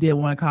know we did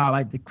one called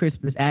like the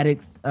Christmas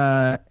Addicts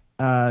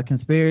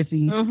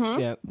conspiracy.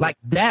 Mm-hmm. Yep. Like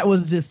that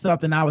was just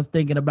something I was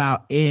thinking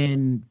about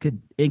in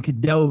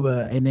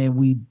Cadova, and then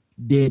we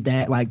did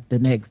that like the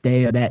next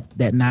day or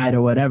that night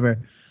or whatever.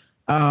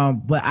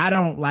 But I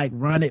don't like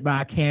run it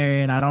by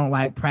Karen. I don't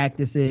like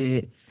practice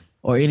it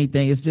or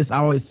anything. It's just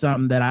always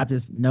something that I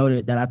just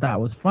noted that I thought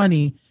was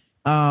funny.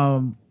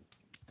 And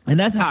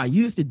that's how I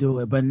used to do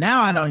it. But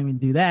now I don't even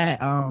do that.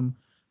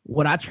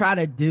 What I try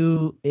to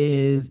do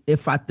is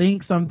if I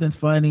think something's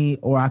funny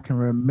or I can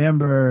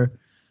remember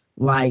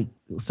like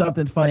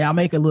something funny, I'll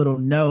make a little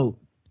note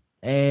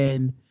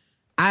and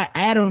I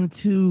add them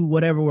to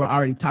whatever we're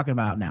already talking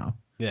about now.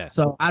 Yeah.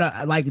 So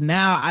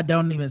I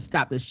don't even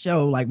stop the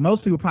show. Like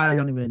most people probably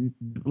don't even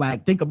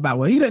like think about,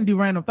 well, he doesn't do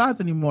random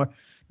thoughts anymore.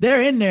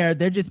 They're in there.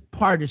 They're just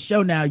part of the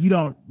show now. You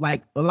don't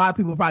like, a lot of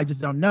people probably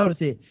just don't notice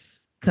it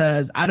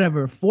because I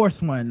never force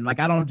one. Like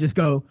I don't just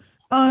go,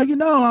 I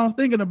was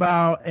thinking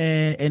about,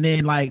 and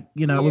then like,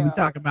 we'll be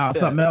talking about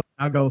something else.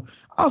 I'll go,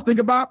 I was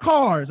thinking about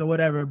cars or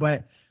whatever.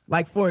 But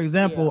like, for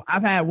example,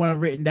 I've had one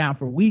written down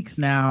for weeks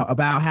now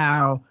about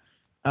how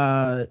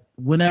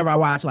whenever I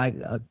watch like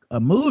a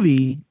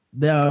movie,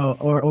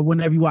 or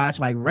whenever you watch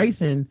like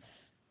racing,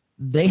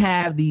 they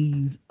have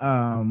these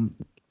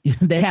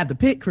they have the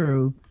pit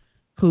crew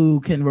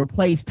who can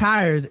replace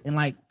tires in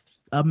like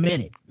a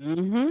minute.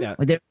 Mm-hmm. Yeah.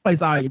 Like they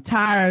replace all your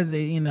tires,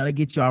 they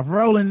get you off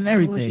rolling and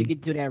everything. I wish you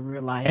could do that in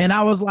real life. And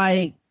I was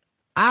like,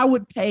 I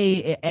would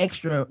pay an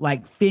extra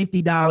like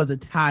 $50 a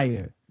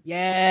tire.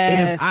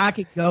 Yes. If I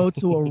could go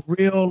to a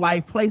real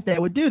life place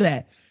that would do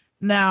that.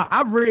 Now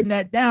I've written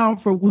that down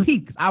for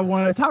weeks. I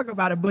want to talk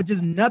about it, but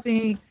just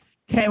nothing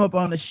came up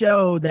on the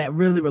show that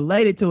really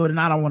related to it, and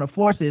I don't want to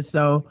force it.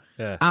 So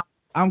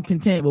I'm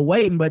content with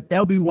waiting, but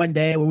there'll be one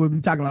day where we'll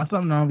be talking about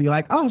something and I'll be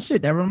like, oh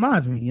shit, that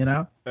reminds me,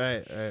 Right.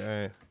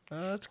 Oh,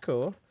 that's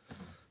cool.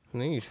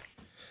 Neat.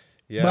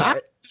 Yeah.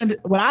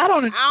 But I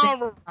don't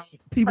understand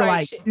people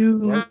like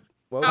you. I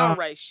don't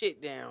write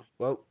shit down.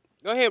 Well,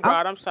 go ahead,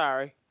 Rod. I'm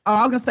sorry. Oh,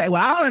 I was gonna say,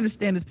 what I don't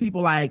understand is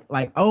people like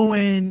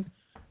Owen.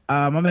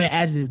 I'm gonna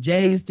ask if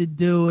Jay used to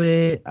do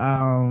it.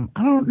 I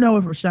don't know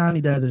if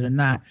Rashani does it or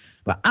not,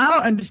 but I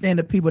don't understand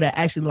the people that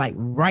actually like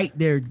write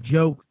their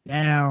jokes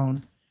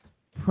down,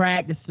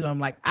 practice them.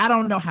 Like I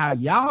don't know how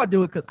y'all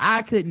do it because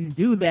I couldn't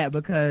do that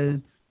because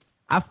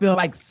I feel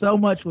like so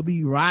much would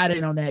be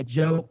riding on that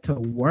joke to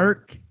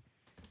work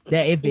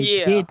that if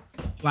it did,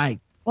 like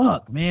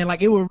fuck, man,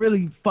 like it would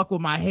really fuck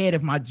with my head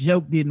if my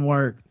joke didn't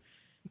work.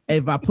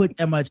 If I put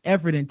that much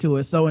effort into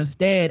it. So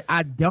instead,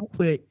 I just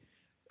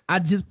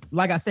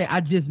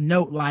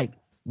note like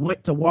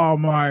went to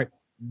Walmart,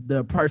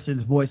 the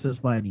person's voice was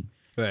funny.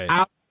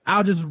 Right.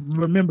 I'll just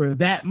remember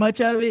that much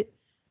of it,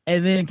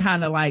 and then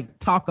kind of like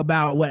talk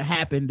about what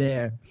happened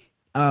there.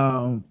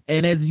 And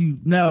as you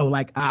know,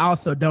 like I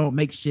also don't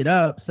make shit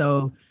up,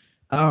 so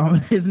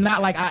it's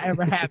not like I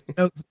ever have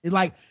notes. It's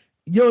like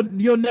you'll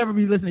never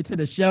be listening to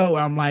the show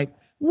where I'm like,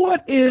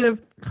 what if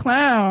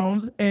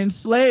clowns and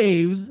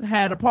slaves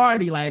had a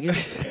party? Like,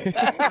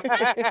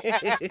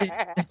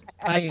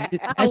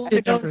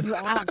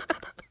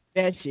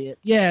 that shit.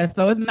 Yeah,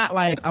 so it's not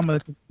like I'm a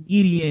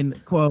comedian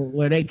quote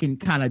where they can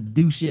kind of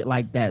do shit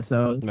like that.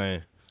 So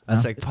right.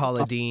 That's like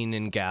Paula Dean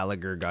and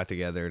Gallagher got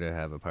together to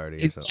have a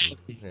party or something.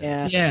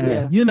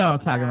 Yeah. You know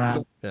what I'm talking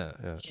about. Yeah.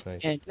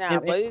 Nice.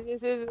 But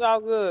this is all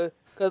good.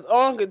 Cause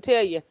Owen can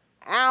tell you,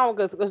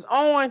 cause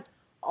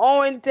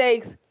Owen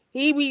takes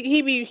he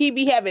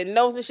be having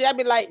notes and shit. I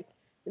be like,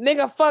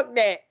 nigga, fuck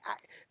that.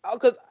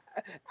 Cause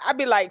I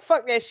be like,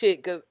 fuck that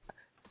shit. Cause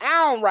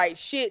I don't write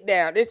shit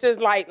down. It's just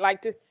like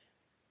this.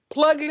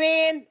 Plug it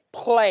in,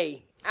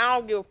 play. I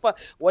don't give a fuck.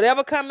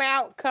 Whatever come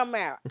out.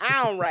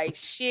 I don't write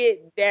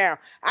shit down.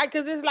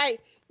 Cause it's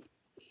like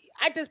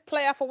I just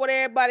play off of what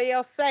everybody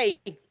else say.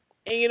 And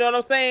you know what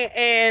I'm saying?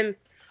 And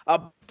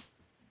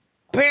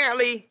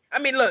apparently, I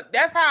mean, look,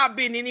 that's how I've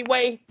been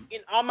anyway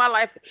in all my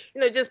life.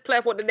 You know, just play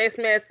off what the next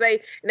man say.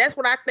 And that's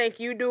what I think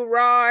you do,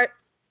 Rod,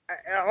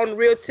 on the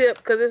real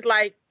tip. Cause it's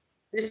like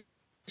the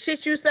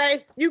shit you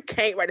say, you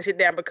can't write the shit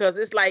down because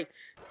it's like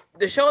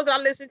the shows I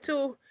listen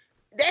to,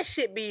 that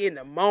shit be in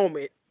the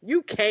moment.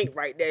 You can't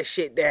write that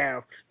shit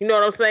down. You know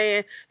what I'm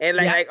saying? And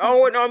like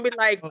Owen be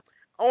like,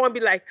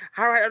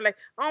 all right. I'm like,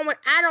 Owen,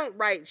 I don't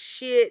write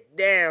shit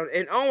down.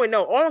 And Owen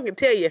can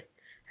tell you,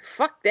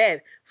 fuck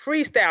that.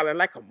 Freestyling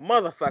like a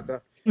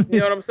motherfucker. You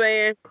know what I'm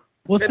saying?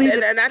 Well, see,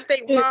 and I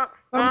think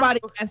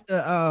somebody has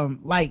to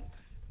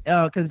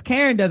because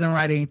Karen doesn't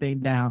write anything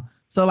down.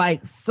 So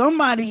like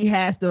somebody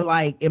has to,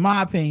 like, in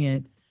my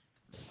opinion,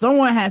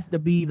 someone has to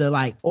be the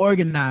like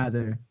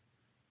organizer.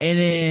 And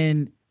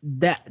then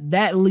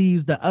that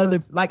leaves the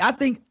other, like, I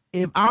think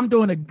if I'm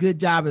doing a good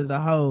job as a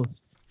host,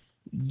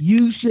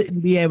 you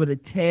shouldn't be able to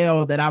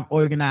tell that I've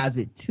organized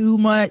it too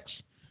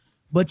much,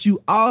 but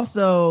you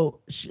also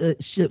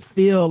should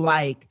feel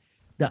like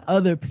the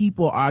other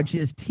people are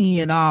just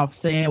teeing off,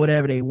 saying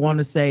whatever they want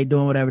to say,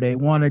 doing whatever they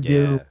want to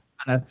do,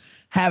 kind of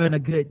having a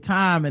good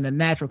time and a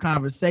natural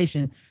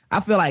conversation.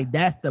 I feel like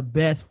that's the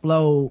best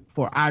flow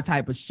for our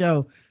type of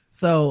show.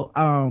 So,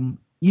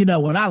 you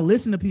know, when I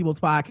listen to people's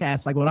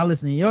podcasts, like when I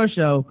listen to your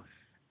show,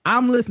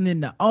 I'm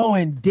listening to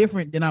Owen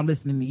different than I'm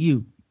listening to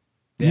you.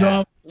 Yeah. You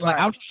know, like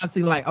I'm trying to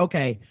see, like,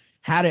 okay,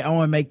 how did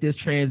Owen make this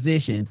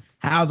transition?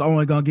 How's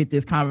Owen gonna get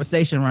this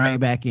conversation right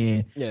back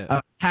in?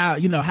 Yeah.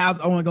 How's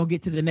Owen gonna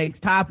get to the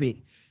next topic?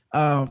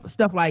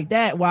 Stuff like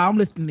that. While I'm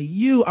listening to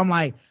you, I'm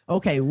like,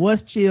 okay,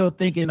 what's Chill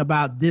thinking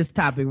about this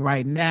topic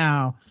right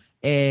now?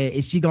 And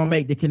is she gonna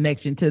make the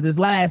connection to this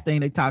last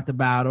thing they talked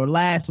about, or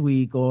last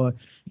week, or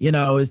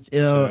is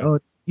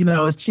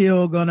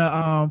Chill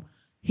gonna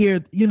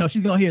hear,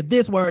 she's gonna hear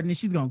this word and then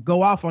she's gonna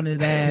go off on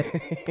his ass.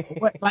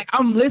 Like,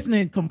 I'm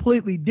listening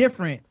completely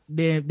different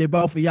than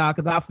both of y'all,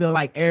 because I feel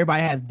like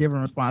everybody has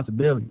different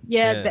responsibilities.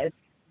 Yeah.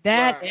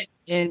 That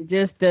and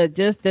just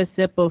the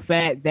simple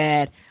fact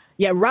that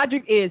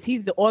Roderick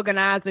he's the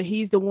organizer.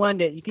 He's the one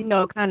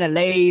that kind of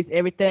lays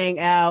everything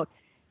out.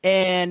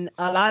 And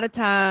a lot of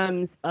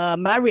times,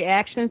 my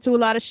reaction to a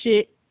lot of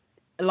shit,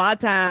 a lot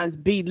of times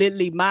be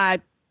literally my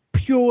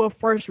pure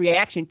first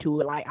reaction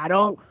to it. Like, I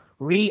don't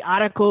read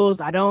articles,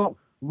 I don't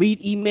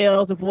read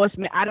emails or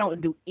voicemail, I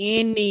don't do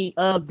any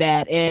of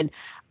that. And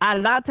a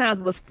lot of times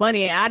it was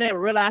funny, and I didn't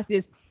realize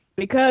this,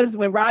 because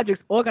when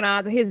Roderick's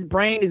organizer, his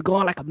brain is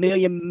going like 1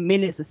 million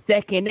minutes a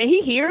second, and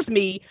he hears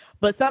me,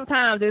 but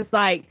sometimes it's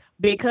like,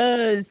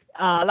 because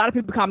a lot of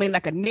people call me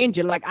like a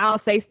ninja, like I'll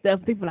say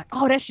stuff, people are like,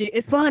 oh, that shit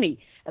is funny.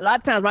 A lot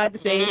of times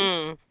Roderick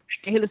said,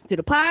 he listened to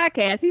the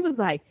podcast, he was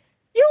like,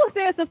 you were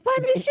saying some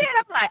funny shit.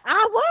 I'm like,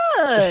 I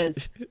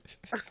was.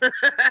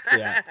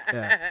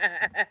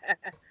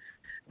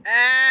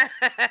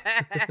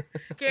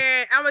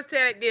 Karen, I'm going to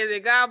tell you this,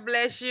 and God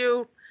bless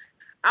you.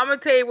 I'm going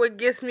to tell you what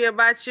gets me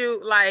about you.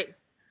 Like,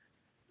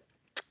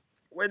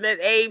 when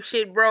that Abe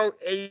shit broke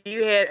and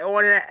you had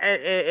on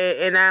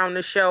and I on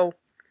the show,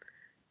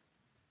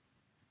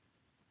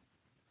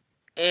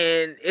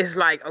 and it's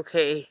like,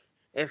 okay,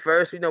 at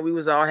first, we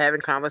was all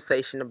having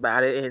conversation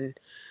about it, and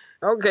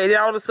okay, then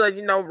all of a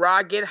sudden,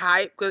 Rod get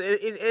hyped,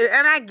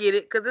 and I get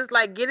it, cause it's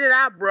like, get it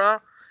out, bro.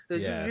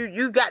 Cause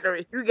you got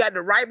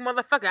the right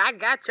motherfucker. I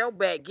got your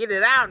back. Get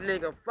it out,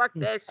 nigga. Fuck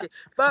that shit.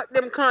 Fuck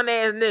them cunt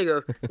ass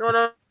niggas. You know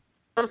what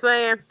I'm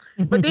saying?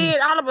 But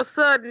then all of a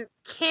sudden,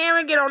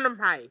 Karen get on the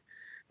mic.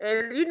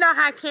 And you know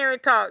how Karen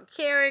talk.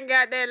 Karen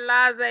got that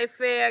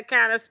laissez-faire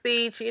kind of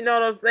speech, you know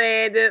what I'm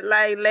saying? Just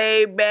like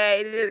laid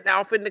back, just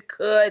off in the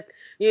cut,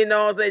 you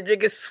know what I'm saying?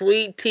 Drinking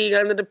sweet tea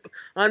under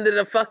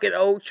the fucking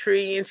oak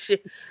tree and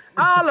shit.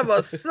 All of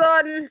a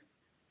sudden,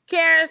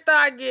 Karen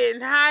started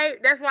getting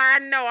hyped. That's why I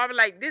know. I'm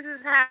like, this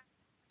is how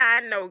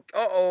I know.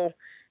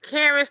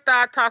 Karen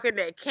started talking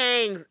that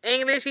King's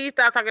English. He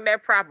started talking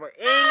that proper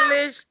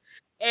English.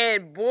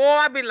 And boy,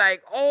 I'd be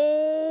like,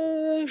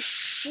 oh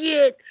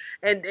shit.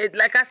 And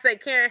like I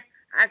said, Karen,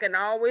 I can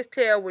always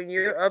tell when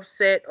you're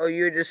upset or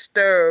you're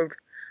disturbed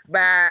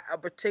by a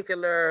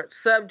particular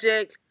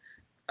subject,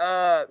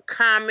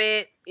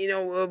 comment,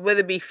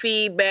 whether it be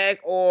feedback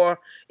or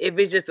if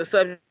it's just a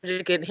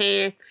subject at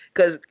hand.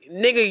 Cause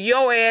nigga,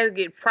 your ass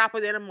get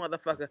proper than a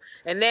motherfucker.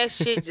 And that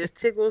shit just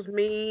tickles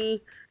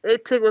me.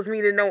 It tickles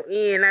me to no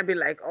end. I'd be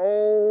like,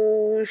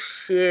 oh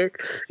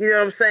shit. You know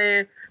what I'm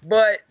saying?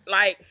 But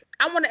like,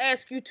 I want to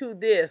ask you two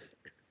this.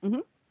 Mm-hmm.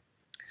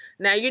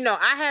 Now,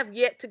 I have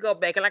yet to go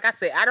back. And like I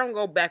said, I don't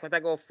go backwards, I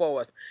go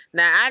forwards.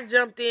 Now, I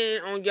jumped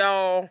in on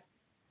y'all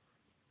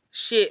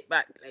shit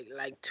by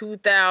like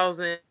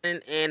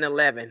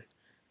 2011.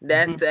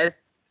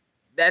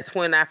 That's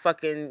when I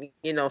fucking,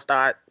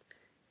 start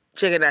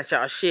checking out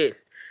y'all shit.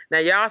 Now,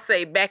 y'all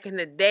say back in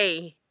the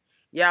day,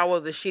 y'all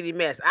was a shitty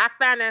mess. I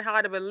find that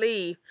hard to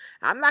believe.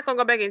 I'm not going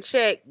to go back and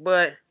check,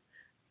 but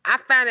I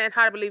find that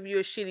hard to believe you're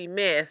a shitty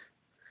mess.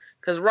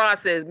 Cause Rod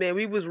says, man,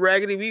 we was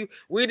raggedy.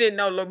 We didn't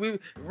know. Lord,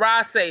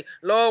 Rod say,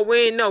 Lord, we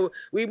didn't know.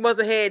 We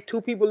must have had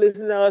 2 people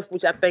listening to us,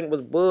 which I think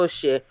was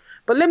bullshit.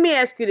 But let me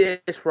ask you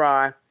this,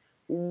 Rod.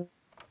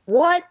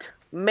 What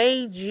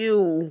made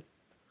you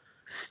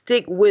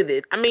stick with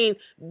it? I mean,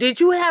 did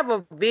you have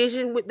a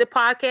vision with the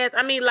podcast?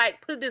 I mean, like,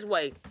 put it this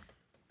way.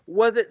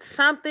 Was it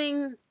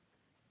something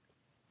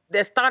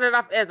that started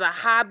off as a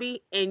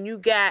hobby and you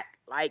got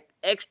like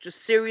extra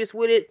serious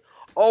with it?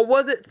 Or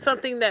was it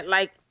something that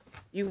like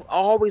you've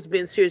always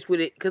been serious with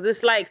it? Because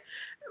it's like,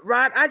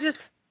 Rod, I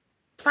just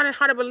find it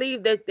hard to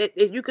believe that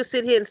you could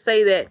sit here and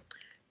say that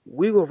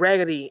we were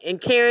raggedy.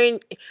 And Karen,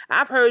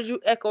 I've heard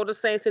you echo the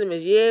same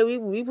sentiments. Yeah,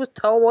 we was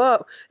toe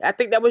up. I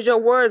think that was your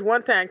words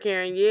one time,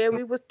 Karen. Yeah,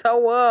 we was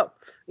toe up.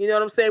 You know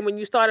what I'm saying? When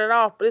you started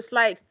off. But it's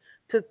like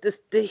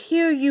to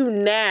hear you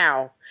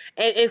now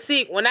and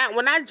see when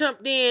I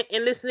jumped in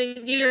and listening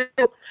to you,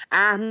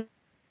 I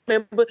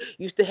remember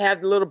used to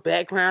have the little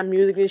background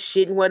music and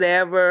shit and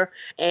whatever,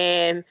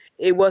 and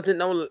it wasn't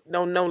no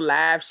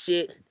live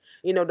shit.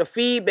 The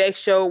feedback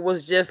show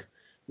was just,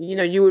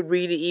 you would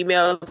read the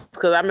emails,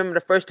 because I remember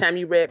the first time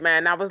you read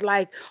mine, I was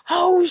like,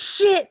 oh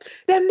shit,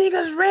 them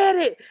niggas read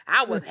it.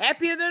 I was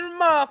happier than a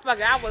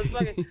motherfucker. I was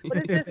fucking, but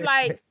it's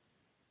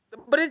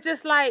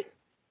just like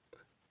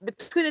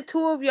between the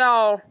two of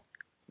y'all,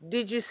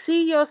 did you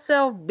see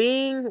yourself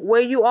being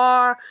where you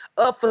are,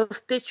 up for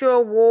Stitcher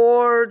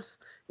Awards,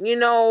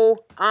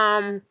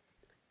 on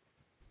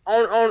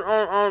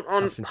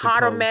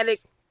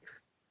Podomatic's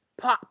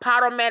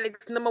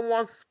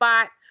 #1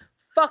 spot?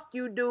 Fuck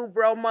you, do,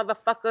 bro,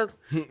 motherfuckers.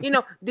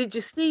 Did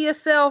you see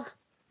yourself,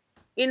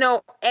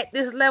 at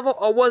this level,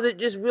 or was it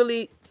just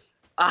really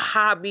a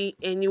hobby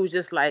and you was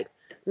just like,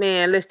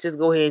 man, let's just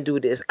go ahead and do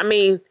this? I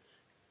mean,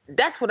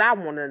 that's what I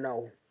want to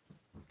know.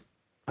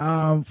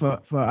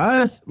 For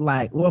us,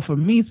 for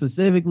me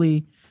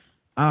specifically,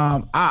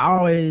 I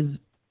always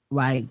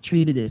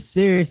treated it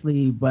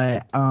seriously,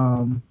 but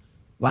I'm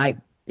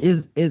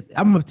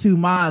of 2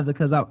 minds,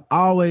 because I've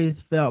always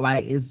felt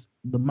like it's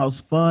the most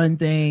fun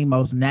thing,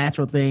 most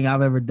natural thing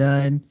I've ever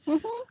done,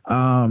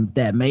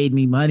 that made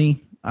me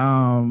money.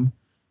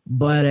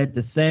 But at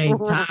the same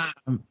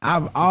time,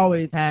 I've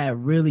always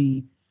had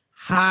really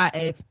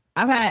high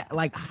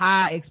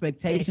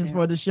expectations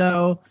for the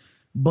show,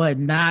 but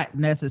not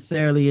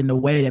necessarily in the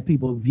way that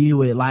people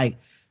view it.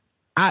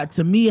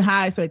 To me,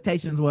 high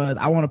expectations was,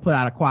 I want to put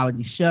out a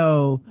quality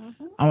show.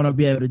 I want to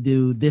be able to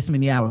do this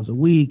many hours a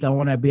week. I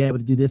want to be able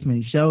to do this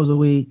many shows a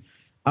week.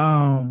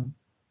 And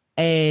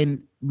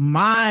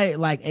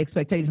my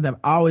expectations have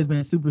always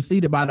been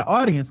superseded by the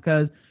audience,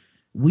 because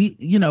when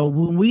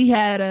we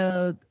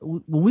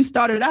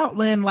started out,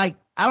 Lynn,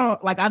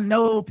 I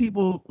know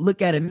people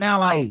look at it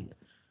now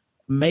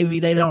maybe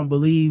they don't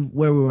believe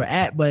where we were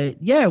at,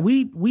 but yeah,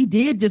 we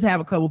did just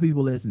have a couple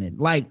people listening.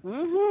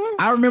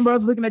 I remember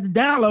us looking at the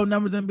download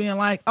numbers and being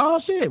like,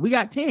 oh shit, we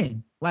got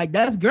 10.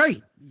 That's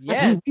great.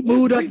 Yeah. We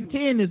moved up to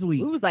 10 this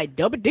week. It was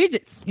double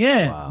digits.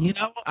 Yeah.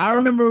 Wow. I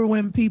remember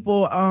when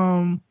people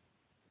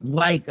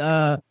would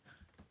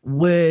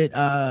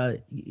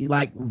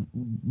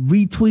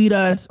retweet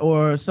us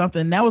or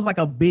something. That was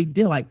a big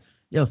deal.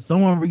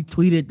 Someone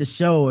retweeted the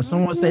show, or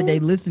someone said they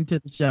listened to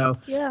the show.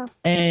 Yeah.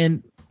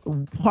 And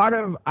part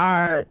of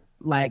our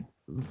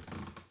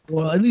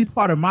at least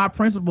part of my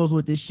principles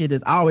with this shit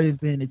has always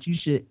been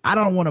that I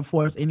don't want to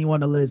force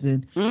anyone to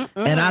listen,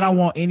 and I don't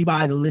want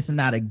anybody to listen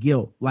out of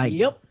guilt.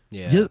 Yep.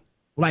 Yeah. Just,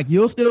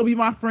 you'll still be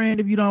my friend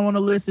if you don't want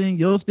to listen.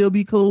 You'll still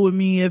be cool with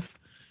me if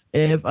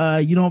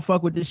you don't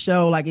fuck with this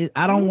show.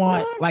 I don't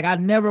want, I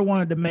never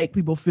wanted to make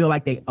people feel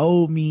like they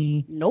owe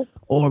me. Nope.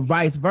 Or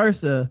vice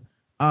versa.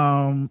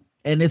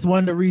 And it's one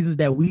of the reasons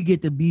that we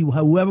get to be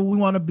whoever we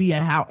want to be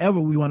and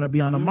however we want to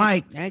be on the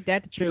mic. Ain't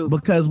that the truth?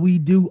 Because we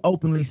do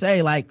openly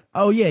say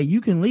oh yeah,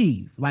 you can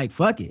leave.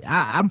 Fuck it.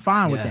 I'm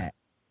fine with that.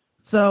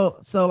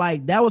 So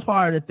that was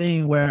part of the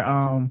thing where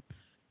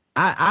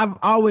I've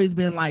always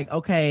been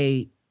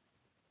okay,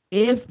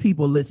 if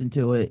people listen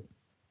to it,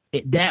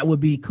 that would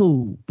be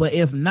cool. But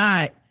if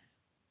not,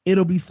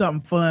 it'll be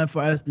something fun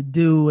for us to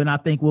do, and I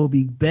think we'll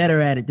be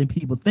better at it than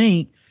people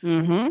think.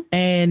 Mm-hmm.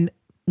 And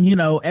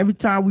every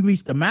time we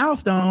reached a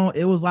milestone,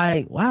 it was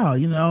like, wow,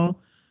 100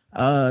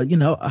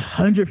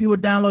 people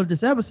downloaded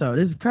this episode.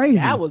 This is crazy.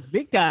 That was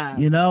big time.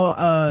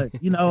 200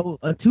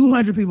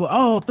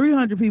 people,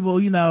 300 people,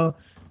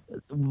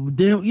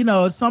 then,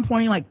 at some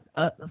point, like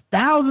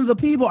thousands of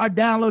people are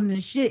downloading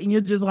this shit, and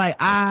you're just like,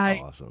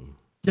 awesome.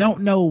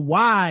 Don't know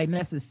why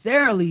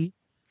necessarily,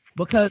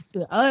 because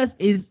to us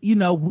is,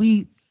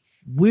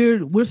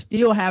 we're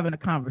still having a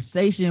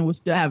conversation, we're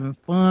still having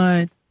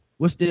fun,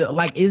 we're still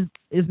like,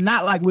 it's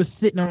not like we're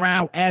sitting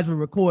around as we're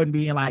recording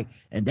being like,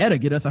 and that'll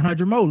get us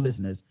 100 more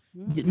listeners.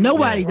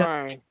 Nobody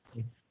does.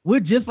 We're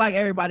just like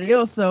everybody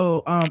else.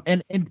 So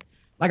and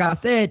like I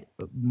said,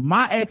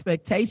 my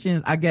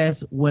expectations, I guess,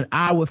 when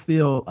I would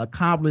feel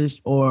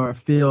accomplished or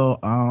feel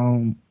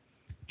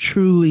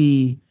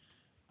truly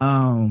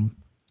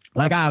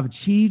like I've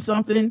achieved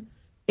something,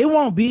 it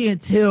won't be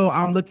until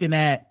I'm looking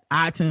at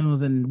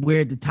iTunes and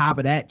we're at the top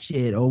of that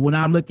shit, or when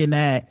I'm looking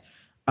at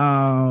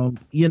when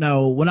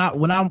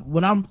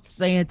I'm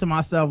saying to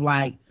myself,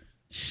 like,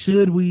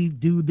 should we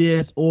do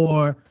this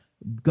or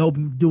go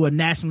do a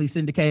nationally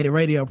syndicated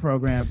radio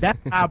program? That's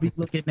how I'll be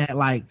looking at,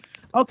 like,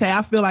 okay,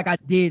 I feel like I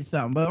did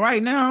something. But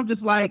right now I'm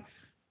just like,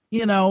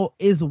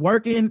 it's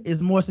working,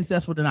 it's more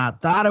successful than I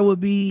thought it would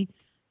be.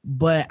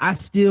 But I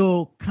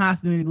still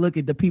constantly look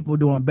at the people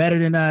doing better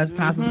than us,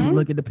 constantly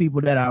look at the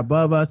people that are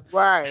above us.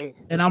 Right.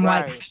 And I'm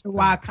like, how do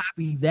I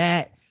copy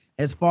that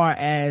as far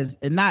as,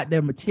 and not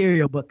their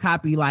material, but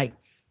copy like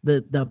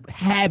the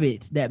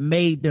habits that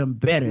made them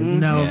better,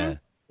 Yeah.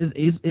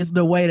 It's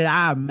the way that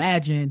I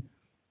imagine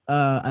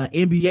an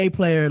NBA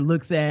player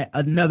looks at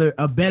a better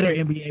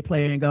NBA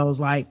player and goes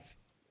like,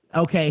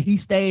 okay, he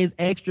stays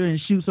extra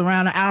and shoots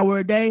around an hour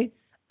a day.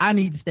 I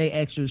need to stay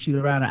extra and shoot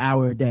around an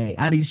hour a day.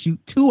 I need to shoot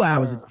 2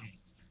 hours a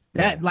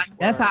day.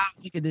 That's how I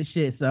look at this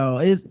shit. So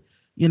it's,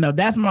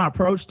 that's my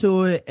approach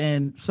to it.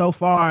 And so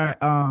far,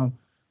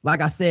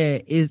 like I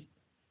said,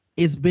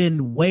 it's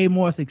been way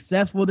more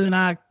successful than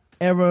I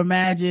ever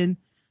imagined,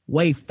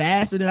 way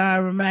faster than I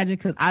ever imagined,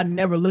 because I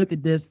never looked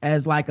at this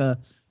as like a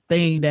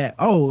thing that,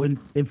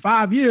 in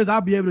 5 years,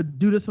 I'll be able to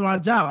do this for my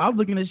job. I was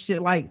looking at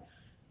shit like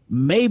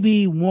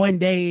maybe one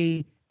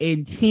day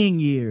in 10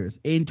 years,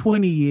 in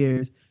 20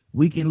 years,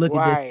 we can look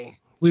at this.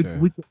 We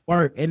can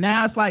work. And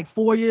now it's like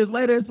 4 years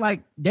later, it's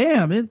like,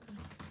 damn,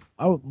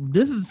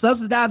 this is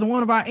subsidizing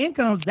one of our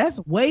incomes. That's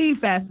way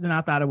faster than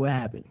I thought it would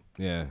happen.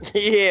 Yeah.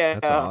 Yeah.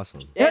 That's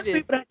awesome. That There's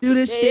is, people that do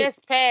this shit.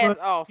 it's past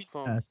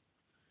awesome.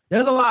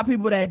 There's a lot of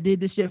people that did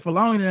this shit for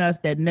longer than us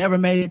that never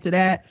made it to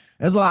that.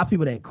 There's a lot of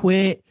people that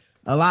quit.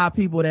 A lot of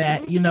people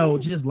that,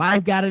 just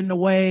life got in the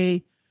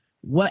way,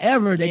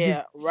 whatever.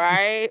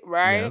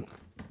 Right.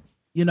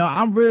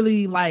 I'm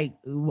really like,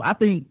 I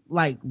think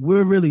like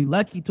we're really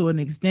lucky to an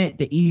extent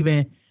to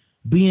even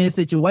be in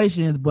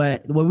situations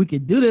where we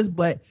could do this,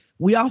 but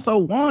we also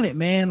want it,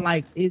 man.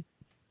 Like it's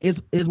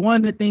one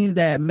of the things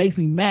that makes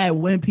me mad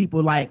when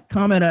people like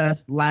come at us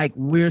like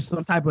we're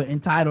some type of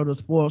entitled or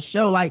spoiled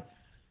show. Like,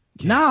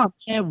 nah,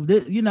 man,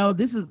 this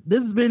has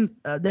been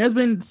there's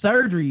been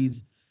surgeries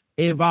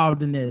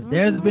involved in this.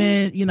 There's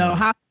been,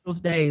 hospital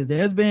stays.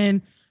 There's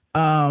been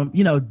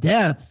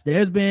deaths.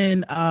 There's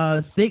been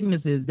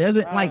sicknesses. There's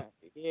been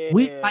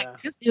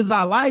this is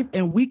our life,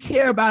 and we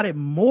care about it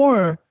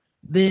more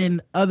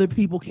than other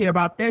people care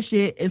about their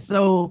shit. And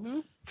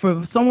so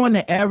for someone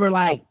to ever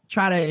like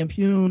try to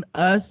impugn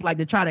us, like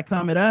to try to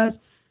come at us,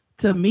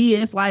 to me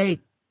it's like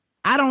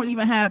I don't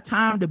even have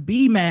time to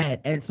be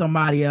mad at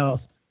somebody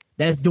else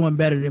that's doing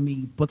better than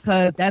me,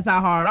 because that's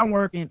how hard I'm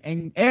working,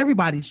 and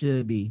everybody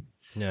should be.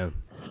 Yeah.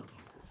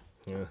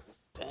 Damn.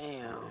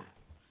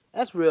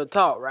 That's real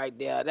talk right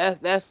there.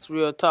 That's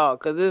real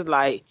talk, because it's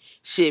like,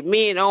 shit,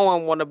 me and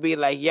Owen want to be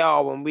like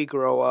y'all when we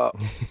grow up.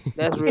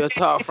 That's real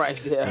talk right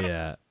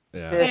there.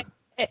 Yeah.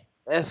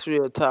 That's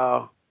real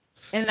talk.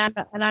 And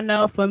I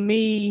know for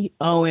me,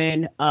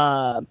 Owen,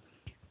 I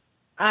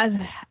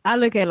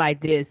look at it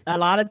like this. A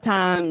lot of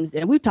times,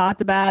 and we've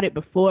talked about it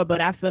before, but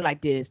I feel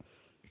like this.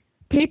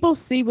 People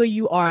see where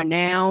you are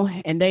now,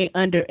 and they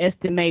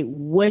underestimate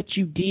what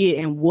you did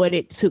and what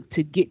it took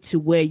to get to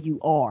where you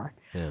are.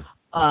 Yeah.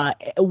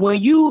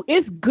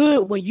 It's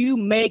good when you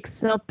make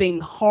something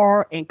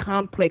hard and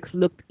complex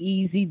look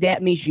easy.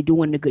 That means you're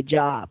doing a good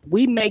job.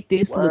 We make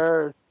this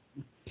look,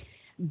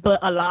 but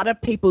a lot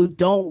of people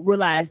don't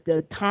realize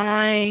the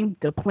time,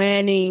 the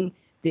planning,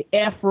 the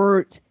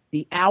effort,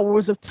 the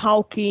hours of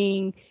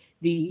talking,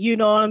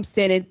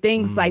 and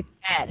things like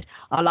that.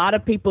 A lot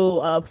of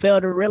people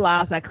fail to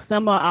realize, like,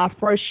 some of our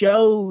first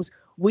shows,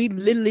 we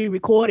literally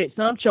recorded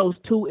some shows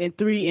 2 and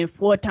 3 and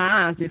 4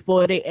 times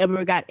before they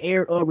ever got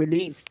aired or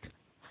released.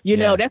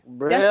 That's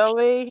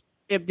really,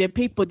 if the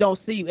people don't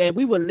see, and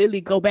we would literally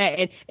go back,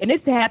 and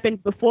this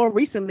happened before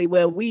recently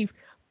where we've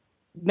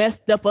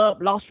messed stuff up,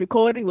 lost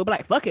recording. We'll be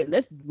like, fuck it,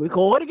 let's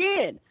record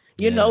again.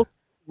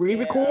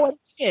 Re-record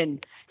again.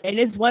 And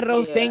it's one of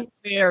those things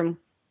where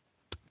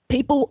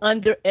People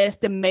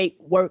underestimate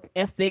work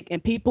ethic,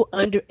 and people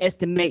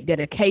underestimate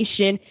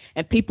dedication,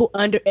 and people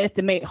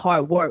underestimate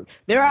hard work.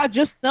 There are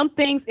just some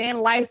things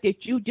in life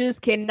that you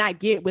just cannot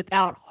get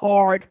without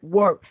hard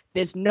work.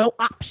 There's no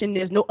option.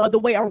 There's no other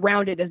way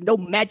around it. There's no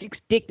magic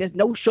stick. There's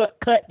no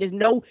shortcut. There's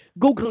no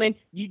Googling.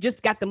 You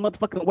just got to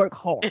motherfucking work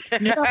hard.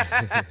 You know?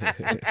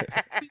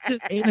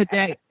 Just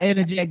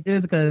interject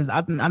this because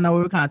I know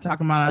we were kind of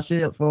talking about our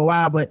shit for a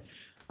while, but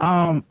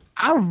I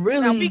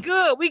really no, we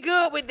good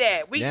with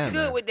that. We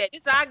good with that.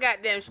 This is our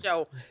goddamn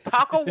show.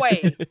 Talk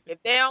away.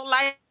 If they don't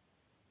like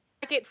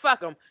it,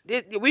 fuck them.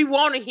 We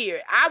want to hear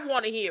it. I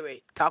want to hear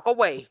it. Talk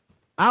away.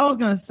 I was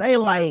gonna say,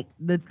 like,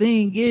 the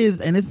thing is,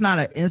 and it's not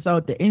an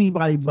insult to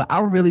anybody, but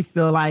I really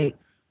feel like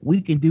we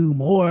can do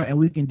more and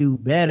we can do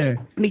better.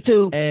 Me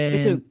too.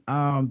 And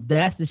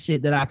that's the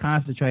shit that I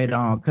concentrate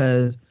on,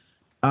 because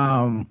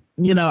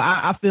you know,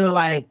 I feel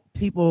like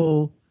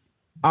people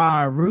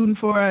are rooting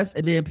for us,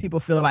 and then people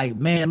feel like,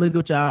 man, look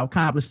what y'all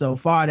accomplished so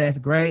far. That's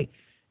great,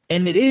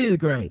 and it is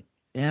great.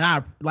 And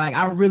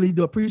I really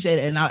do appreciate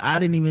it. And I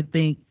didn't even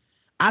think.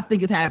 I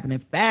think it's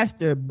happening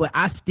faster, but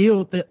I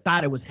still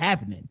thought it was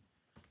happening.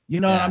 You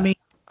know what I mean?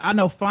 I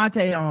know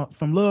Fonte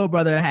from Little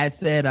Brother had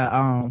said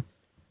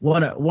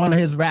one of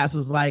his raps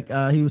was like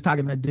he was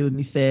talking to a dude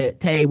and he said,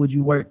 "Tay, would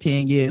you work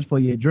 10 years for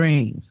your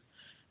dreams?"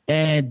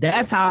 And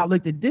that's how I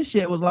looked at this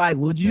shit. Was like,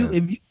 would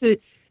you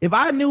if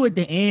I knew at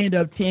the end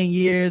of 10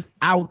 years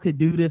I could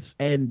do this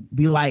and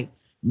be like,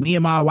 me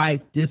and my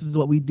wife, this is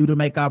what we do to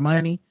make our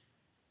money.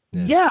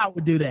 Yeah, I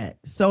would do that.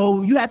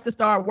 So you have to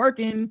start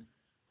working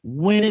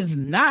when it's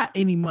not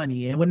any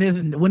money, and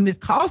when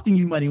it's costing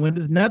you money, when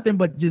there's nothing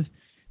but just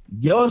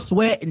your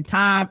sweat and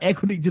time,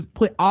 equity, just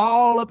put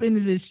all up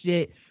into this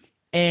shit,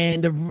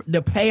 and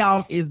the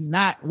payoff is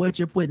not what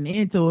you're putting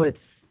into it.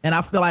 And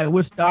I feel like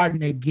we're starting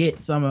to get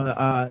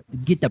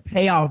get the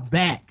payoff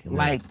back.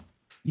 Like,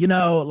 you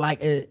know,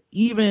 like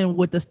even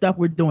with the stuff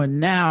we're doing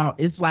now,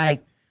 it's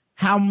like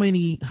how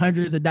many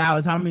hundreds of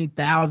dollars, how many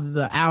thousands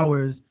of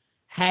hours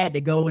had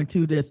to go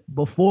into this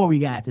before we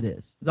got to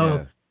this.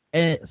 So,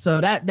 and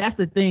so that's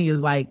the thing, is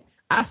like,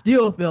 I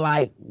still feel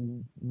like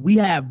we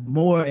have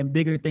more and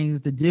bigger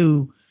things to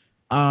do,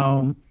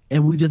 and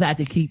we just have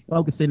to keep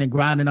focusing and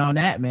grinding on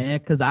that, man.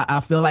 Because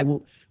I feel like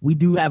we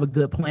do have a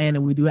good plan,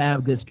 and we do have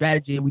a good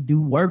strategy, and we do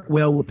work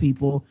well with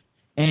people,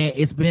 and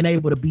it's been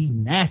able to be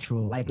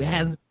natural. Like, it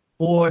hasn't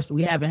forced.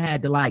 We haven't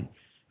had to like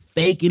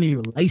fake any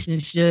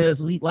relationships.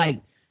 We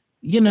like,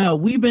 you know,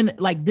 we've been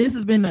like, this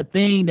has been a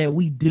thing that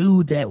we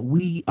do, that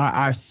we are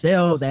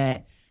ourselves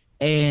at,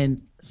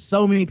 and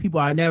so many people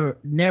are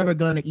never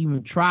gonna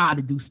even try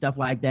to do stuff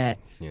like that.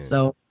 Yeah.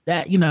 So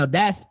that, you know,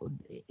 that's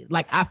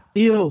like, I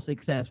feel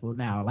successful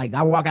now. Like,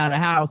 I walk out of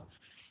the house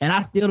and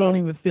I still don't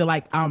even feel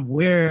like I'm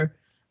where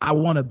I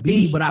want to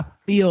be, but I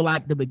feel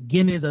like the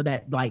beginnings of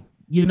that, like,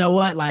 you know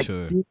what, like,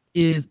 this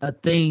is a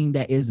thing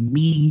that is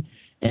me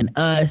and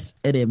us,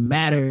 and it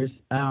matters.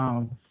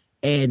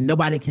 And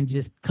nobody can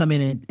just come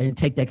in and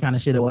take that kind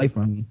of shit away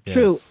from you. Yes.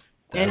 True.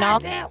 And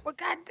goddamn,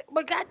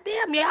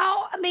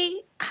 y'all. I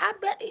mean, I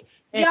bet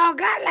y'all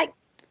got like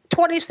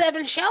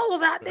 27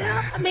 shows out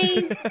there. I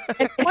mean,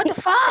 what the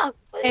fuck?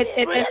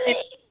 Really?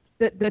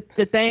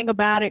 The thing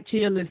about it,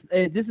 Chill, is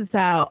this is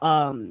how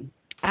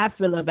I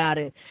feel about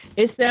it.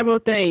 It's several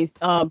things.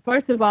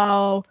 First of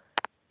all,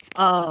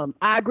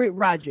 I agree with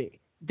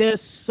Roderick.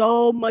 There's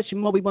so much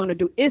more we want to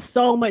do. It's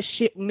so much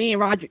shit me and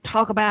Roderick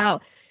talk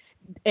about,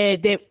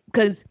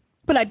 because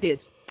put like this,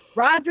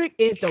 Roderick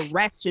is a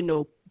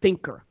rational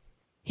thinker.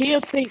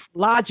 He'll think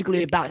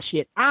logically about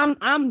shit.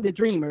 I'm the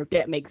dreamer, if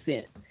that makes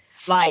sense.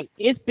 Like,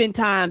 it's been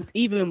times,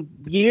 even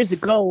years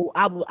ago,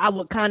 I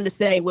would kind of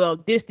say, well,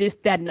 this,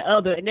 that, and the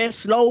other, and they're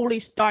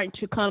slowly starting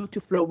to come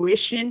to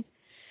fruition.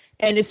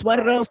 And it's one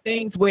of those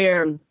things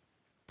where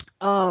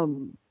I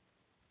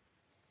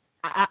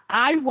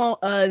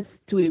want us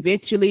to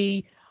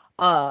eventually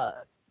to,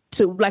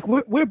 like,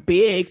 we're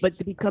big, but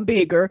to become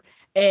bigger.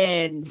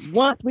 And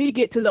once we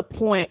get to the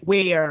point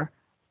where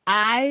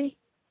I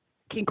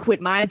can quit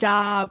my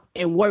job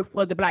and work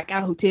for the Black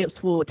Guy Who Tips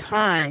full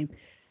time,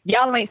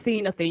 y'all ain't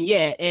seen nothing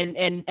yet.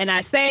 And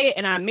I say it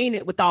and I mean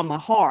it with all my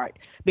heart,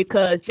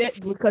 because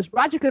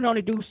Roger can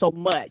only do so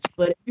much.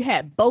 But if you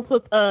had both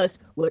of us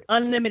with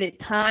unlimited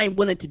time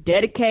willing to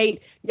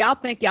dedicate, y'all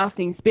think y'all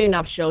seen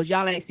spin-off shows,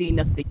 y'all ain't seen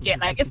nothing yet.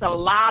 Like, it's a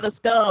lot of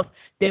stuff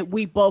that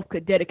we both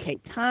could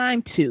dedicate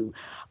time to.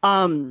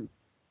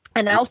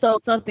 And also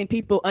something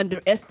people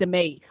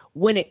underestimate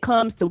when it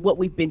comes to what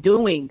we've been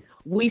doing.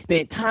 We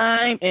spent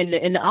time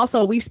and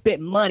also we spent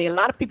money. A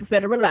lot of people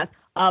fail to realize,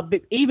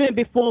 even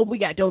before we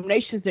got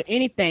donations or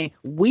anything,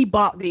 we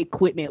bought the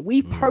equipment.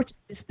 We purchased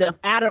this stuff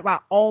out of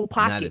our own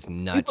pocket. That is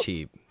not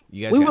cheap.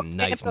 You guys got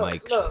nice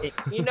mics.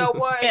 Look, you know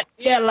what?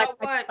 You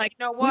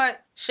know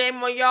what? Shame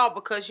on y'all,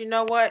 because you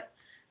know what?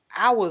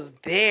 I was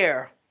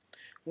there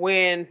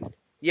when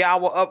y'all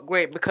were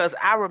upgraded, because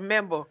I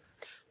remember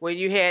when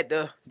you had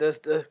the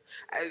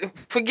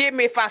forgive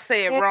me if I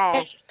say it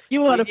wrong,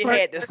 You want to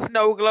had the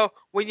snow globe,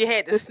 when you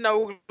had the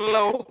snow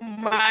globe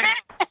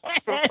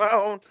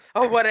microphone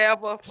or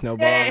whatever. Snowball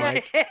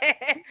mic.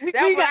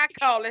 That's what I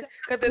call it,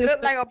 because it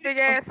looked like a big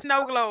ass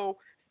snow globe.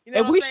 You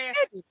know what I'm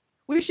saying?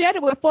 We shared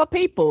it with 4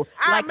 people.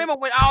 I remember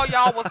when all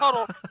y'all was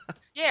huddled.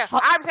 Yeah,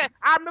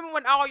 I remember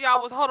when all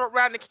y'all was huddled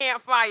around the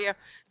campfire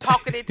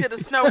talking into the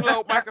snow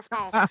globe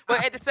microphone.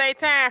 But at the same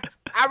time,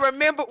 I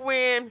remember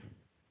when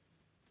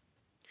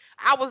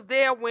I was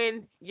there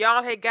when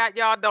y'all had got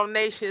y'all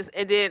donations,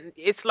 and then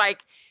it's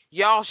like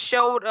y'all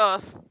showed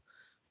us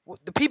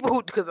the people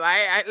who, because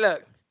I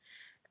look,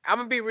 I'm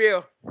gonna be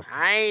real.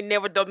 I ain't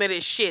never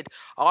donated shit.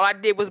 All I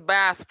did was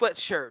buy a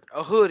sweatshirt,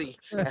 a hoodie.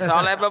 That's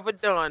all I've ever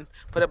done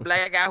for the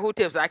black guy who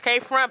tips. I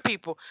can't front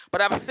people,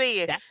 but I'm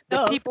saying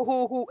the people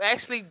who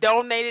actually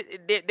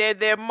donated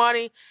their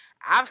money.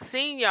 I've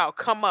seen y'all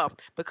come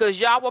up because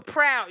y'all were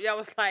proud. Y'all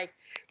was like,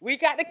 we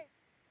got the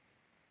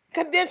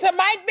condenser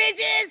mic,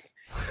 bitches.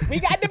 We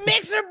got the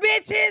mixer,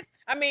 bitches.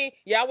 I mean,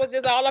 y'all was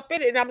just all up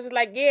in it, and I'm just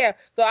like, yeah.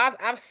 So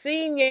I've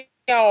seen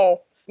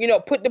y'all,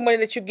 put the money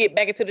that you get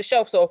back into the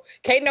show. So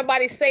can't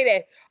nobody say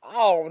that,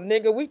 oh,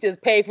 nigga, we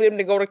just paid for them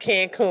to go to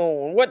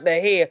Cancun. What the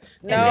hell?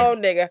 No,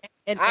 nigga.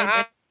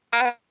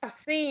 I've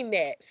seen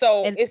that.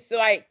 So it's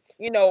like,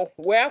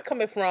 where I'm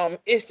coming from,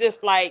 it's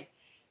just like,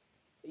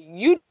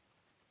 you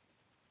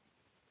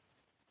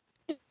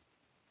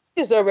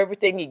deserve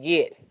everything you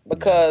get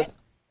because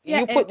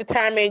you put the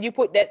time in, you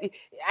put that.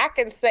 I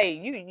can say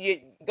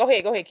you go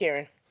ahead,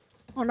 Karen.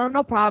 Oh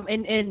no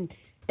problem.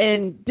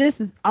 And this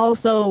is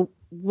also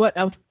what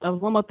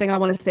one more thing I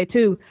want to say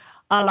too.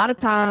 A lot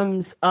of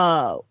times,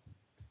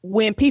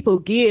 when people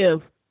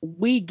give,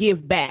 we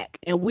give back,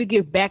 and we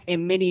give back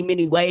in many,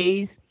 many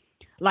ways.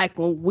 Like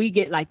when we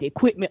get like the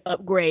equipment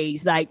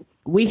upgrades, like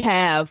we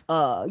have,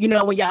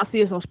 when y'all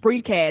see us on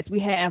Spreecast, we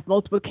have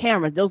multiple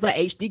cameras. Those are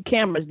HD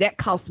cameras that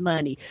cost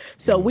money.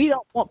 So we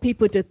don't want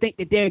people to think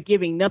that they're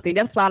giving nothing.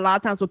 That's why a lot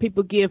of times when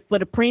people give for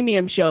the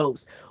premium shows,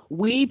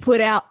 we put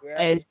out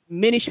as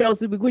many shows.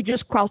 We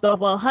just crossed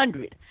over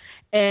 100.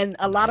 And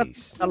a lot of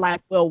people are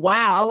like, well,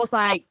 wow. I was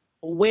like,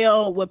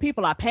 well, when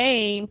people are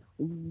paying,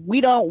 we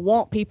don't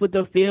want people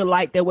to feel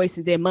like they're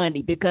wasting their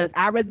money because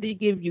I'd rather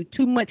give you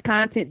too much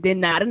content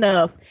than not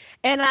enough.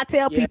 And I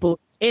tell people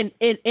in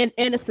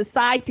a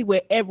society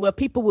where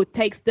people would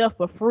take stuff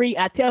for free,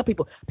 I tell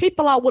people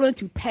are willing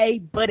to pay,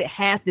 but it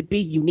has to be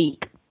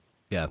unique.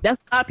 Yeah.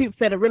 That's how people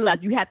fail to realize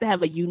you have to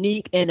have a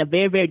unique and a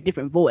very, very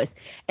different voice.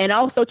 And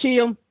also,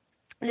 Chill,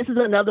 this is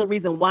another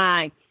reason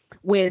why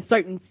when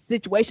certain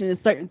situations and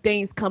certain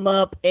things come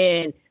up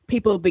and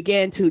people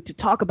begin to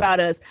talk about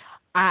us,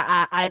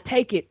 I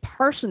take it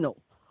personal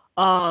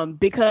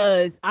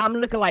because I'm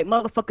looking like,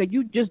 motherfucker,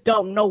 you just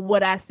don't know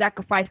what I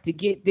sacrificed to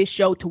get this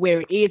show to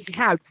where it is.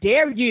 How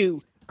dare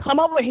you come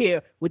over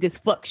here with this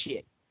fuck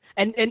shit?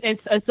 And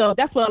so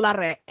that's where a lot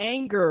of that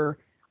anger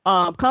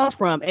comes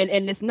from.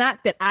 And it's not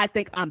that I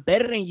think I'm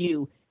better than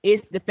you.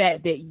 It's the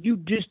fact that you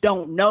just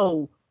don't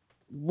know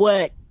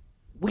what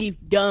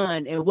we've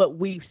done and what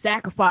we've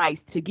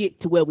sacrificed to get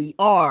to where we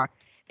are.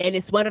 And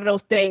it's one of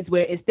those things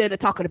where instead of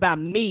talking about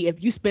me, if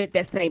you spent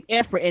that same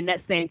effort and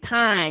that same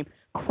time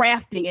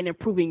crafting and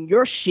improving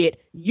your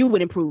shit, you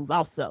would improve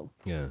also.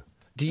 Yeah.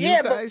 Do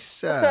you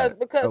guys? Because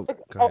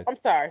I'm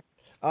sorry.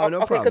 Oh,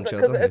 no problem.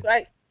 Because it's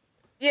like,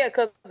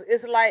 because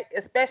it's like,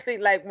 especially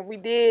like when we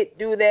did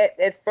do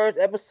that first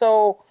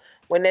episode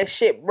when that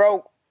shit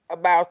broke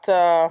about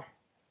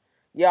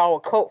y'all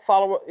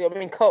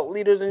were cult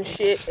leaders and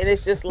shit, and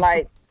it's just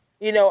like.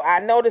 I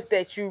noticed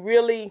that you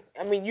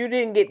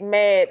didn't get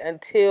mad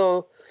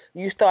until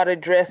you started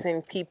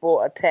addressing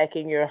people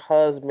attacking your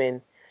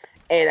husband.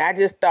 And I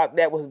just thought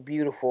that was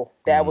beautiful.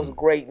 That was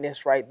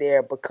greatness right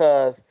there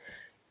because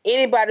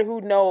anybody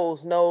who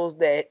knows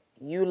that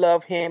you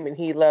love him and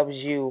he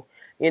loves you,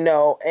 and,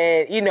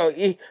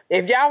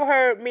 if y'all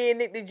heard me and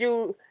Nick the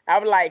Jew, I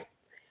was like,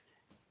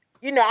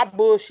 I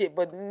bullshit,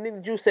 but Nick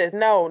the Jew says,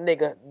 no,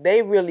 nigga,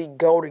 they really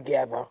go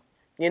together.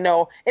 And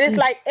it's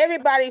like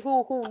everybody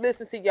who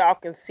listens to y'all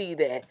can see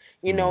that,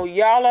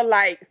 y'all are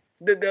like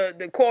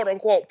the quote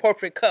unquote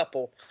perfect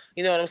couple.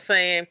 You know what I'm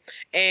saying?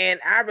 And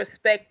I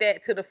respect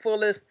that to the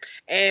fullest.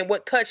 And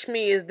what touched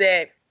me is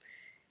that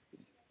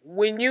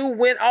when you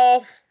went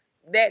off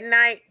that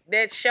night,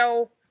 that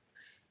show,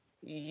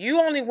 you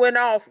only went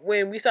off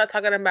when we started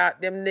talking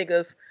about them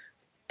niggas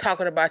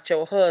talking about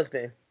your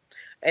husband.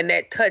 And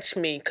that touched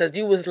me because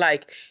you was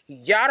like,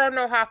 y'all don't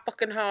know how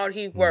fucking hard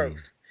he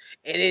works.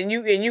 And then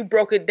you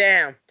broke it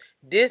down.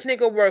 This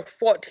nigga worked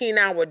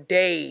 14-hour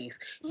days.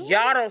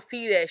 Y'all don't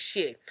see that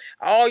shit.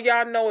 All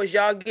y'all know is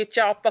y'all get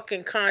y'all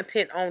fucking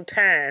content on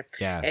time.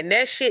 Yeah. And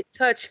that shit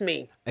touched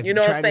me. If you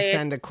know what I'm saying? Try to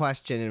send a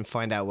question and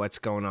find out what's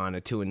going on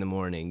at 2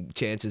 a.m,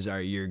 chances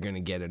are you're going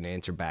to get an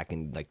answer back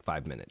in like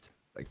 5 minutes.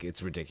 Like,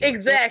 it's ridiculous.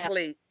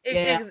 Exactly.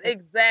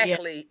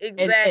 Exactly.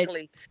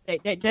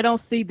 They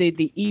don't see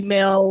the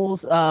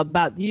emails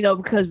about,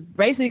 because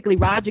basically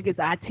Roger gets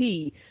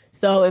IT.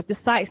 So if the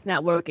site's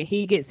not working,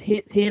 he gets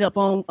hit up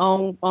on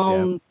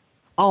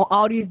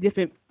all these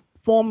different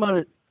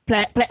former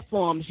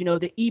platforms,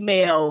 the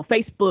email,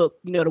 Facebook,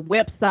 the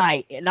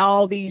website, and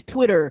all these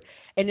Twitter.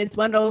 And it's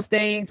one of those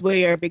things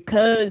where,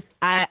 because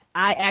I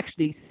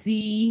actually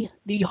see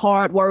the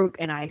hard work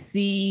and I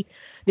see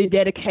the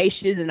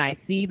dedication and I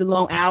see the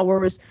long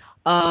hours,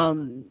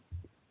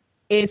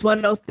 it's one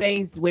of those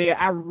things where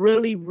I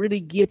really, really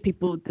give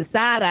people the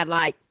side eye,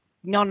 like,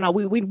 no,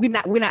 we're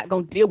not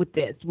gonna deal with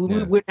this.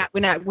 We're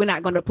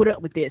not gonna put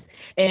up with this.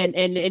 And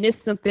it's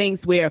some things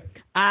where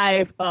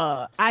I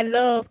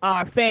love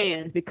our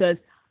fans, because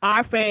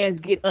our fans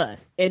get us,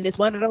 and it's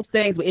one of those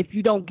things where if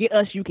you don't get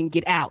us, you can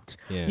get out.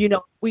 Yeah.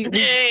 We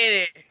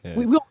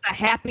want a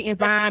happy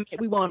environment.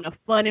 We want a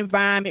fun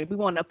environment. We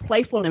want a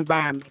playful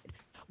environment.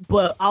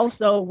 But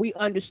also, we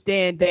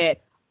understand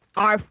that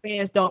our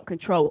fans don't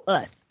control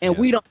us, and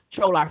we don't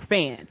control our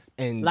fans.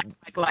 And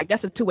like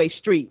that's a two-way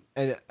street.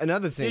 And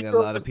another thing a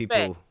lot of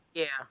people,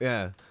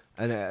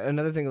 and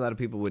another thing a lot of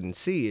people wouldn't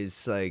see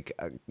is like,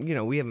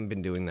 we haven't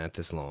been doing that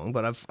this long,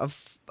 but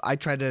I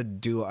try to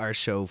do our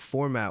show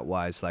format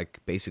wise, like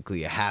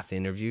basically a half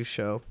interview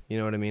show. You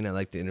know what I mean? I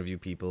like to interview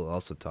people,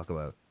 also talk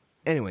about.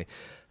 Anyway,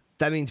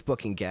 that means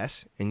booking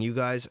guests, and you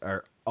guys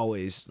are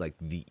always like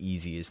the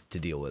easiest to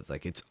deal with.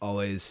 Like, it's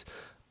always,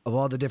 of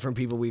all the different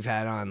people we've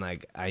had on,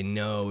 like, I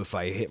know if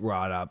I hit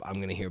Rod up, I'm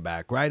going to hear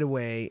back right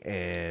away,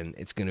 and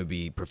it's going to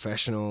be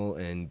professional,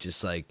 and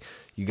just, like,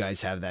 you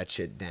guys have that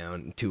shit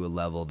down to a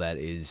level that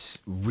is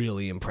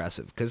really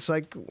impressive. Because,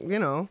 like,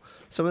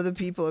 some of the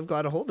people I've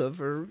got a hold of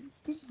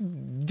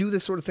do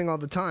this sort of thing all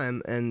the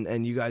time,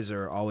 and you guys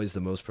are always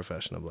the most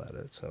professional at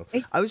it. So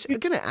I was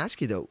going to ask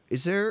you, though,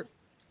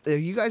 are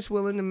you guys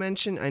willing to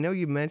mention, I know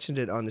you mentioned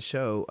it on the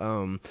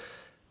show,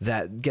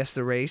 that Guess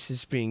the Race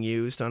is being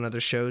used on other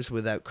shows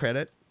without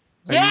credit?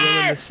 Are you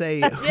willing to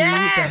say who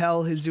the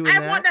hell is doing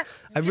that?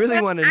 I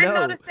really want to know.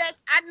 I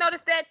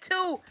noticed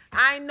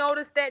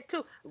that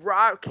too.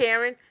 Rod,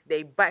 Karen,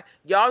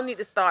 y'all need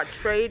to start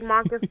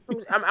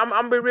trademarking.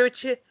 I'm be real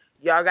with you.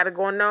 Y'all got to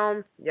go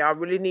on. Y'all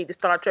really need to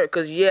start trading.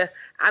 Because,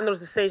 I noticed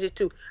the same shit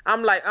too.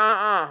 I'm like,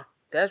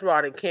 that's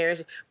Rod and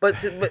Karen.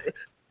 But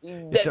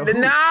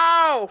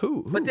no.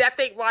 Who? But I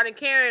think Rod and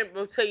Karen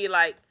will tell you,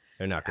 like,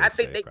 they're not going to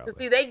say it,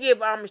 probably. They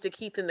give homage to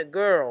Keith and the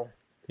girl.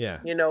 Yeah.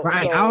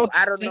 Right. So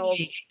I don't know.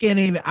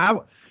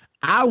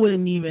 I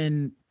wouldn't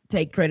even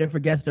take credit for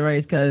Guess the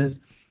Race, because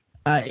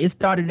it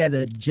started as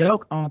a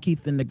joke on Keith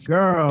and the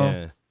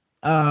girl.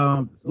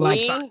 Yeah.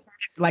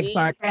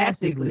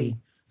 Sarcastically.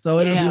 So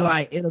it'll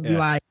be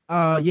like,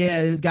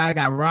 this guy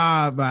got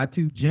robbed by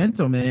two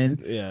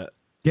gentlemen. Yeah.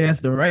 Guess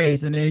the Race,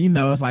 and then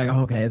it's like,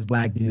 okay, it's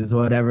black dudes or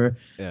whatever.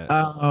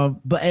 Yeah.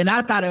 And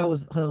I thought it was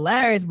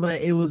hilarious,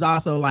 but it was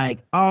also like,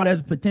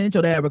 there's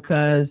potential there,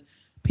 because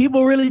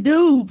people really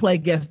do play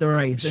Guess the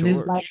Race, sure. And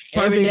it's like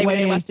every day when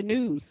they watch the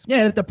news.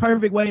 Yeah, it's the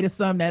perfect way to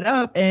sum that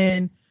up.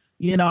 And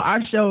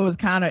our show is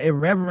kind of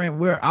irreverent.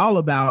 We're all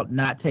about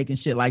not taking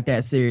shit like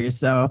that serious.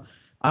 So,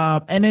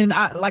 and then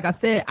like I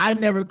said, I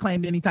never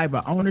claimed any type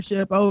of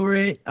ownership over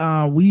it.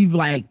 We've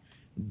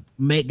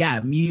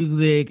got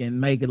music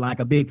and make it like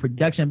a big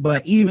production,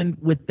 but even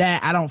with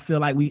that, I don't feel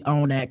like we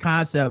own that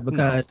concept,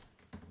 because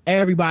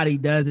everybody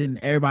does it and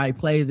everybody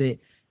plays it.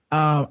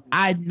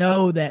 I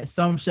know that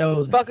some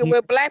shows fucking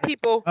with black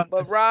people,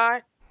 but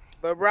Rod,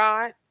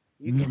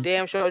 you can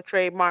damn sure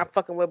trademark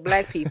fucking with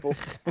black people.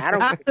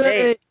 I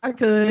could.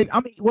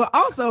 I mean, well,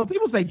 also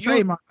people say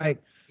trademark,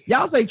 like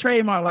y'all say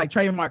trademark, like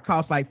trademark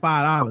costs like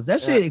 $5. That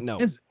shit is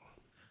expensive.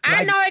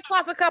 I know it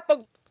costs a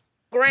couple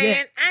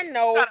grand. Yeah. I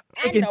know.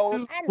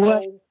 Your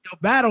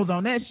battles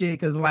on that shit,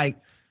 because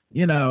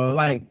you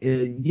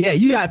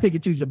gotta pick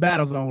and choose your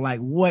battles on like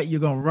what you're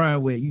gonna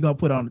run with. You gonna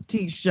put on a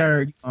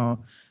t-shirt,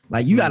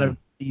 you gotta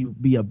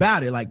be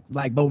about it.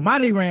 Like Bo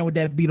Money ran with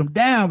that beat him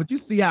down, but you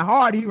see how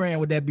hard he ran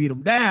with that beat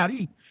him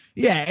down.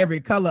 He had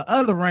every color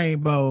of the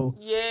rainbow.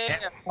 Yeah.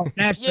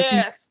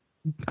 Yes.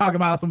 Talking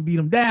about some beat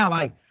him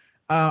down,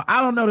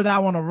 I don't know that I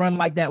want to run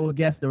like that with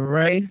Guess the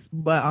Race,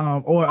 but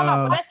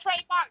but that's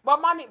trademark. But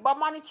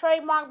money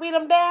trademark beat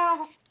him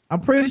down.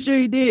 I'm pretty sure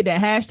he did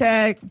that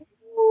hashtag.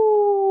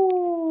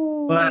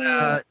 Ooh. But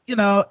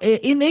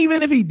and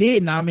even if he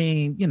didn't, I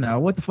mean,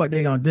 what the fuck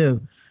they gonna do?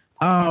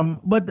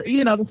 But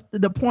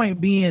the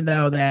point being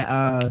though that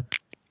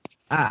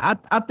I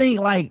think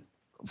like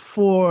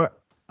for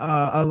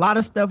a lot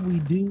of stuff we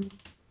do,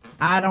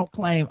 I don't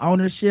claim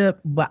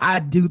ownership, but I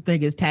do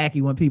think it's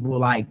tacky when people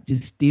like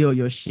just steal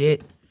your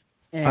shit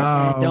and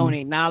don't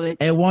acknowledge.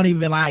 And won't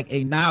even like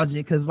acknowledge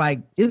it, because like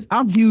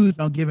I'm huge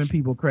on giving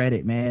people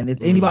credit, man.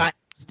 If anybody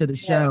to the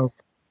show,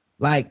 it's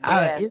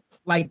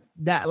like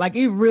that, like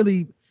it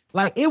really,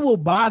 like it will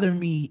bother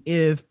me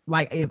if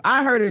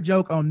I heard a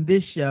joke on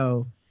this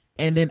show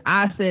and then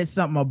I said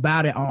something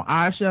about it on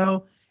our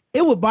show.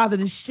 It would bother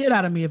the shit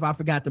out of me if I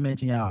forgot to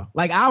mention y'all.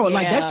 Like I would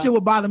like that shit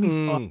would bother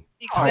me.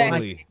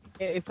 Totally.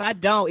 if I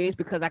don't, it's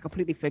because I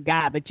completely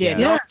forgot. But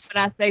when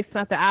I say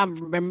something, I'm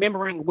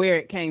remembering where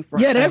it came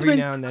from. Yeah, every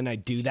now and then I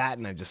do that,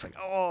 and I'm just like,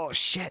 oh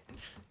shit.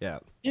 Yeah.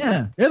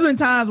 Yeah. There's been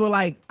times where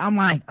like I'm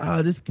like,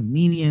 oh, this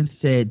comedian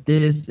said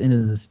this, and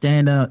it was a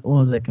stand-up.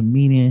 What was that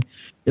comedian?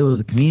 It was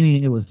a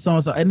comedian. It was so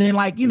and so. And then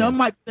like it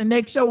might the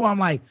next show where I'm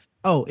like,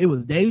 oh, it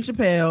was Dave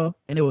Chappelle,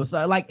 and it was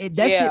like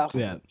that's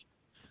yeah.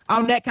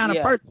 I'm that kind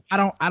of person. I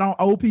don't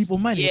owe people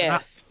money.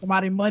 Yes.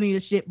 Somebody money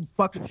and shit.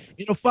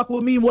 It'll fuck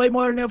with me way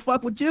more than it'll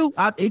fuck with you.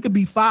 It could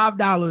be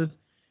 $5.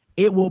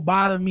 It will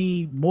bother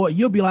me more.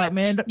 You'll be like,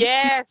 man,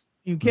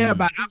 yes, you care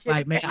about it. I'm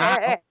like, man,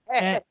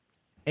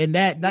 and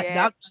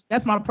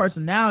that's my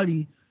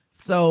personality.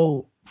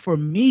 So for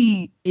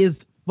me, it's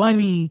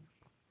funny.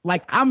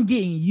 Like I'm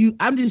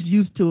just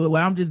used to it.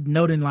 Where I'm just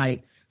noting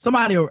like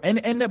somebody.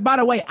 And by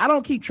the way, I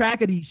don't keep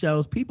track of these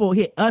shows. People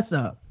hit us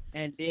up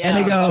and they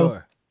go.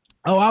 Sure.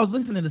 Oh, I was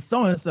listening to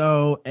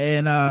so-and-so,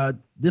 and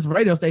this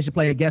radio station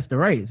played Guess the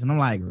Race. And I'm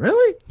like,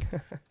 really?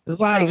 It's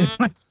like,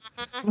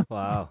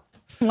 wow.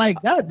 Like,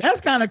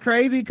 that's kind of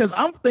crazy, because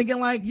I'm thinking,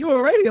 like,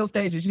 you're a radio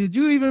station. Should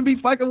you even be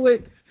fucking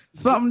with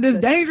something this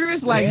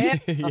dangerous?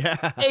 Like,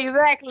 yeah.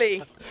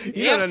 Exactly.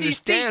 You don't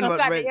understand what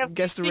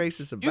Guess the Race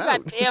is about. You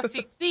got the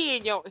FCC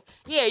in your...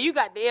 Yeah, you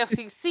got the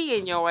FCC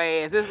in your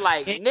ass. It's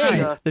like,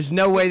 nigga. There's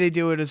no way they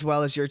do it as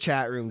well as your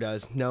chat room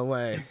does. No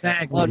way.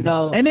 Exactly. Oh,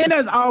 no. And then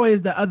there's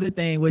always the other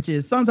thing, which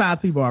is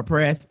sometimes people are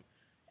pressed,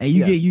 and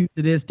you get used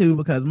to this too,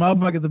 because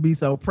motherfuckers will be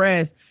so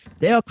pressed,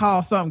 they'll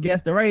call something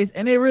Guess the Race,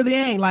 and it really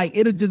ain't. Like,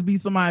 it'll just be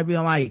somebody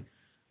being like,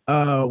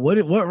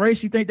 what race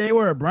you think they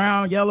were?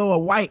 Brown, yellow,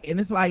 or white? And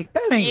it's like,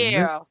 that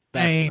ain't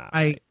That's not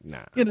like, nah.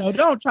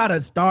 Don't try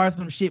to start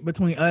some shit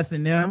between us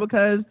and them,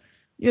 because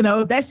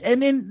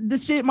and then the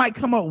shit might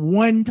come up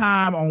one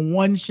time on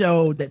one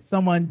show that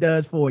someone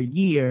does for a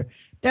year.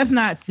 That's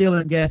not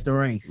stealing Guess the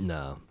Race.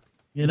 No.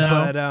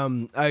 But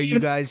are you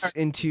guys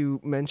into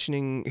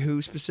mentioning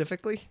who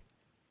specifically?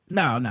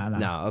 No.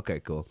 No, okay,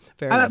 cool.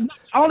 Fair enough.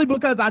 Only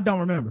because I don't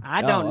remember.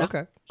 I don't know.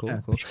 Okay,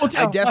 cool.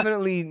 I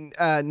definitely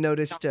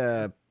noticed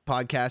a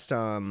podcast,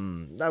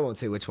 I won't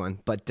say which one,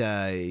 but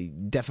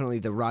definitely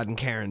the Rod and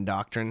Karen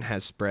doctrine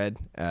has spread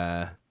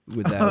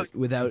without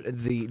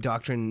the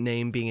doctrine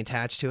name being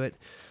attached to it.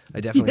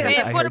 I definitely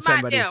I heard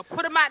somebody...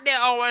 Put them out there,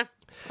 Owen.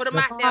 Put them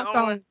out there,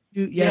 Owen.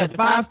 The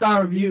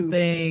 5-star review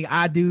thing,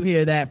 I do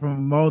hear that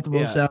from multiple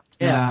shows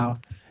now.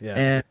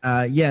 Yeah.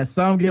 And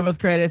some give us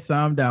credit,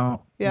 some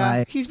don't.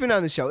 Yeah, he's been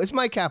on the show. It's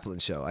Mike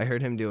Kaplan's show. I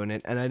heard him doing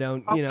it, and I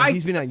don't,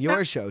 he's been on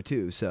your show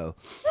too, so.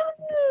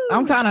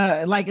 I'm kind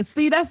of like,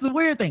 see, that's the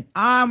weird thing.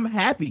 I'm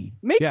happy.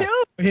 Me too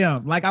for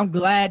him. Like, I'm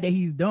glad that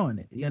he's doing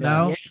it,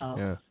 know?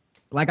 Yeah.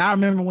 Like, I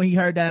remember when he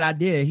heard that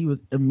idea, he was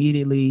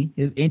immediately,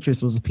 his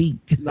interest was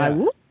piqued. Like,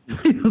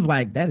 he was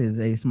like, that is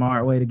a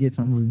smart way to get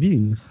some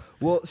reviews.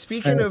 Well,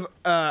 speaking of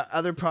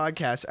other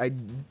podcasts, I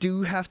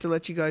do have to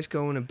let you guys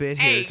go in a bit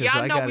here. Hey,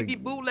 y'all know we be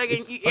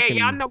bootlegging. Hey,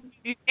 y'all know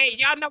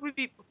we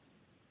be.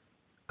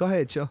 Go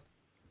ahead, Chill.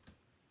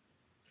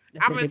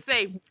 I'm going to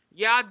say,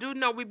 y'all do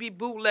know we be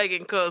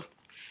bootlegging, because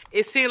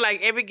it seems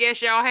like every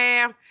guest y'all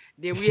have,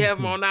 then we have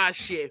them on our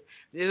shit.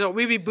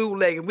 We be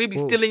bootlegging. We be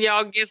stealing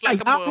y'all guests like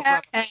a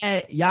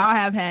motherfucker. Y'all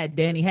have had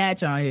Danny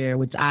Hatch on here,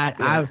 which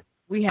I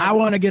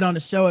want to get on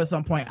the show at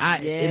some point.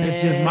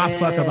 It's just my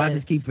fuck up. I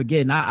just keep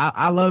forgetting.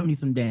 I love me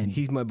some Danny.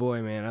 He's my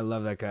boy, man. I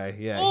love that guy.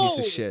 Yeah, he's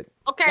the shit.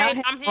 Okay,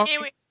 I'm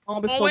hearing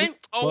Owen.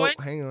 Whoa,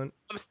 hang on.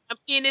 I'm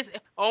seeing this,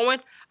 Owen.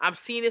 I'm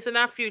seeing this in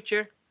our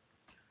future.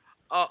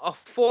 A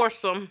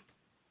foursome,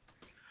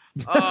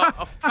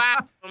 a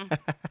fivesome.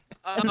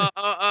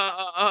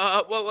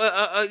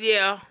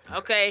 Yeah,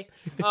 okay.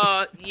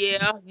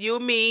 Yeah, you,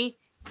 me,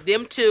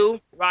 them two,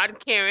 Rod and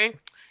Karen,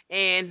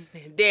 and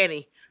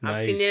Danny. Nice.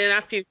 I'm seeing it in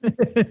our future.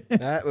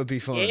 That would be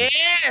fun.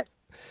 Yeah.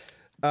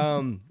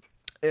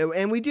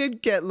 And we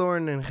did get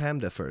Lauren and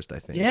Hamda first, I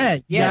think. Yeah.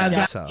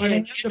 That's how.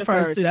 The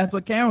first two. That's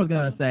what Karen was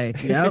gonna say.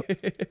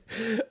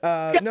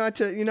 Yep.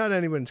 Not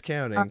anyone's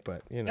counting,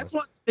 but That's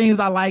one of the things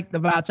I liked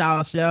about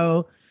y'all's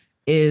show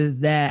is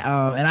that,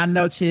 and I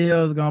know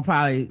Chill's gonna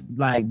probably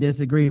like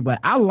disagree, but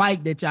I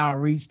like that y'all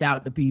reached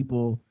out to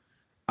people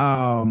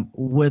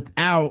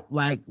without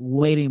like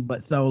waiting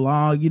but so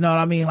long. You know what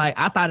I mean? Like,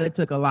 I thought it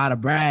took a lot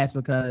of brass,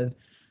 because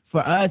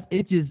for us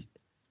it just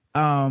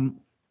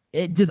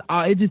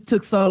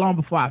took so long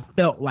before I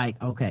felt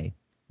like, okay,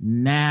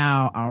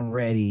 now I'm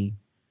ready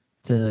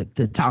to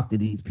talk to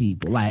these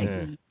people. Like,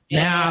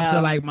 now I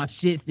feel like my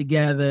shit's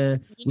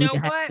together. You know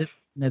what?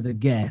 As a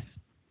guest.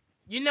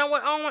 You know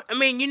what, Owen? I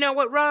mean, you know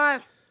what,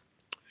 Rod?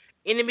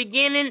 In the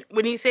beginning,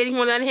 when he said he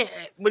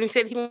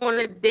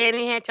wanted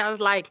Danny Hatch, I was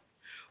like,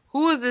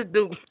 who is this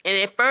dude?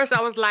 And at first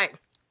I was like,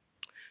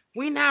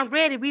 we not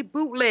ready, we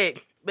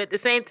bootleg. But at the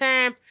same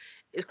time,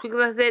 as quick as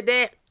I said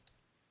that,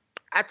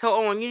 I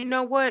told Owen, you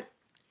know what?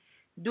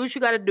 Do what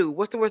you got to do.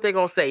 What's the worst they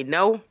going to say?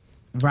 No?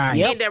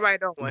 Right. Ain't that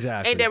right on?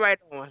 Exactly. Ain't that right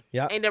on?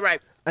 Yeah. Ain't that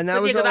right? And that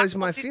But was yeah, 'cause always I-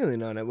 my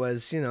feeling on it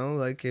was,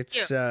 like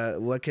it's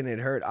what can it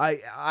hurt?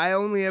 I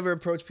only ever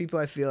approach people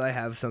I feel I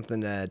have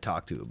something to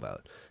talk to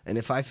about. And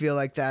if I feel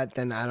like that,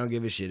 then I don't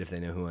give a shit if they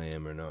know who I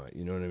am or not.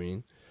 You know what I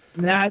mean?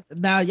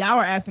 Now y'all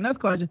are asking us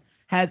questions.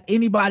 Has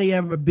anybody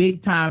ever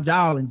big time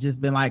y'all and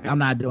just been like, I'm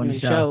not doing the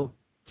show?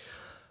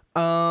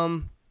 I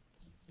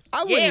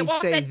Yeah, wouldn't what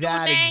was say that dude's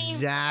that name?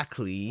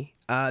 exactly.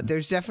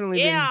 There's definitely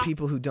been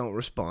people who don't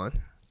respond,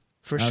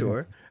 for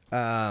sure.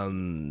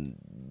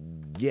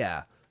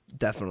 Yeah,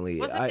 definitely.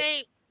 What's his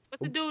name?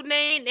 What's the dude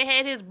name that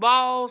had his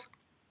balls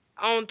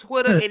on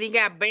Twitter and he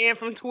got banned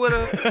from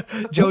Twitter?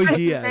 Joey What's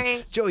his Diaz.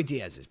 name? Joey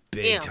Diaz is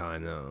big Yeah.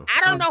 time though. I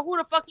don't know who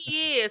the fuck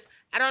he is.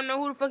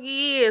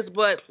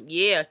 But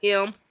yeah,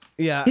 him.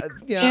 Yeah,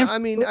 yeah. I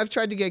mean, I've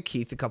tried to get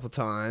Keith a couple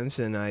times,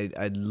 and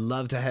I'd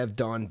love to have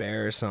Don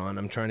Barris on.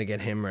 I'm trying to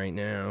get him right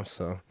now.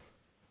 So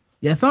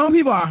Yeah, some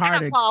people are I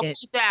hard don't to call get.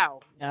 Keith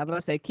out. I was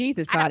gonna say Keith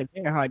is probably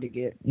very hard to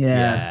get.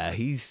 Yeah.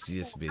 he's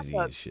just busy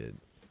as shit.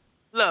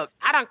 Look,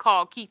 I done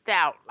called Keith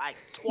out like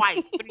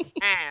twice, 3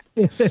 times.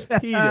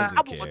 He I doesn't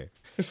want care.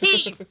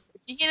 Keith, if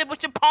you hit it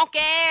with your punk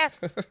ass,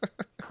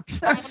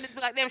 come on this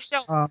goddamn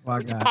show Oh my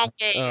with your God. punk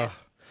ass.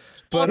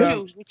 But, Won't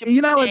you with your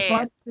You know punk what's fun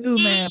ass. too,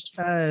 man,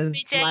 because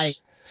Bitch ass. like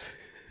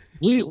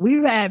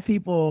we've had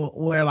people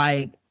where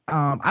like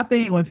I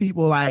think when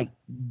people like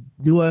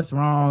do us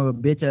wrong or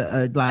bitch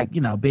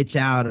bitch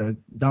out or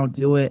don't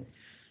do it,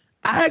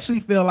 I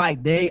actually feel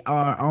like they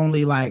are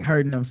only like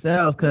hurting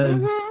themselves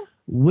because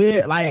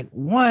we're like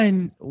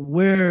we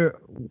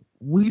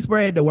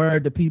spread the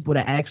word to people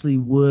that actually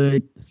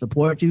would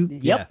support you.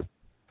 Yeah,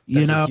 You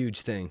that's know, a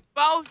huge thing.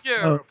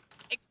 Exposure.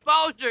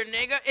 Exposure,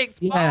 nigga.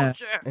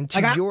 Exposure. And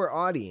to Like your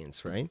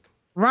audience, right?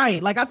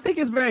 right. Like I think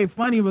it's very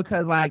funny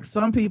because like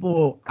some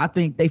people, I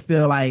think they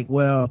feel like,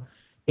 well,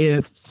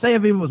 if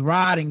it was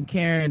Rod and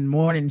Karen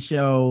morning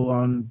show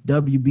on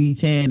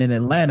WB10 in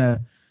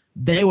Atlanta,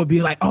 they would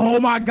be like, oh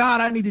my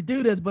God, I need to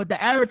do this. But the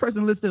average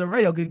person listening to the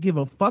radio could give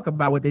a fuck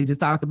about what they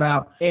just talked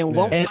about. And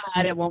won't And-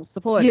 buy it, won't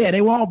support it. Yeah,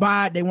 they won't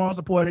buy it. They won't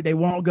support it. They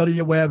won't go to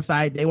your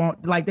website. They won't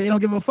they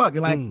don't give a fuck.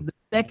 Like the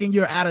second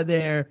you're out of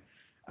their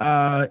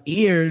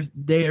ears,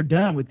 they're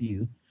done with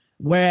you.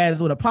 Whereas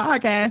with a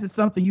podcast, it's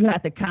something you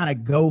have to kind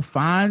of go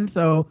find.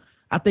 So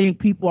I think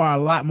people are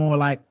a lot more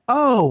like,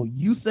 oh,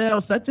 you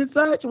sell such and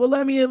such? Well,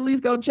 let me at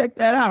least go check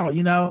that out.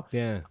 You know,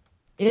 Yeah.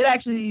 it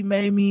actually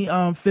made me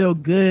feel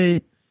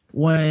good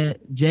when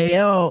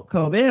JL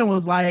Coben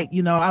was like,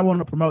 I want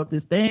to promote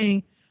this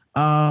thing.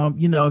 If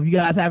you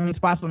guys have any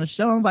spots on the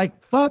show, I'm like,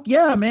 fuck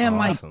yeah, man.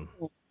 Awesome.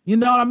 Like, you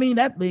know what I mean?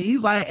 He's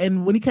like,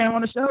 and when he came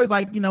on the show, he's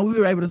like, we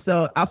were able to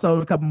sell. I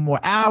sold a couple more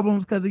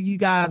albums because of you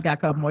guys. Got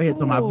a couple more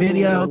hits on my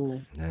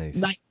videos. Nice.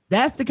 Like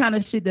that's the kind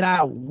of shit that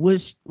I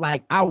wish,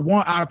 like, I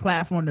want our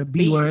platform to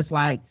be where it's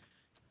like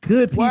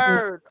good people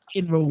Word.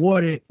 getting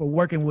rewarded for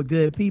working with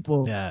good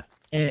people. Yeah.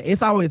 And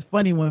it's always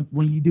funny when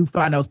you do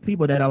find those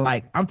people that are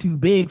like, I'm too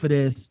big for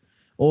this,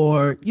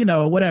 or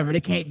whatever.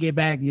 They can't get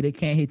back to you. They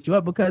can't hit you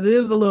up because it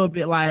is a little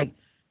bit like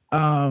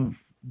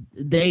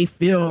they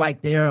feel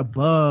like they're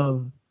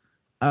above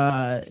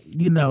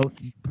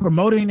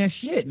promoting their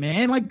shit,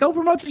 man. Like, go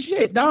promote your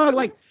shit, dog.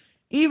 Like,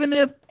 even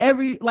if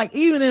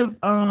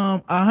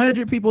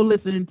 100 people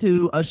listen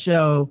to a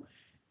show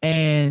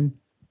and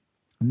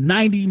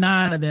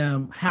 99 of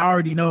them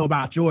already know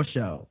about your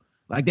show,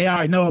 like they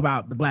already know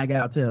about the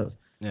Blackout Tales.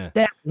 Yeah.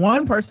 That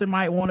one person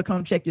might want to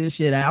come check this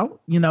shit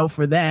out,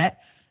 for that.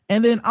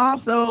 And then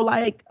also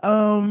like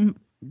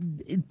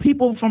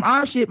people from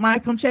our shit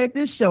might come check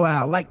this show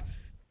out. Like,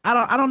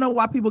 I don't know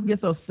why people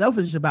get so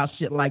selfish about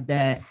shit like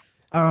that.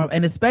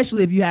 And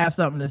especially if you have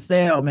something to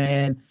sell,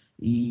 man,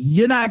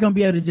 you're not gonna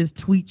be able to just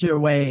tweet your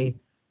way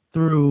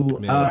through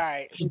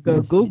Right.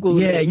 Google.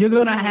 Yeah, you're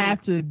gonna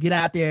have to get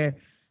out there.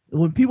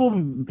 When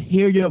people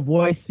hear your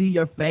voice, see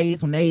your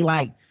face, when they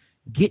like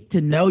get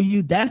to know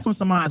you, that's when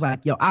somebody's like,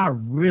 yo, I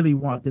really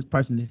want this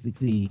person to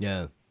succeed.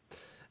 Yeah.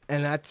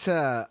 And that's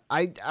I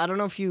don't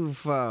know if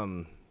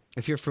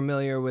if you're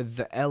familiar with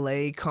the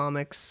LA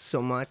comics so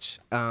much,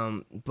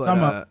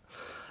 but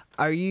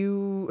have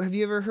you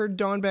ever heard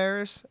Don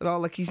Barris at all?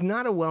 Like, he's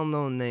not a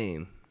well-known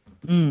name.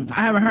 I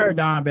haven't heard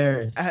Don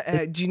Barris.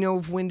 Do you know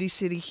of Windy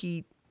City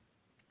Heat?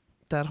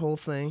 That whole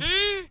thing?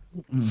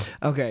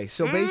 Okay,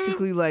 so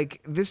basically,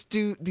 like, these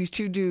two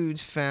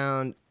dudes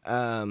found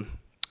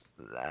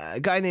a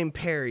guy named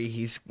Perry.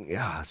 It's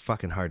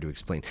fucking hard to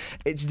explain.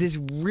 It's this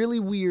really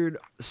weird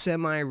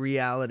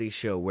semi-reality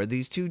show where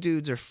these two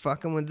dudes are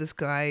fucking with this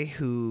guy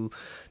who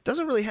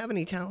doesn't really have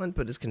any talent,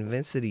 but is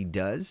convinced that he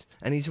does.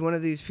 And he's one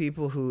of these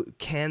people who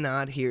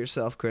cannot hear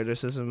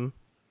self-criticism,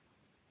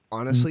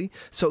 honestly.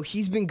 So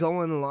he's been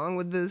going along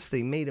with this.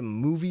 They made a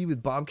movie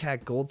with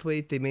Bobcat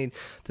Goldthwait. They made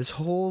this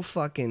whole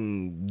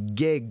fucking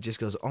gig just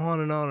goes on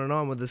and on and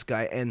on with this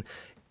guy. And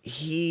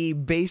he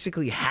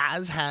basically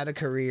has had a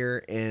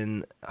career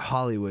in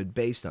Hollywood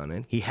based on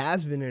it. He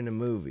has been in a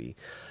movie.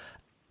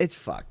 It's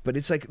fucked, but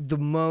it's like the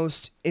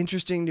most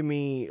interesting to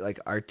me, like,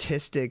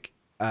 artistic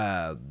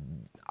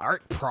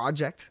art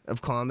project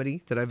of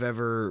comedy that I've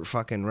ever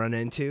fucking run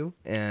into,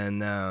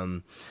 and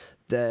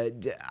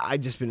that I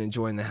just been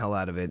enjoying the hell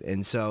out of it.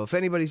 And so if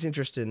anybody's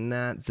interested in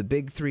that, the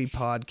Big Three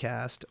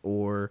podcast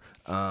or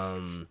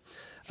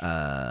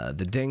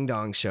the Ding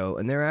Dong Show,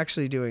 and they're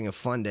actually doing a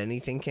Fund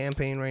Anything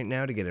campaign right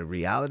now to get a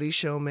reality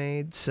show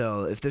made.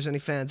 So if there's any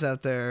fans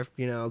out there,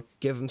 you know,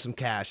 give them some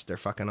cash. They're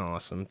fucking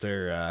awesome.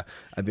 They're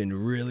I've been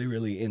really,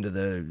 really into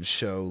the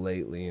show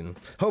lately and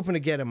hoping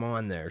to get them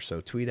on there. So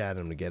tweet at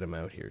them to get them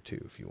out here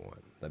too if you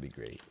want. That'd be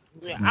great.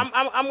 Yeah,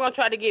 I'm gonna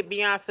try to get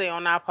Beyonce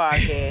on our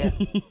podcast.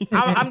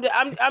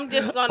 I'm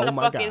just gonna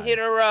fucking hit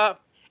her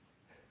up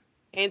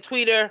and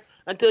tweet her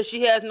until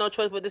she has no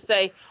choice but to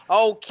say,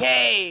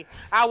 "Okay,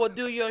 I will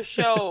do your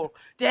show."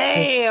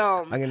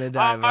 Damn. I'm gonna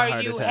die of a heart attack.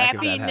 Are you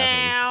happy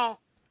now?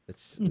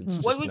 It's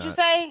what would you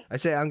say? I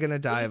say I'm gonna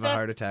die of a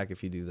heart attack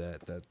if you do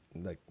that. That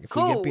like if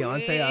cool. we get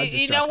Beyonce, I'll just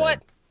you know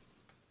what?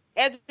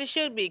 As it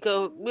should be,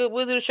 cause we'll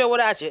do the show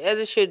without you, as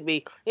it should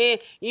be. Yeah,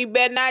 you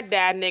better not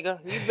die, nigga.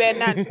 You better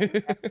not.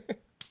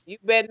 You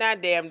better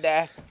not damn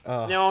die. You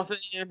know what I'm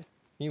saying?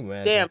 You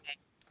mad? Damn.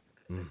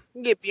 You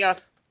get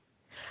Beyonce.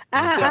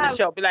 On the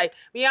show, be like,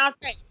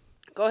 Beyonce.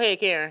 Go ahead,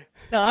 Karen.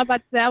 No, I'm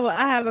about to say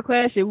I have a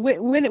question.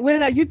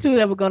 When are you two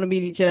ever gonna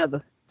meet each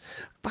other?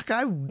 Fuck,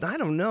 I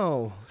don't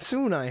know.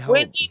 Soon, I hope.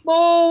 When he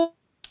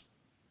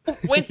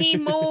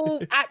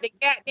moved out the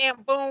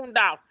goddamn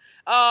boondock.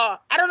 I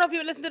don't know if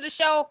you listen to the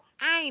show.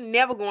 I ain't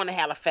never going to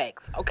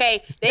Halifax.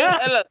 Okay,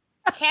 look.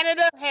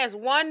 Canada has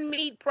one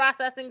meat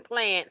processing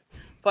plant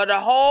for the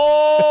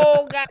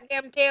whole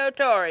goddamn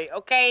territory.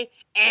 Okay,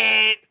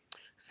 and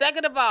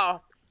second of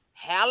all,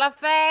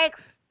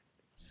 Halifax.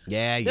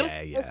 Yeah.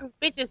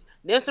 Bitches,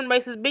 there's some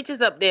racist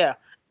bitches up there.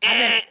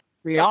 Yeah,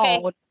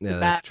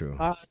 that's true.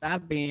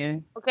 I've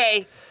been.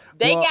 Okay,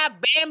 they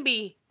got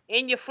Bambi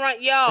in your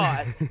front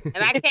yard, and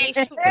I can't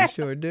shoot. They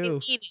sure do.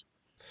 Eat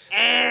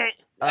it.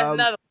 That's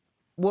another.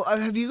 Well,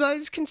 have you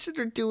guys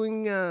considered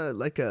doing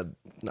like a,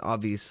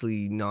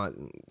 obviously not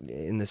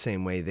in the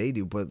same way they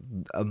do, but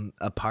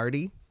a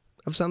party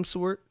of some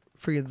sort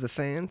for the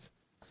fans?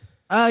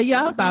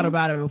 Yeah, I thought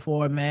about it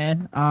before,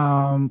 man.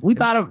 We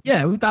thought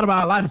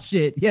about a lot of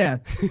shit. Yeah,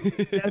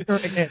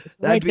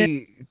 that'd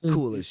be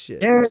cool as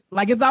shit.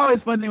 It's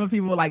always funny when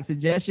people like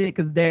suggest shit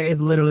because there is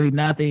literally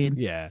nothing.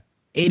 Yeah.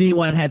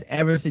 Anyone has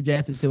ever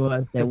suggested to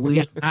us that we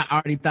have not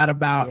already thought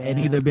about and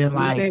either been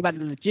like, about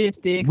the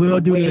logistics,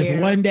 we'll do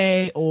this one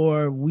day,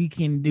 or we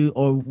can't do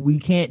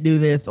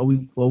this, or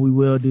we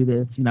will do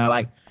this. You know,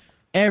 like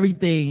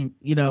everything.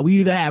 You know,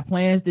 we either have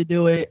plans to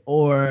do it,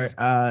 or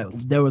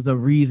there was a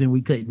reason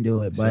we couldn't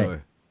do it. But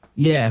sure.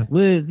 yeah,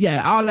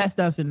 all that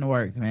stuff's in the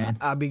works, man.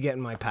 I'll be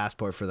getting my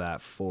passport for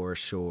that for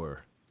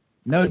sure.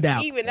 No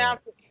doubt. Even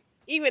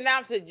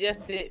I've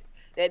suggested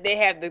that they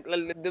have the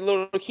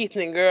little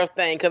Keystone girls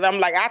thing, because I'm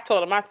like, I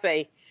told them, I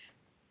say,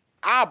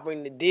 I'll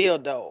bring the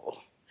dildo.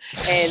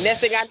 And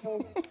next thing I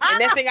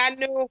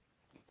knew,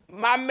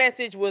 my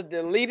message was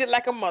deleted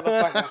like a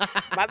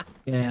motherfucker.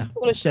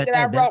 The shit that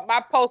I wrote,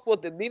 my post was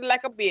deleted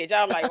like a bitch.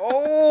 I was like,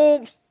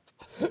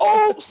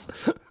 oops.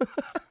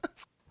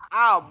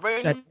 I'll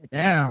bring Shut it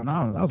down.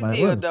 I was like,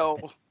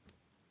 dildo.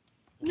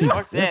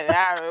 Fuck that.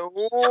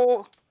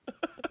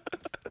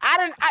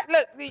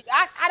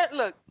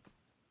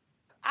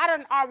 I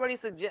done already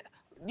suggest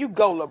you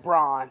go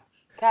LeBron.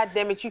 God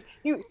damn it, you.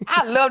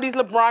 I love these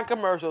LeBron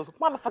commercials.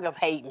 Motherfuckers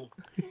hating.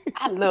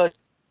 I love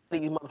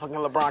these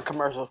motherfucking LeBron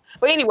commercials.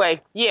 But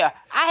anyway, yeah,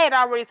 I had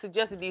already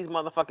suggested these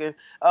motherfucking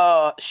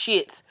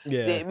shits.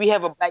 Yeah. That we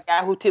have a black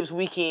guy who tips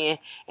weekend,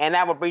 and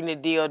I would bring the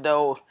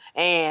dildos,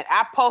 and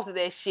I posted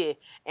that shit.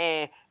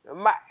 And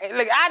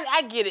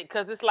I get it,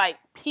 because it's like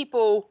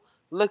people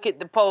look at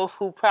the post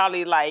who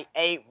probably like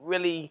ain't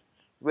really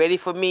ready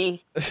for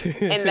me,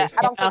 and I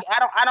don't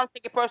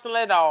take it personal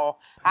at all.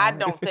 I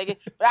don't take it,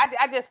 but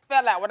I just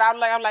fell out. When I'm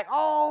like,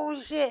 oh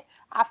shit,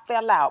 I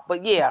fell out.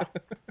 But yeah,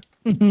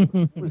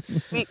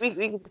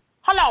 we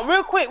hold on,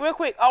 real quick.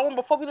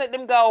 Before we let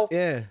them go,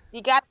 yeah,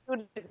 you gotta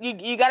do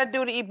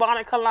the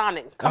Ebonic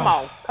Colonic. Come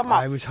on.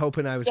 I was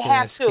hoping I was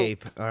gonna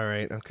escape. All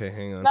right, okay,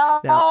 hang on.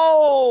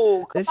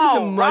 No, this is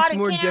a much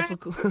more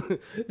difficult.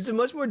 It's a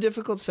much more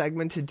difficult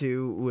segment to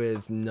do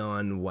with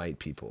non-white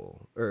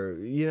people, or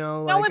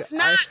no, it's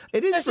not.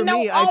 It is for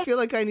me. I feel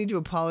like I need to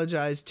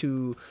apologize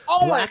to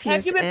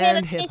blackness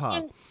and hip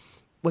hop.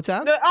 What's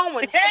that?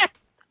 Owen,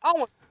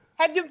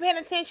 have you been paying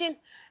attention?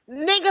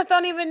 Niggas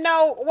don't even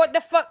know what the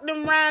fuck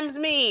them rhymes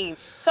mean.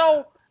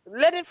 So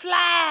let it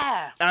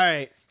fly. All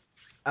right.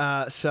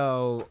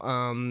 So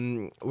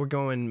we're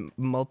going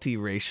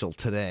multiracial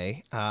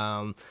today.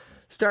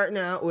 Starting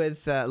out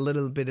with a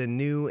little bit of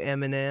new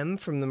Eminem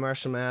from the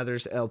Marshall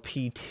Mathers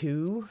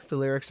LP2. The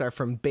lyrics are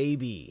from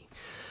Baby.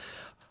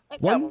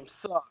 That album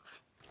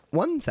sucks.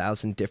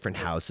 1,000 different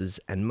houses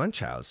and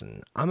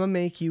Munchausen. I'ma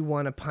make you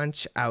want to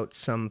punch out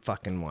some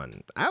fucking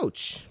one.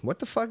 Ouch. What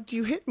the fuck do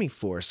you hit me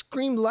for?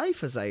 Screamed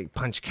life as I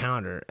punch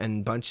counter.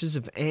 And bunches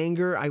of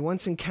anger. I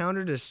once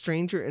encountered a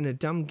stranger in a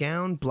dumb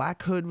gown,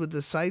 black hood with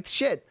a scythe.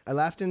 Shit. I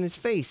laughed in his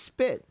face.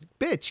 Spit.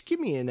 Bitch, give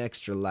me an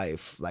extra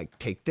life. Like,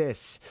 take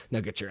this. Now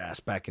get your ass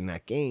back in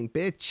that game,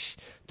 bitch.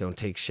 Don't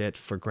take shit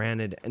for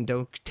granted. And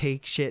don't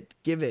take shit,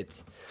 give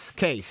it.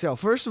 Okay, so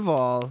first of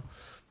all,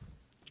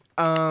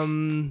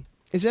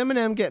 is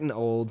Eminem getting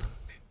old?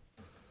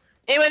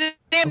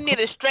 Eminem need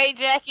a straight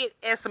jacket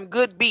and some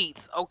good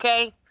beats,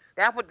 okay?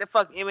 That's what the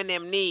fuck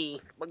Eminem need.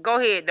 But go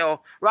ahead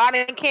though, Ron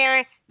and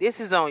Karen, this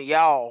is on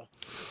y'all.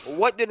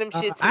 What do them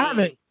shits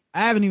mean?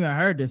 I haven't even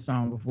heard this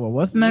song before.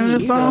 What's the name of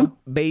this song?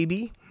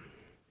 Baby.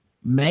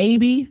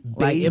 Maybe.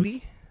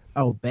 Baby.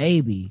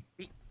 Baby.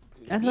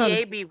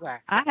 B-A-B-Y.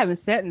 I haven't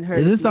sat and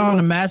heard. Is this on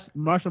the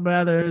Marshall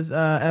Mathers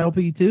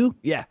LP too?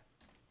 Yeah.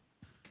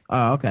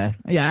 Oh, okay.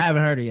 Yeah, I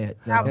haven't heard it yet.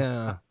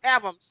 So.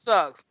 Album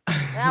sucks.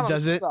 Album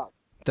Does it?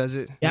 Sucks. Does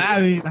it? Yeah, I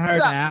haven't even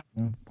heard the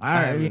album.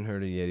 I haven't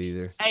heard it yet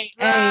either.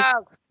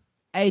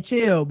 Hey,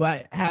 chill.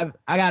 But I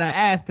gotta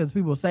ask because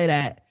people say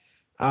that,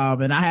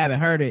 and I haven't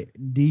heard it.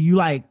 Do you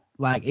like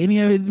any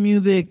of his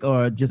music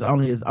or just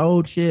only his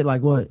old shit?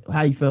 Like what?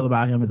 How you feel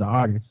about him as an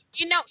artist?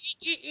 You know,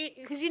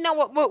 because you know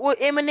what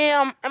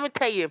Eminem. Let me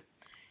tell you,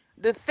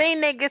 the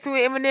thing that gets me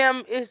with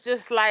Eminem is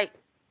just like.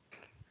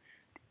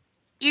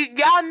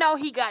 Y'all know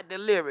he got the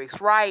lyrics,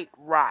 right?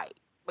 Right.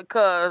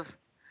 Because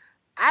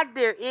I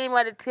dare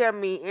anybody tell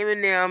me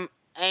Eminem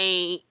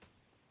ain't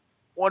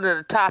one of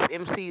the top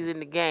MCs in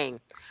the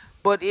game.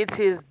 But it's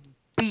his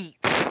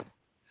beats.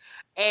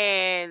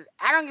 And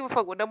I don't give a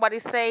fuck what nobody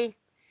say.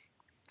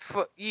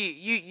 For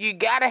you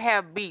gotta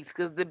have beats.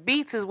 Because the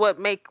beats is what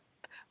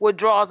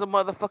draws a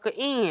motherfucker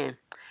in.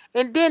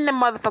 And then the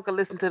motherfucker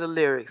listen to the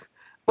lyrics.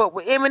 But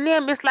with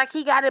Eminem, it's like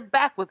he got it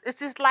backwards. It's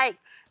just like,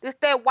 it's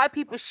that white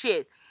people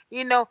shit.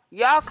 You know,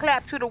 y'all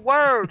clap to the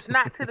words,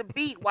 not to the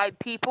beat, white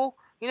people.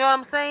 You know what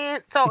I'm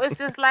saying? So it's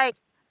just like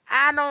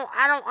I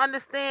don't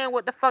understand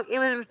what the fuck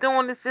Eminem's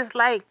doing. It's just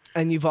like.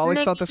 And you've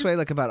always felt this way,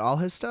 like about all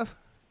his stuff?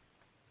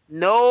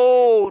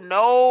 No.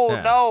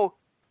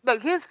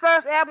 Look, his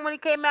first album when he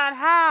came out,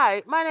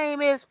 Hi, my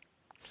name is.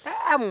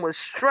 That album was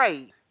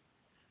straight.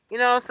 You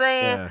know what I'm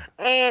saying? Yeah.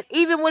 And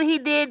even when he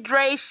did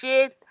Dre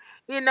shit,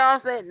 you know what I'm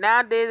saying?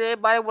 Nowadays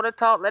everybody want to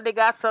talk like they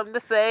got something to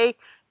say.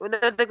 When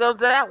it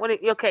goes out,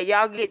 okay,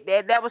 y'all get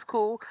that. That was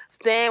cool.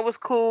 Stan was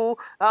cool.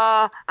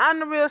 I'm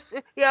the real.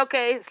 Yeah,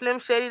 okay. Slim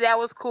Shady, that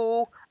was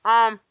cool.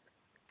 I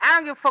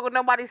don't give a fuck what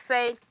nobody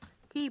say.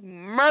 He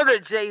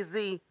murdered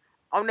Jay-Z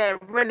on that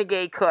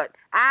Renegade cut.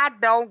 I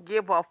don't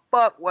give a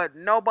fuck what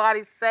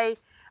nobody say.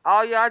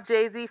 All y'all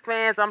Jay-Z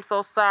fans, I'm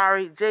so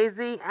sorry.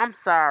 Jay-Z, I'm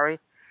sorry.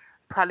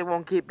 Probably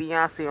won't get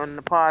Beyonce on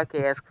the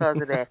podcast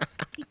because of that.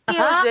 He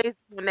killed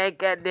Jay-Z on that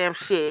goddamn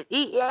shit.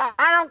 I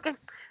don't get.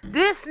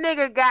 This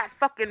nigga got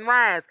fucking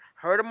rhymes.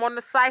 Heard him on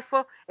the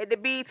Cypher at the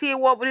BET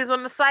Award when he was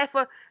on the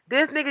Cypher.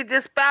 This nigga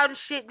just spouting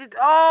shit.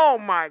 Oh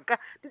my God.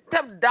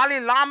 Dalai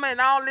Lama and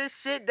all this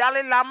shit.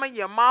 Dalai Lama,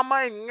 your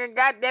mama, and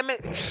goddamn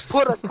it,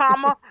 put a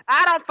comma.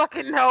 I don't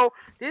fucking know.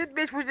 This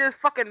bitch was just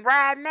fucking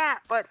riding out.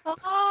 But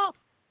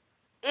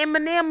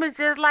Eminem is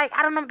just like,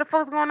 I don't know what the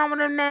fuck's going on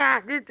with him now.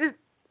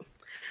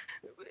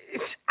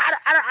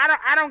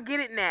 I don't get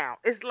it now.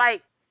 It's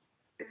like,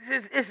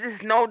 it's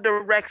just no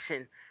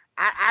direction.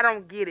 I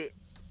don't get it.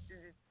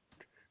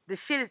 The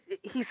shit is,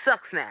 he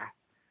sucks now.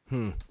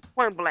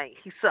 Point blank,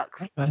 he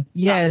sucks.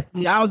 Yeah,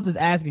 see, I was just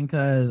asking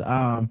because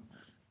I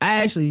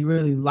actually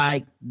really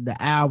liked the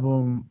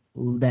album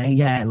that he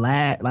had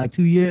like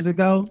 2 years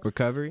ago.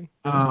 Recovery?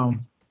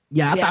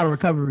 Yeah, I thought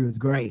Recovery was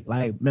great.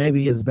 Like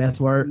maybe his best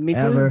work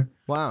ever.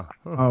 Wow.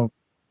 Huh.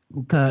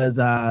 Because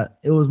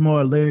it was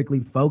more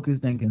lyrically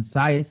focused and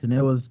concise, and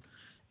it was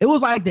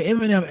like the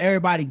Eminem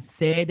everybody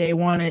said they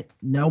wanted.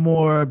 No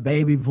more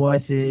baby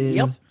voices.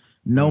 Yep.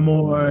 No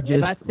more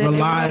just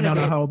relying on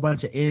a whole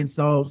bunch of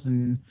insults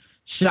and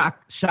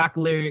shock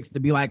lyrics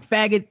to be like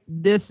faggot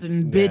this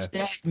and bitch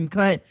that and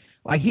cunt.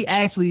 Like he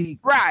actually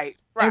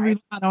every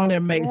line on there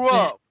makes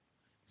sense.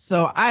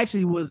 So I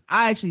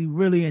actually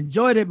really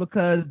enjoyed it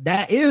because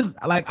that is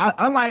like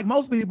unlike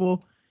most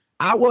people,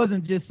 I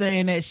wasn't just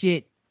saying that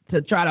shit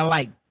to try to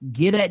like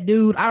get at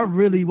dude. I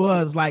really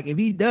was like, if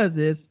he does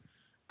this,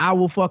 I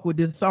will fuck with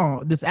this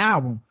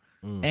album.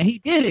 And he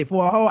did it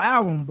for a whole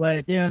album.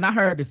 But then I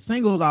heard the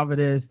singles off of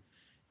this.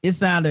 It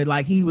sounded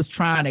like he was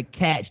trying to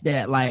catch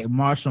that like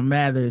Marshall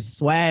Mathers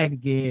swag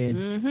again.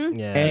 Mm-hmm.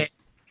 Yeah. And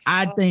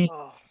I think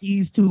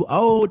he's too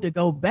old to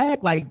go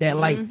back like that.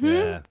 Like,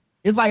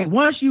 it's like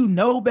once you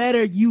know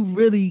better, you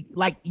really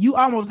like you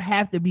almost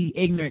have to be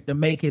ignorant to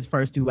make his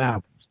first two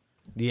albums.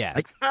 Yeah.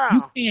 Like,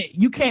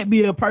 you can't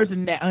be a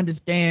person that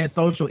understands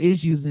social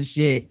issues and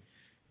shit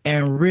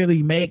and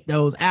really make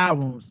those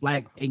albums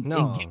like and give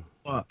a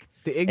fuck.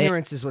 The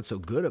ignorance is what's so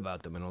good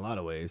about them in a lot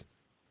of ways.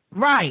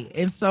 Right.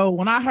 And so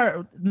when I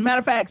heard, matter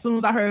of fact, as soon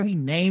as I heard he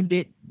named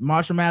it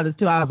Marshall Mathers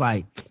too, I was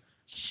like,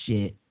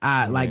 shit.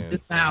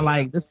 This sound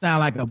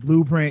like a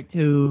Blueprint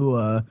to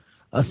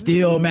a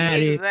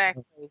Stillmatic.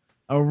 Exactly.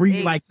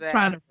 Like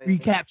trying to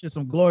recapture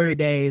some glory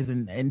days,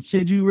 and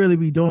should you really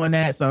be doing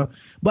that? So,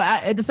 but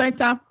at the same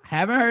time,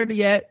 haven't heard it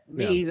yet.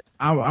 Yeah.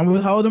 I'm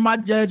withholding my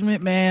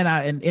judgment, man.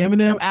 And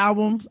Eminem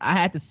albums, I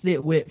had to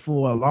sit with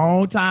for a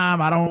long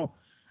time. I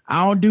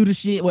don't do the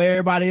shit where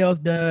everybody else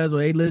does,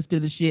 where they listen to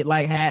the shit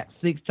like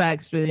 6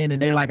 tracks in,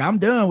 and they're like, I'm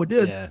done with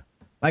this. Yeah.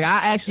 Like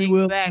I actually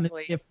will listen to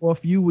it for a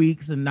few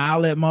weeks, and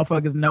I'll let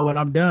motherfuckers know when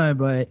I'm done.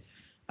 But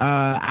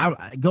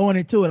I going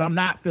into it, I'm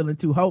not feeling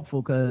too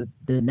hopeful because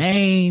the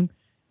name.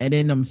 And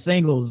then them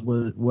singles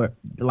were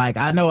like,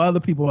 I know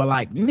other people are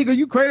like, nigga,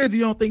 you crazy?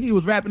 You don't think he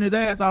was rapping his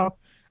ass off?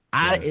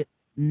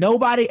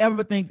 Nobody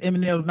ever thinks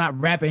Eminem's not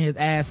rapping his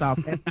ass off.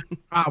 That's not the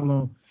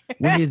problem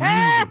with his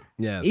music.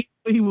 Yeah. Even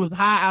when he was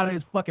high out of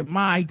his fucking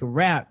mind, he could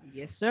rap.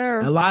 Yes, sir.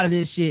 A lot of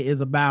this shit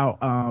is about,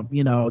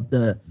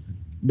 the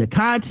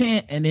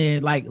content, and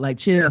then like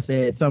Chill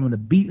said, some of the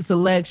beat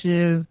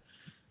selections,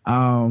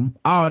 all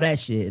that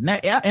shit. And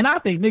I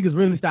think niggas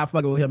really stopped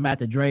fucking with him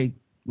after Drake.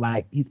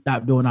 Like he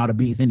stopped doing all the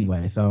beats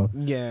anyway, so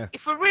yeah,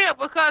 for real,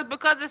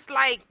 because it's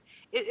like,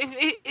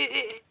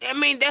 I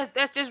mean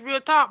that's just real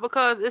talk,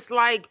 because it's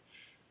like,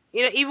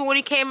 even when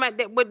he came out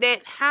with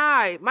that,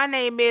 hi, my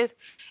name is,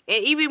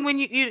 and even when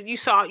you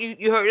saw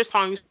you heard the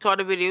song, you saw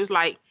the video, it was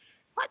like,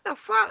 what the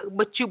fuck?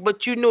 But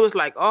you knew it's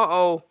like,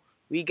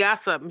 we got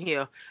something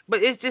here.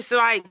 But it's just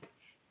like,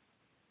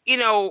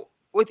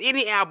 with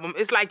any album,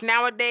 it's like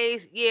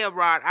nowadays, yeah,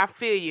 Rod, I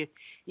feel you.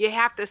 You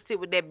have to sit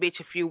with that bitch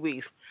a few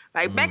weeks.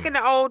 Like back in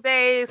the old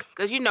days,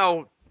 because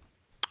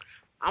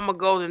I'm a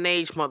golden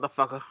age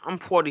motherfucker. I'm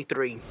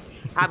 43.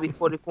 I'll be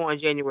 44 in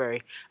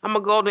January. I'm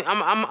a golden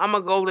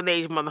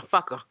age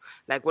motherfucker.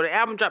 Like when the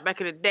album dropped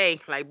back in the day,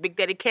 like Big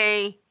Daddy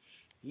Kane,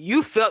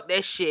 you felt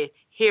that shit.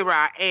 Here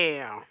I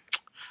am.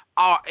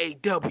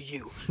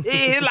 R-A-W.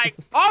 It's like,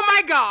 oh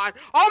my God.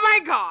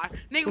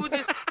 Nigga was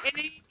just, and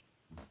then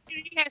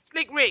you had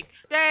Slick Rick,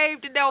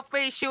 Dave the No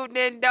Face shooting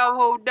in no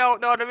who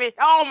don't know what I mean.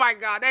 Oh my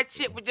God, that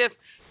shit was just,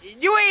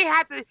 you ain't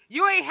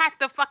have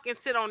to fucking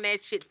sit on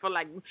that shit for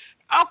like,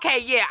 okay,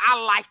 yeah, I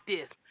like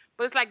this.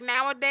 But it's like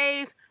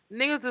nowadays,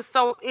 niggas are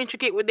so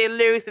intricate with their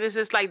lyrics, and it's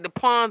just like the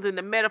puns and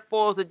the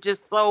metaphors are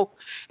just so,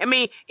 I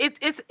mean, it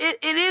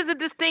is a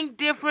distinct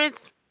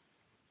difference,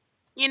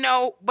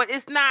 but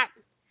it's not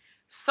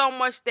so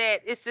much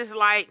that it's just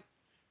like,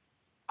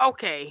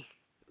 okay,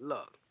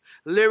 look,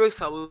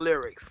 lyrics are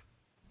lyrics.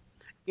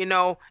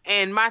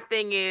 And my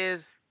thing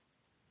is,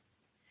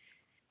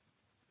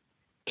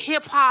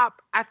 hip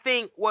hop, I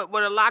think what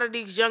a lot of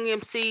these young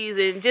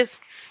MCs and just,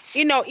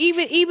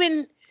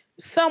 even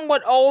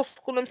somewhat old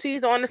school MCs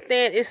don't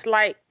understand, it's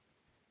like,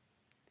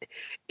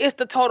 it's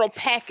the total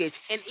package.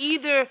 And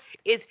either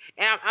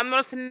I'm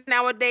noticing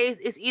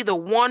nowadays, it's either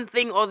one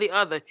thing or the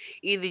other.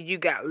 Either you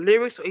got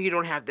lyrics or you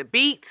don't have the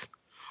beats,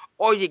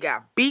 or you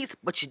got beats,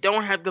 but you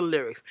don't have the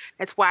lyrics.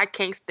 That's why I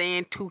can't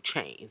stand 2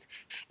 Chainz.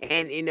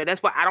 And,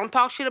 that's why I don't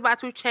talk shit about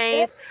 2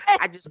 Chainz.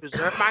 I just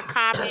reserve my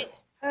comment.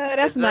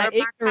 That's not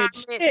ignorant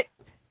shit.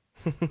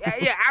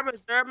 Yeah, I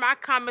reserve my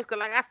comments because,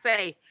 like I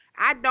say,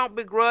 I don't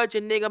begrudge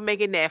a nigga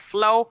making that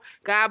flow.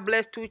 God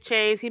bless 2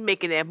 Chainz. He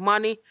making that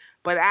money.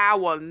 But I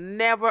will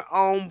never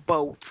own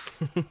boats.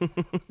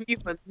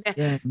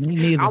 Yeah, me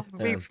neither. I'll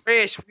be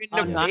fresh with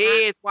the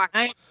feds.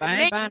 I ain't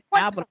buying an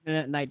album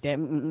like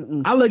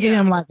that. I look at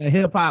him like a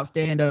hip hop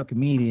stand up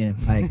comedian.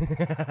 Like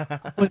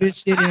put this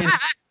shit in,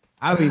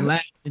 I'll be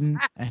laughing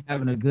and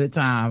having a good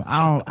time.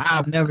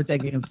 I've never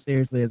taken him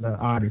seriously as an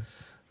artist.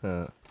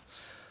 You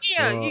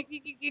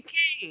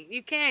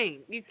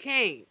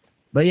can't.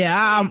 But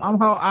yeah,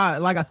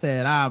 like I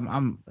said, I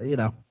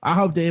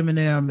hope the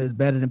Eminem is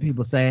better than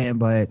people saying,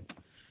 but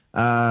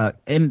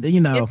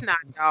it's not,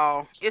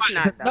 dog. It's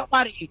not,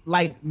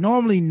 dog.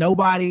 Normally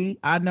nobody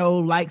I know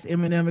likes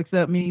Eminem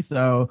except me,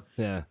 so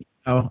yeah,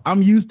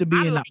 I'm used to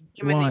being like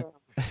the one.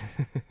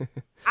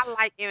 I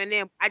like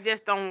Eminem. I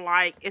just don't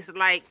like. It's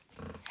like,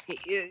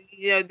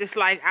 just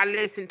like I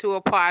listened to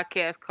a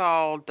podcast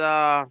called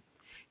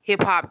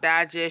Hip Hop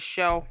Digest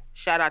Show.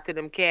 Shout out to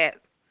them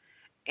cats,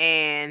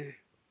 and.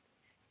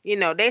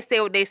 They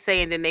say what they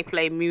say, and then they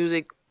play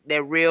music,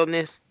 their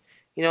realness,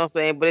 you know what I'm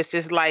saying? But it's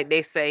just like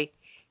they say,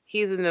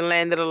 he's in the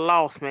land of the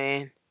lost,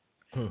 man.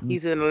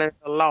 He's in the land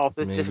of the lost.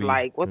 It's just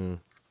like, what?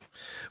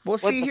 Well,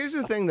 see, here's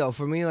the thing, though.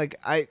 For me, like,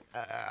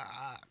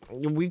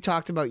 we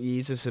talked about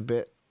Yeezus a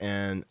bit,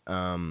 and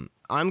I'm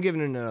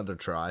giving it another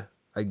try.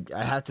 I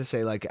have to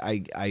say, like,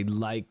 I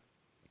like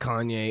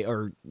Kanye,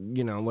 or,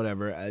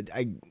 whatever.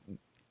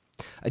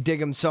 I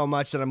dig him so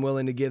much that I'm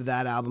willing to give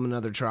that album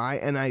another try,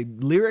 and I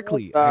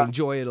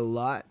enjoy it a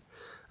lot.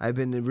 I've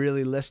been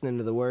really listening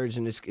to the words,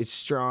 and it's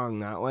strong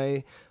that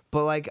way.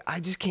 But like, I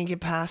just can't get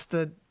past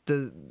the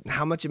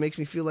how much it makes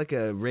me feel like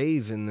a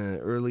rave in the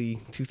early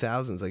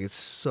 2000s. Like, it's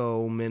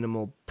so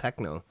minimal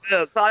techno.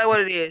 Look, call it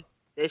what it is.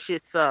 That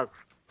shit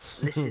sucks.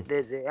 This shit,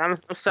 I'm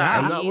sorry.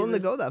 I'm not willing to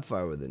go that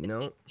far with it.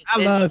 No,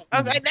 I love.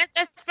 Okay,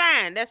 that's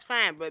fine. That's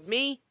fine. But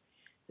me.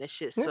 That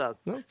shit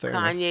sucks. No,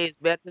 Kanye is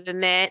better than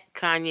that.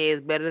 Kanye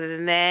is better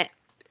than that.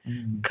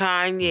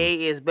 Kanye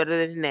is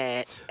better than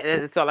that.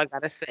 And that's all I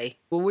gotta say.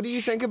 Well, what do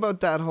you think about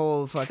that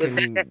whole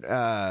fucking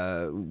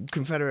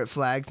Confederate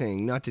flag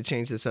thing? Not to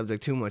change the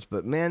subject too much,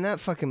 but man,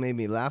 that fucking made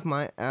me laugh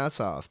my ass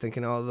off.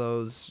 Thinking all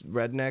those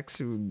rednecks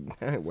who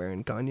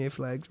wearing Kanye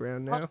flags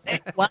around now.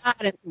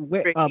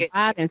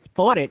 Biden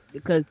supported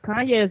because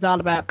Kanye is all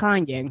about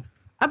Kanye.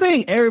 I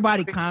think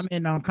everybody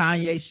commenting on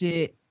Kanye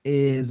shit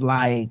is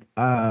like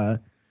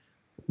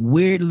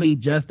weirdly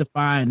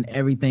justifying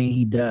everything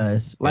he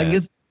does. Like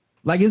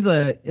it's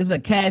a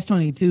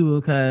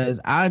catch-22 because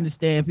I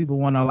understand people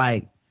want to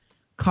like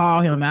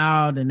call him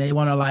out and they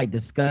want to like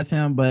discuss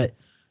him, but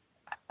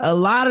a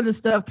lot of the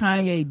stuff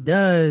Kanye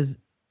does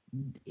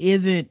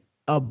isn't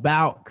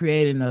about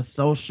creating a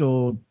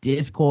social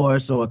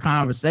discourse or a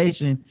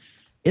conversation.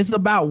 It's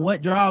about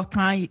what draws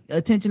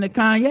attention to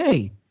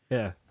Kanye.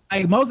 Yeah.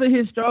 Like most of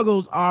his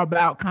struggles are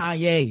about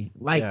Kanye.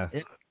 Like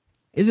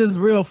it's just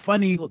real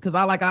funny because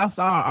I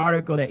saw an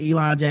article that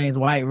Elon James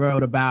White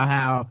wrote about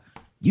how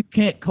you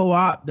can't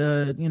co-opt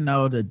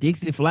the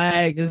Dixie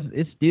flag.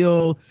 It's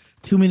still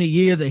too many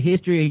years of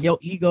history, and your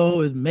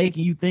ego is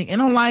making you think.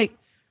 And I'm like,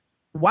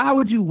 why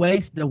would you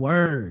waste the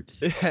words?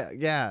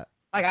 Yeah.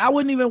 Like I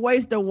wouldn't even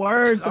waste the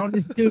words on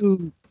this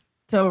dude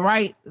to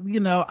write.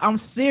 I'm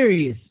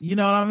serious. You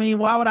know what I mean?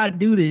 Why would I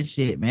do this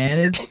shit,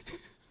 man?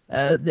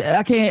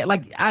 I can't.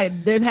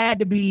 There had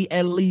to be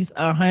at least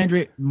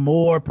 100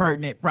 more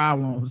pertinent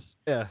problems.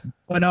 Yeah.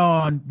 Went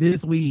on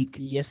this week.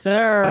 Yes,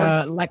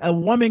 sir. Like a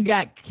woman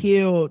got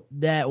killed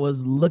that was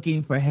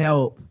looking for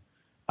help.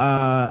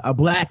 A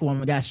black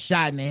woman got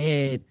shot in the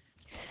head.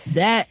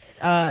 That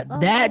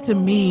to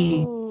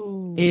me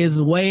is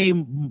way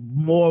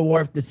more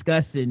worth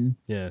discussing.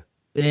 Yeah.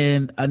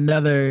 Than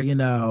another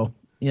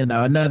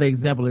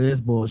example of this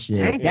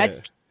bullshit.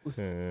 Yeah.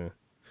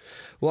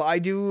 Well, I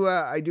do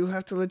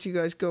have to let you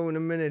guys go in a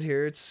minute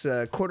here. It's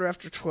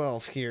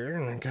 12:15 here,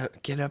 and I got to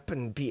get up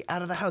and be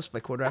out of the house by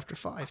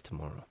 5:15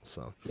 tomorrow.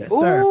 So,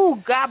 ooh,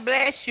 God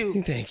bless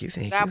you. Thank you.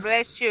 God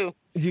bless you.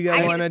 Do you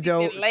guys want to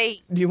do?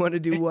 Do you want to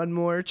do one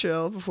more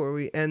chill before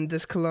we end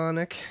this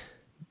colonic?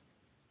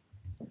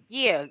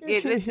 Yeah,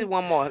 let's do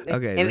one more.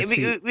 Okay, and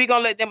we're going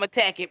to let them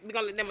attack it.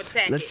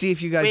 Let's see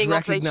if you guys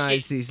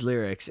recognize these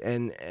lyrics.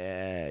 And,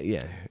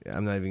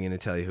 I'm not even going to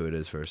tell you who it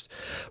is first.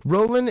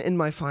 Rolling in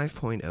my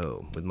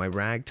 5.0 with my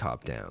rag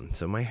top down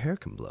so my hair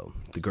can blow.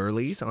 The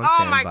girlies on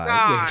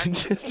standby waiting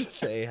just to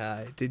say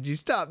hi. Did you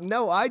stop?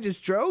 No, I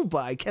just drove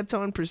by. Kept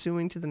on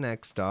pursuing to the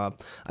next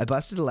stop. I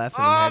busted a left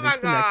and I'm heading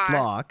to the next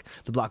block.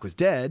 The block was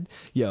dead,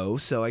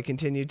 so I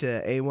continued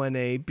to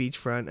A1A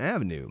Beachfront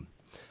Avenue.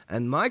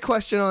 And my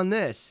question on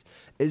this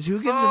is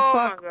who gives a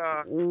fuck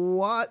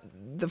what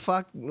the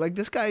fuck? Like,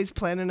 this guy's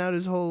planning out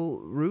his whole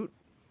route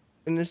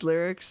in his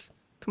lyrics.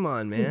 Come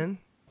on, man.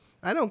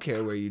 I don't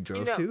care where you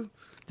drove to.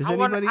 Does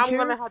anybody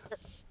care?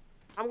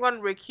 I'm going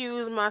to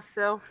recuse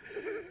myself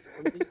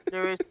from these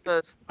lyrics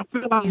because I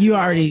feel like you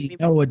already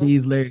know what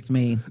these lyrics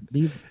mean.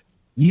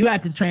 You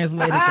have to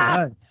translate it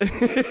to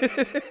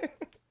us.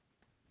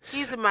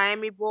 He's a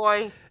Miami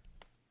boy.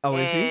 Oh,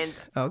 is he?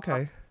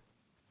 Okay.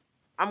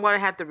 I'm going to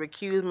have to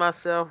recuse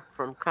myself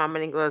from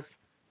commenting us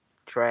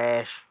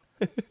trash.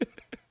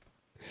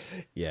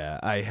 Yeah,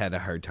 I had a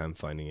hard time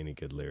finding any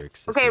good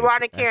lyrics. Okay,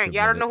 Ron and Karen.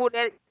 Y'all don't know who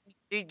that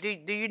is? Do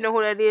you know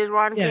who that is,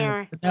 Ron and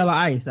Karen? Vanilla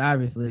Ice,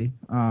 obviously.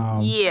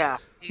 Yeah,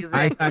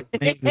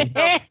 exactly.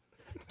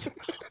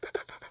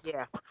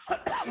 Yeah.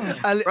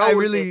 I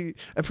really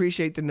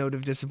appreciate the note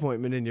of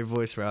disappointment in your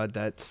voice, Rod.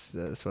 That's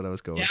what I was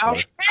going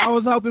for. I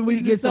was hoping we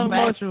could get some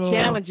actual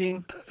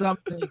challenging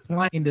something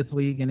explained this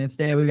week, and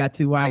instead we got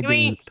two white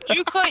dudes.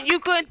 You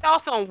couldn't throw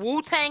some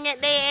Wu-Tang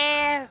at their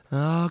ass.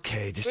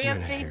 Okay, just a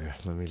minute here.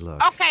 Let me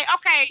look. Okay.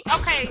 Okay,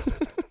 I'm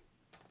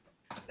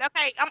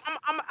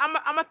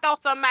gonna throw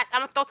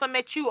some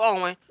at you,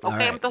 Owen. Okay,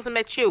 right. I'm gonna throw some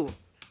at you.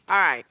 All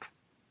right.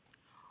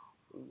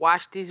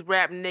 Watch these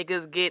rap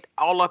niggas get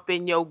all up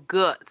in your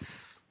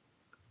guts.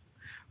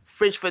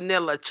 French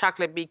vanilla,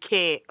 chocolate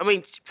pecan.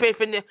 French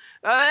vanilla.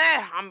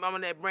 I'm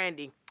on that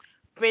brandy.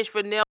 French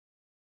vanilla.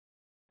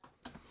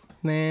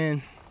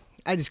 Man,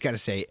 I just gotta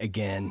say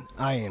again,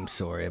 I am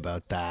sorry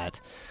about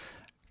that.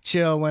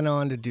 Chill went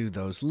on to do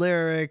those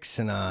lyrics,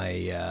 and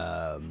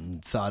I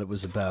thought it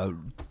was about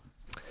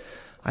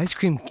ice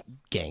cream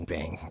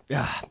gangbang.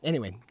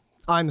 Anyway,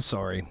 I'm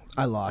sorry.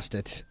 I lost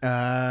it.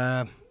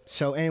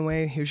 So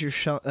anyway, here's your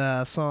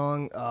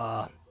song.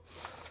 That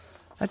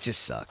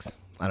just sucks.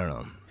 I don't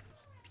know.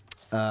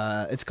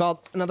 It's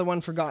called Another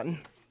One Forgotten.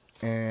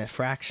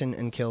 Fraction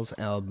and Kill's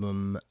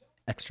album,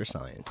 Extra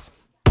Science.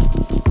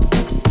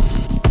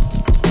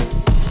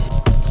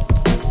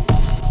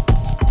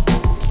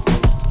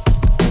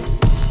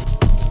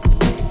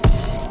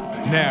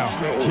 Now,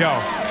 yo.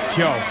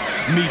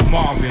 Meet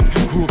Marvin,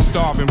 grew up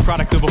starving,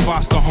 product of a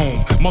foster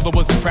home. Mother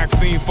was a crack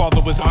fiend,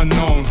 father was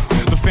unknown.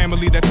 The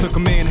family that took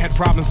him in had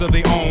problems of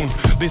their own.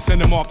 They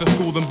sent him off to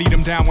school and beat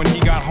him down when he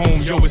got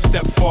home. Yo, his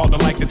stepfather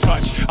liked to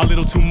touch a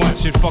little too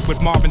much. It fucked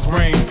with Marvin's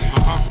brain.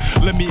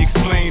 Let me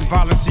explain.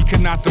 Violence he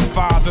could not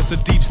defy, thus a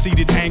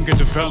deep-seated anger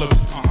developed.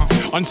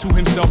 Unto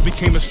himself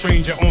became a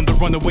stranger on the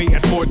runaway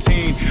at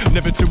 14.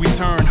 Never to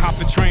return, hopped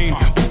the train,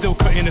 but still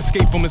couldn't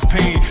escape from his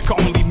pain. Could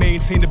only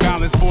maintain the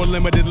balance for a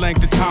limited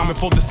length of time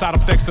before the side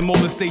effects of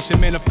molestation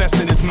manifest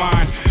in his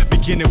mind.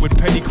 Beginning with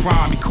petty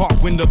crime, he caught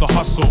wind of the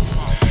hustle.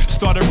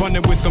 Started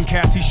running with them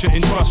cats he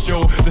shouldn't trust,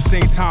 yo. The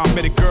same time,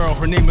 met a girl,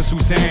 her name was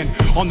Suzanne.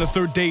 On the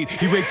third date,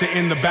 he raped her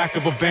in the back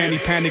of a van. He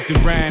panicked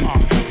and ran.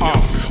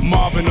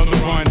 Marvin on the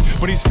run,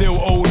 but he still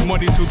owed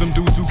money to them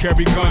dudes who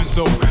carry guns.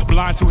 So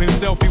blind to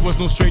himself, he was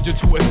no stranger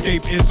to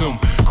escapism.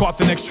 Caught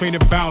the next train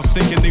and bounced,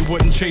 thinking they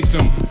wouldn't chase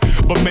him.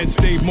 But men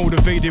stayed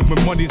motivated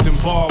when money's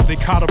involved. They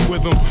caught up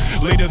with him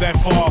later that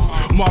fall.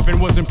 Marvin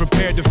wasn't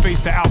prepared to face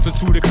the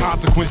altitude of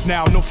consequence.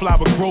 Now no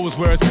flower grows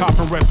where his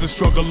coffin rests. The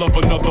struggle of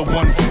another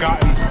one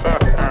forgotten.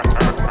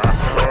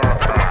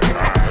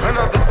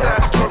 Another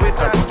sad story,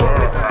 sad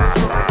story.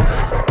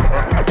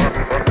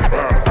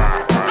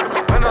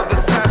 Another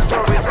sad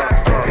story, sad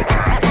story.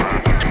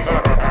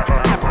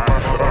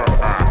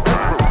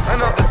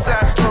 Another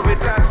sad story,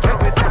 sad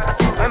story.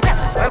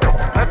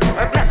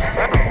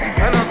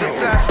 Another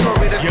sad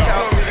story to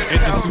tell.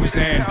 Into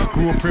Suzanne,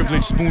 grew up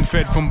privileged,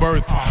 spoon-fed from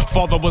birth.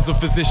 Father was a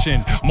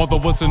physician, mother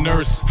was a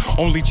nurse.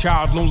 Only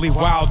child, lonely,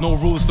 wild, no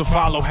rules to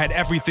follow. Had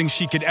everything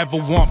she could ever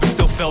want, but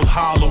still felt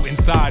hollow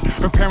inside.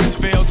 Her parents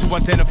failed to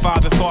identify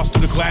the thoughts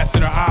through the glass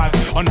in her eyes.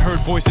 Unheard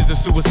voices of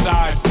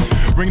suicide.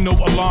 Ring no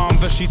alarm,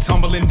 thus she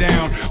tumbling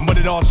down. But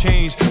it all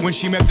changed when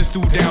she met this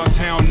dude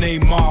downtown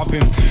named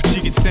Marvin. She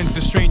could sense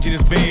the strange in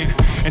his being,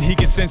 and he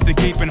could sense the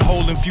gaping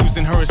hole infused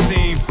in her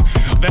esteem.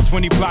 That's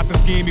when he plotted the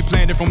scheme, he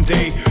planned it from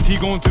day. He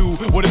gon' do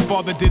what his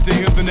father did to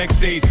him the next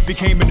day.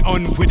 Became an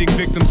unwitting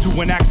victim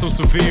to an act so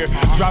severe.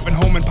 Driving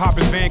home in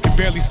Papa's van, could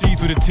barely see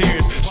through the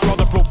tears. Straw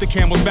that broke the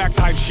camel's back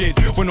type shit.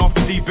 Went off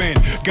the deep end.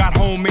 Got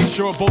home, made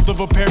sure both of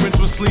her parents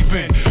were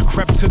sleeping.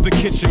 Crept to the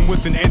kitchen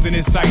with an ending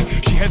in sight.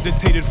 She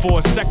hesitated for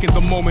a second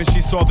the moment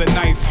she saw the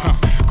knife.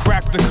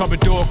 Cracked the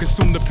cupboard door,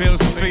 consumed the pills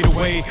to fade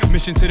away.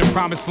 Mission to the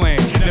promised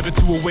land, never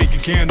to awake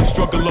again. The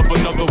struggle of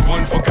another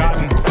one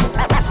forgotten.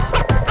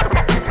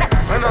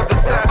 Another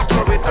sad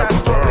story, sad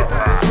story.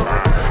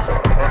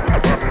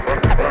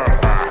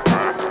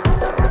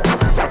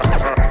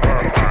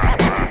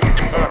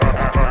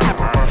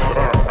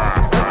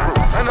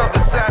 Another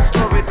sad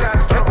story, sad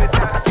story.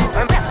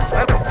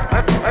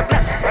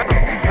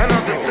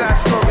 Another sad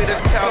story to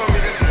tell.